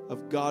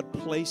of God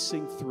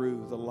placing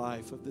through the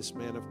life of this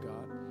man of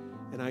God.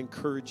 And I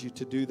encourage you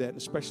to do that, and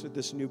especially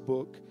this new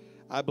book.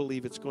 I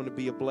believe it's going to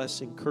be a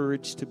blessing.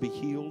 Courage to be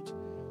Healed.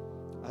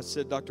 I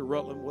said, Dr.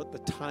 Rutland, what the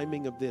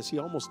timing of this? He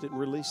almost didn't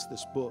release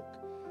this book.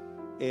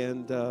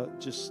 And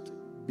just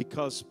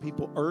because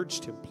people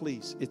urged him,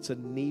 please, it's a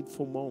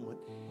needful moment,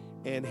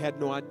 and had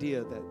no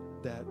idea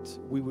that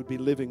we would be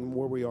living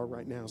where we are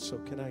right now. So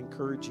can I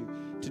encourage you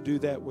to do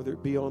that, whether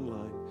it be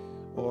online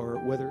or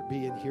whether it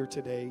be in here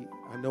today?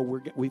 I know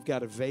we've got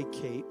to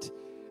vacate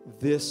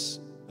this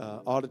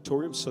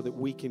auditorium so that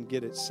we can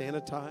get it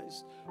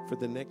sanitized for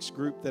the next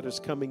group that is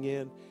coming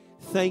in.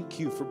 Thank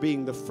you for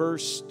being the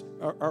first,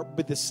 or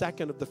the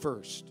second of the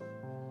first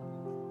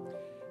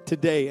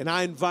today. And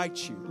I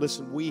invite you,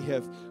 listen,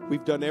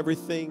 we've done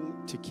everything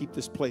to keep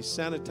this place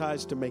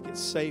sanitized, to make it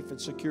safe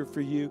and secure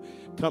for you.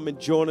 Come and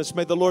join us.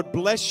 May the Lord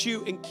bless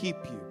you and keep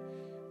you.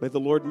 May the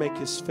Lord make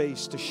His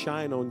face to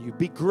shine on you,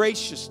 be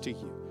gracious to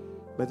you.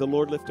 May the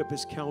Lord lift up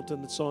His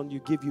countenance on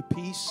you, give you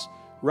peace,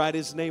 write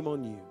His name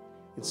on you,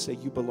 and say,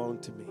 you belong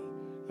to me.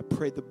 I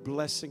pray the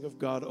blessing of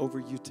God over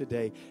you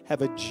today.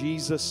 Have a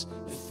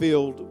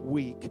Jesus-filled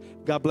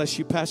week. God bless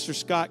you. Pastor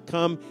Scott,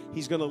 come.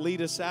 He's going to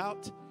lead us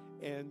out,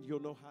 and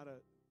you'll know how to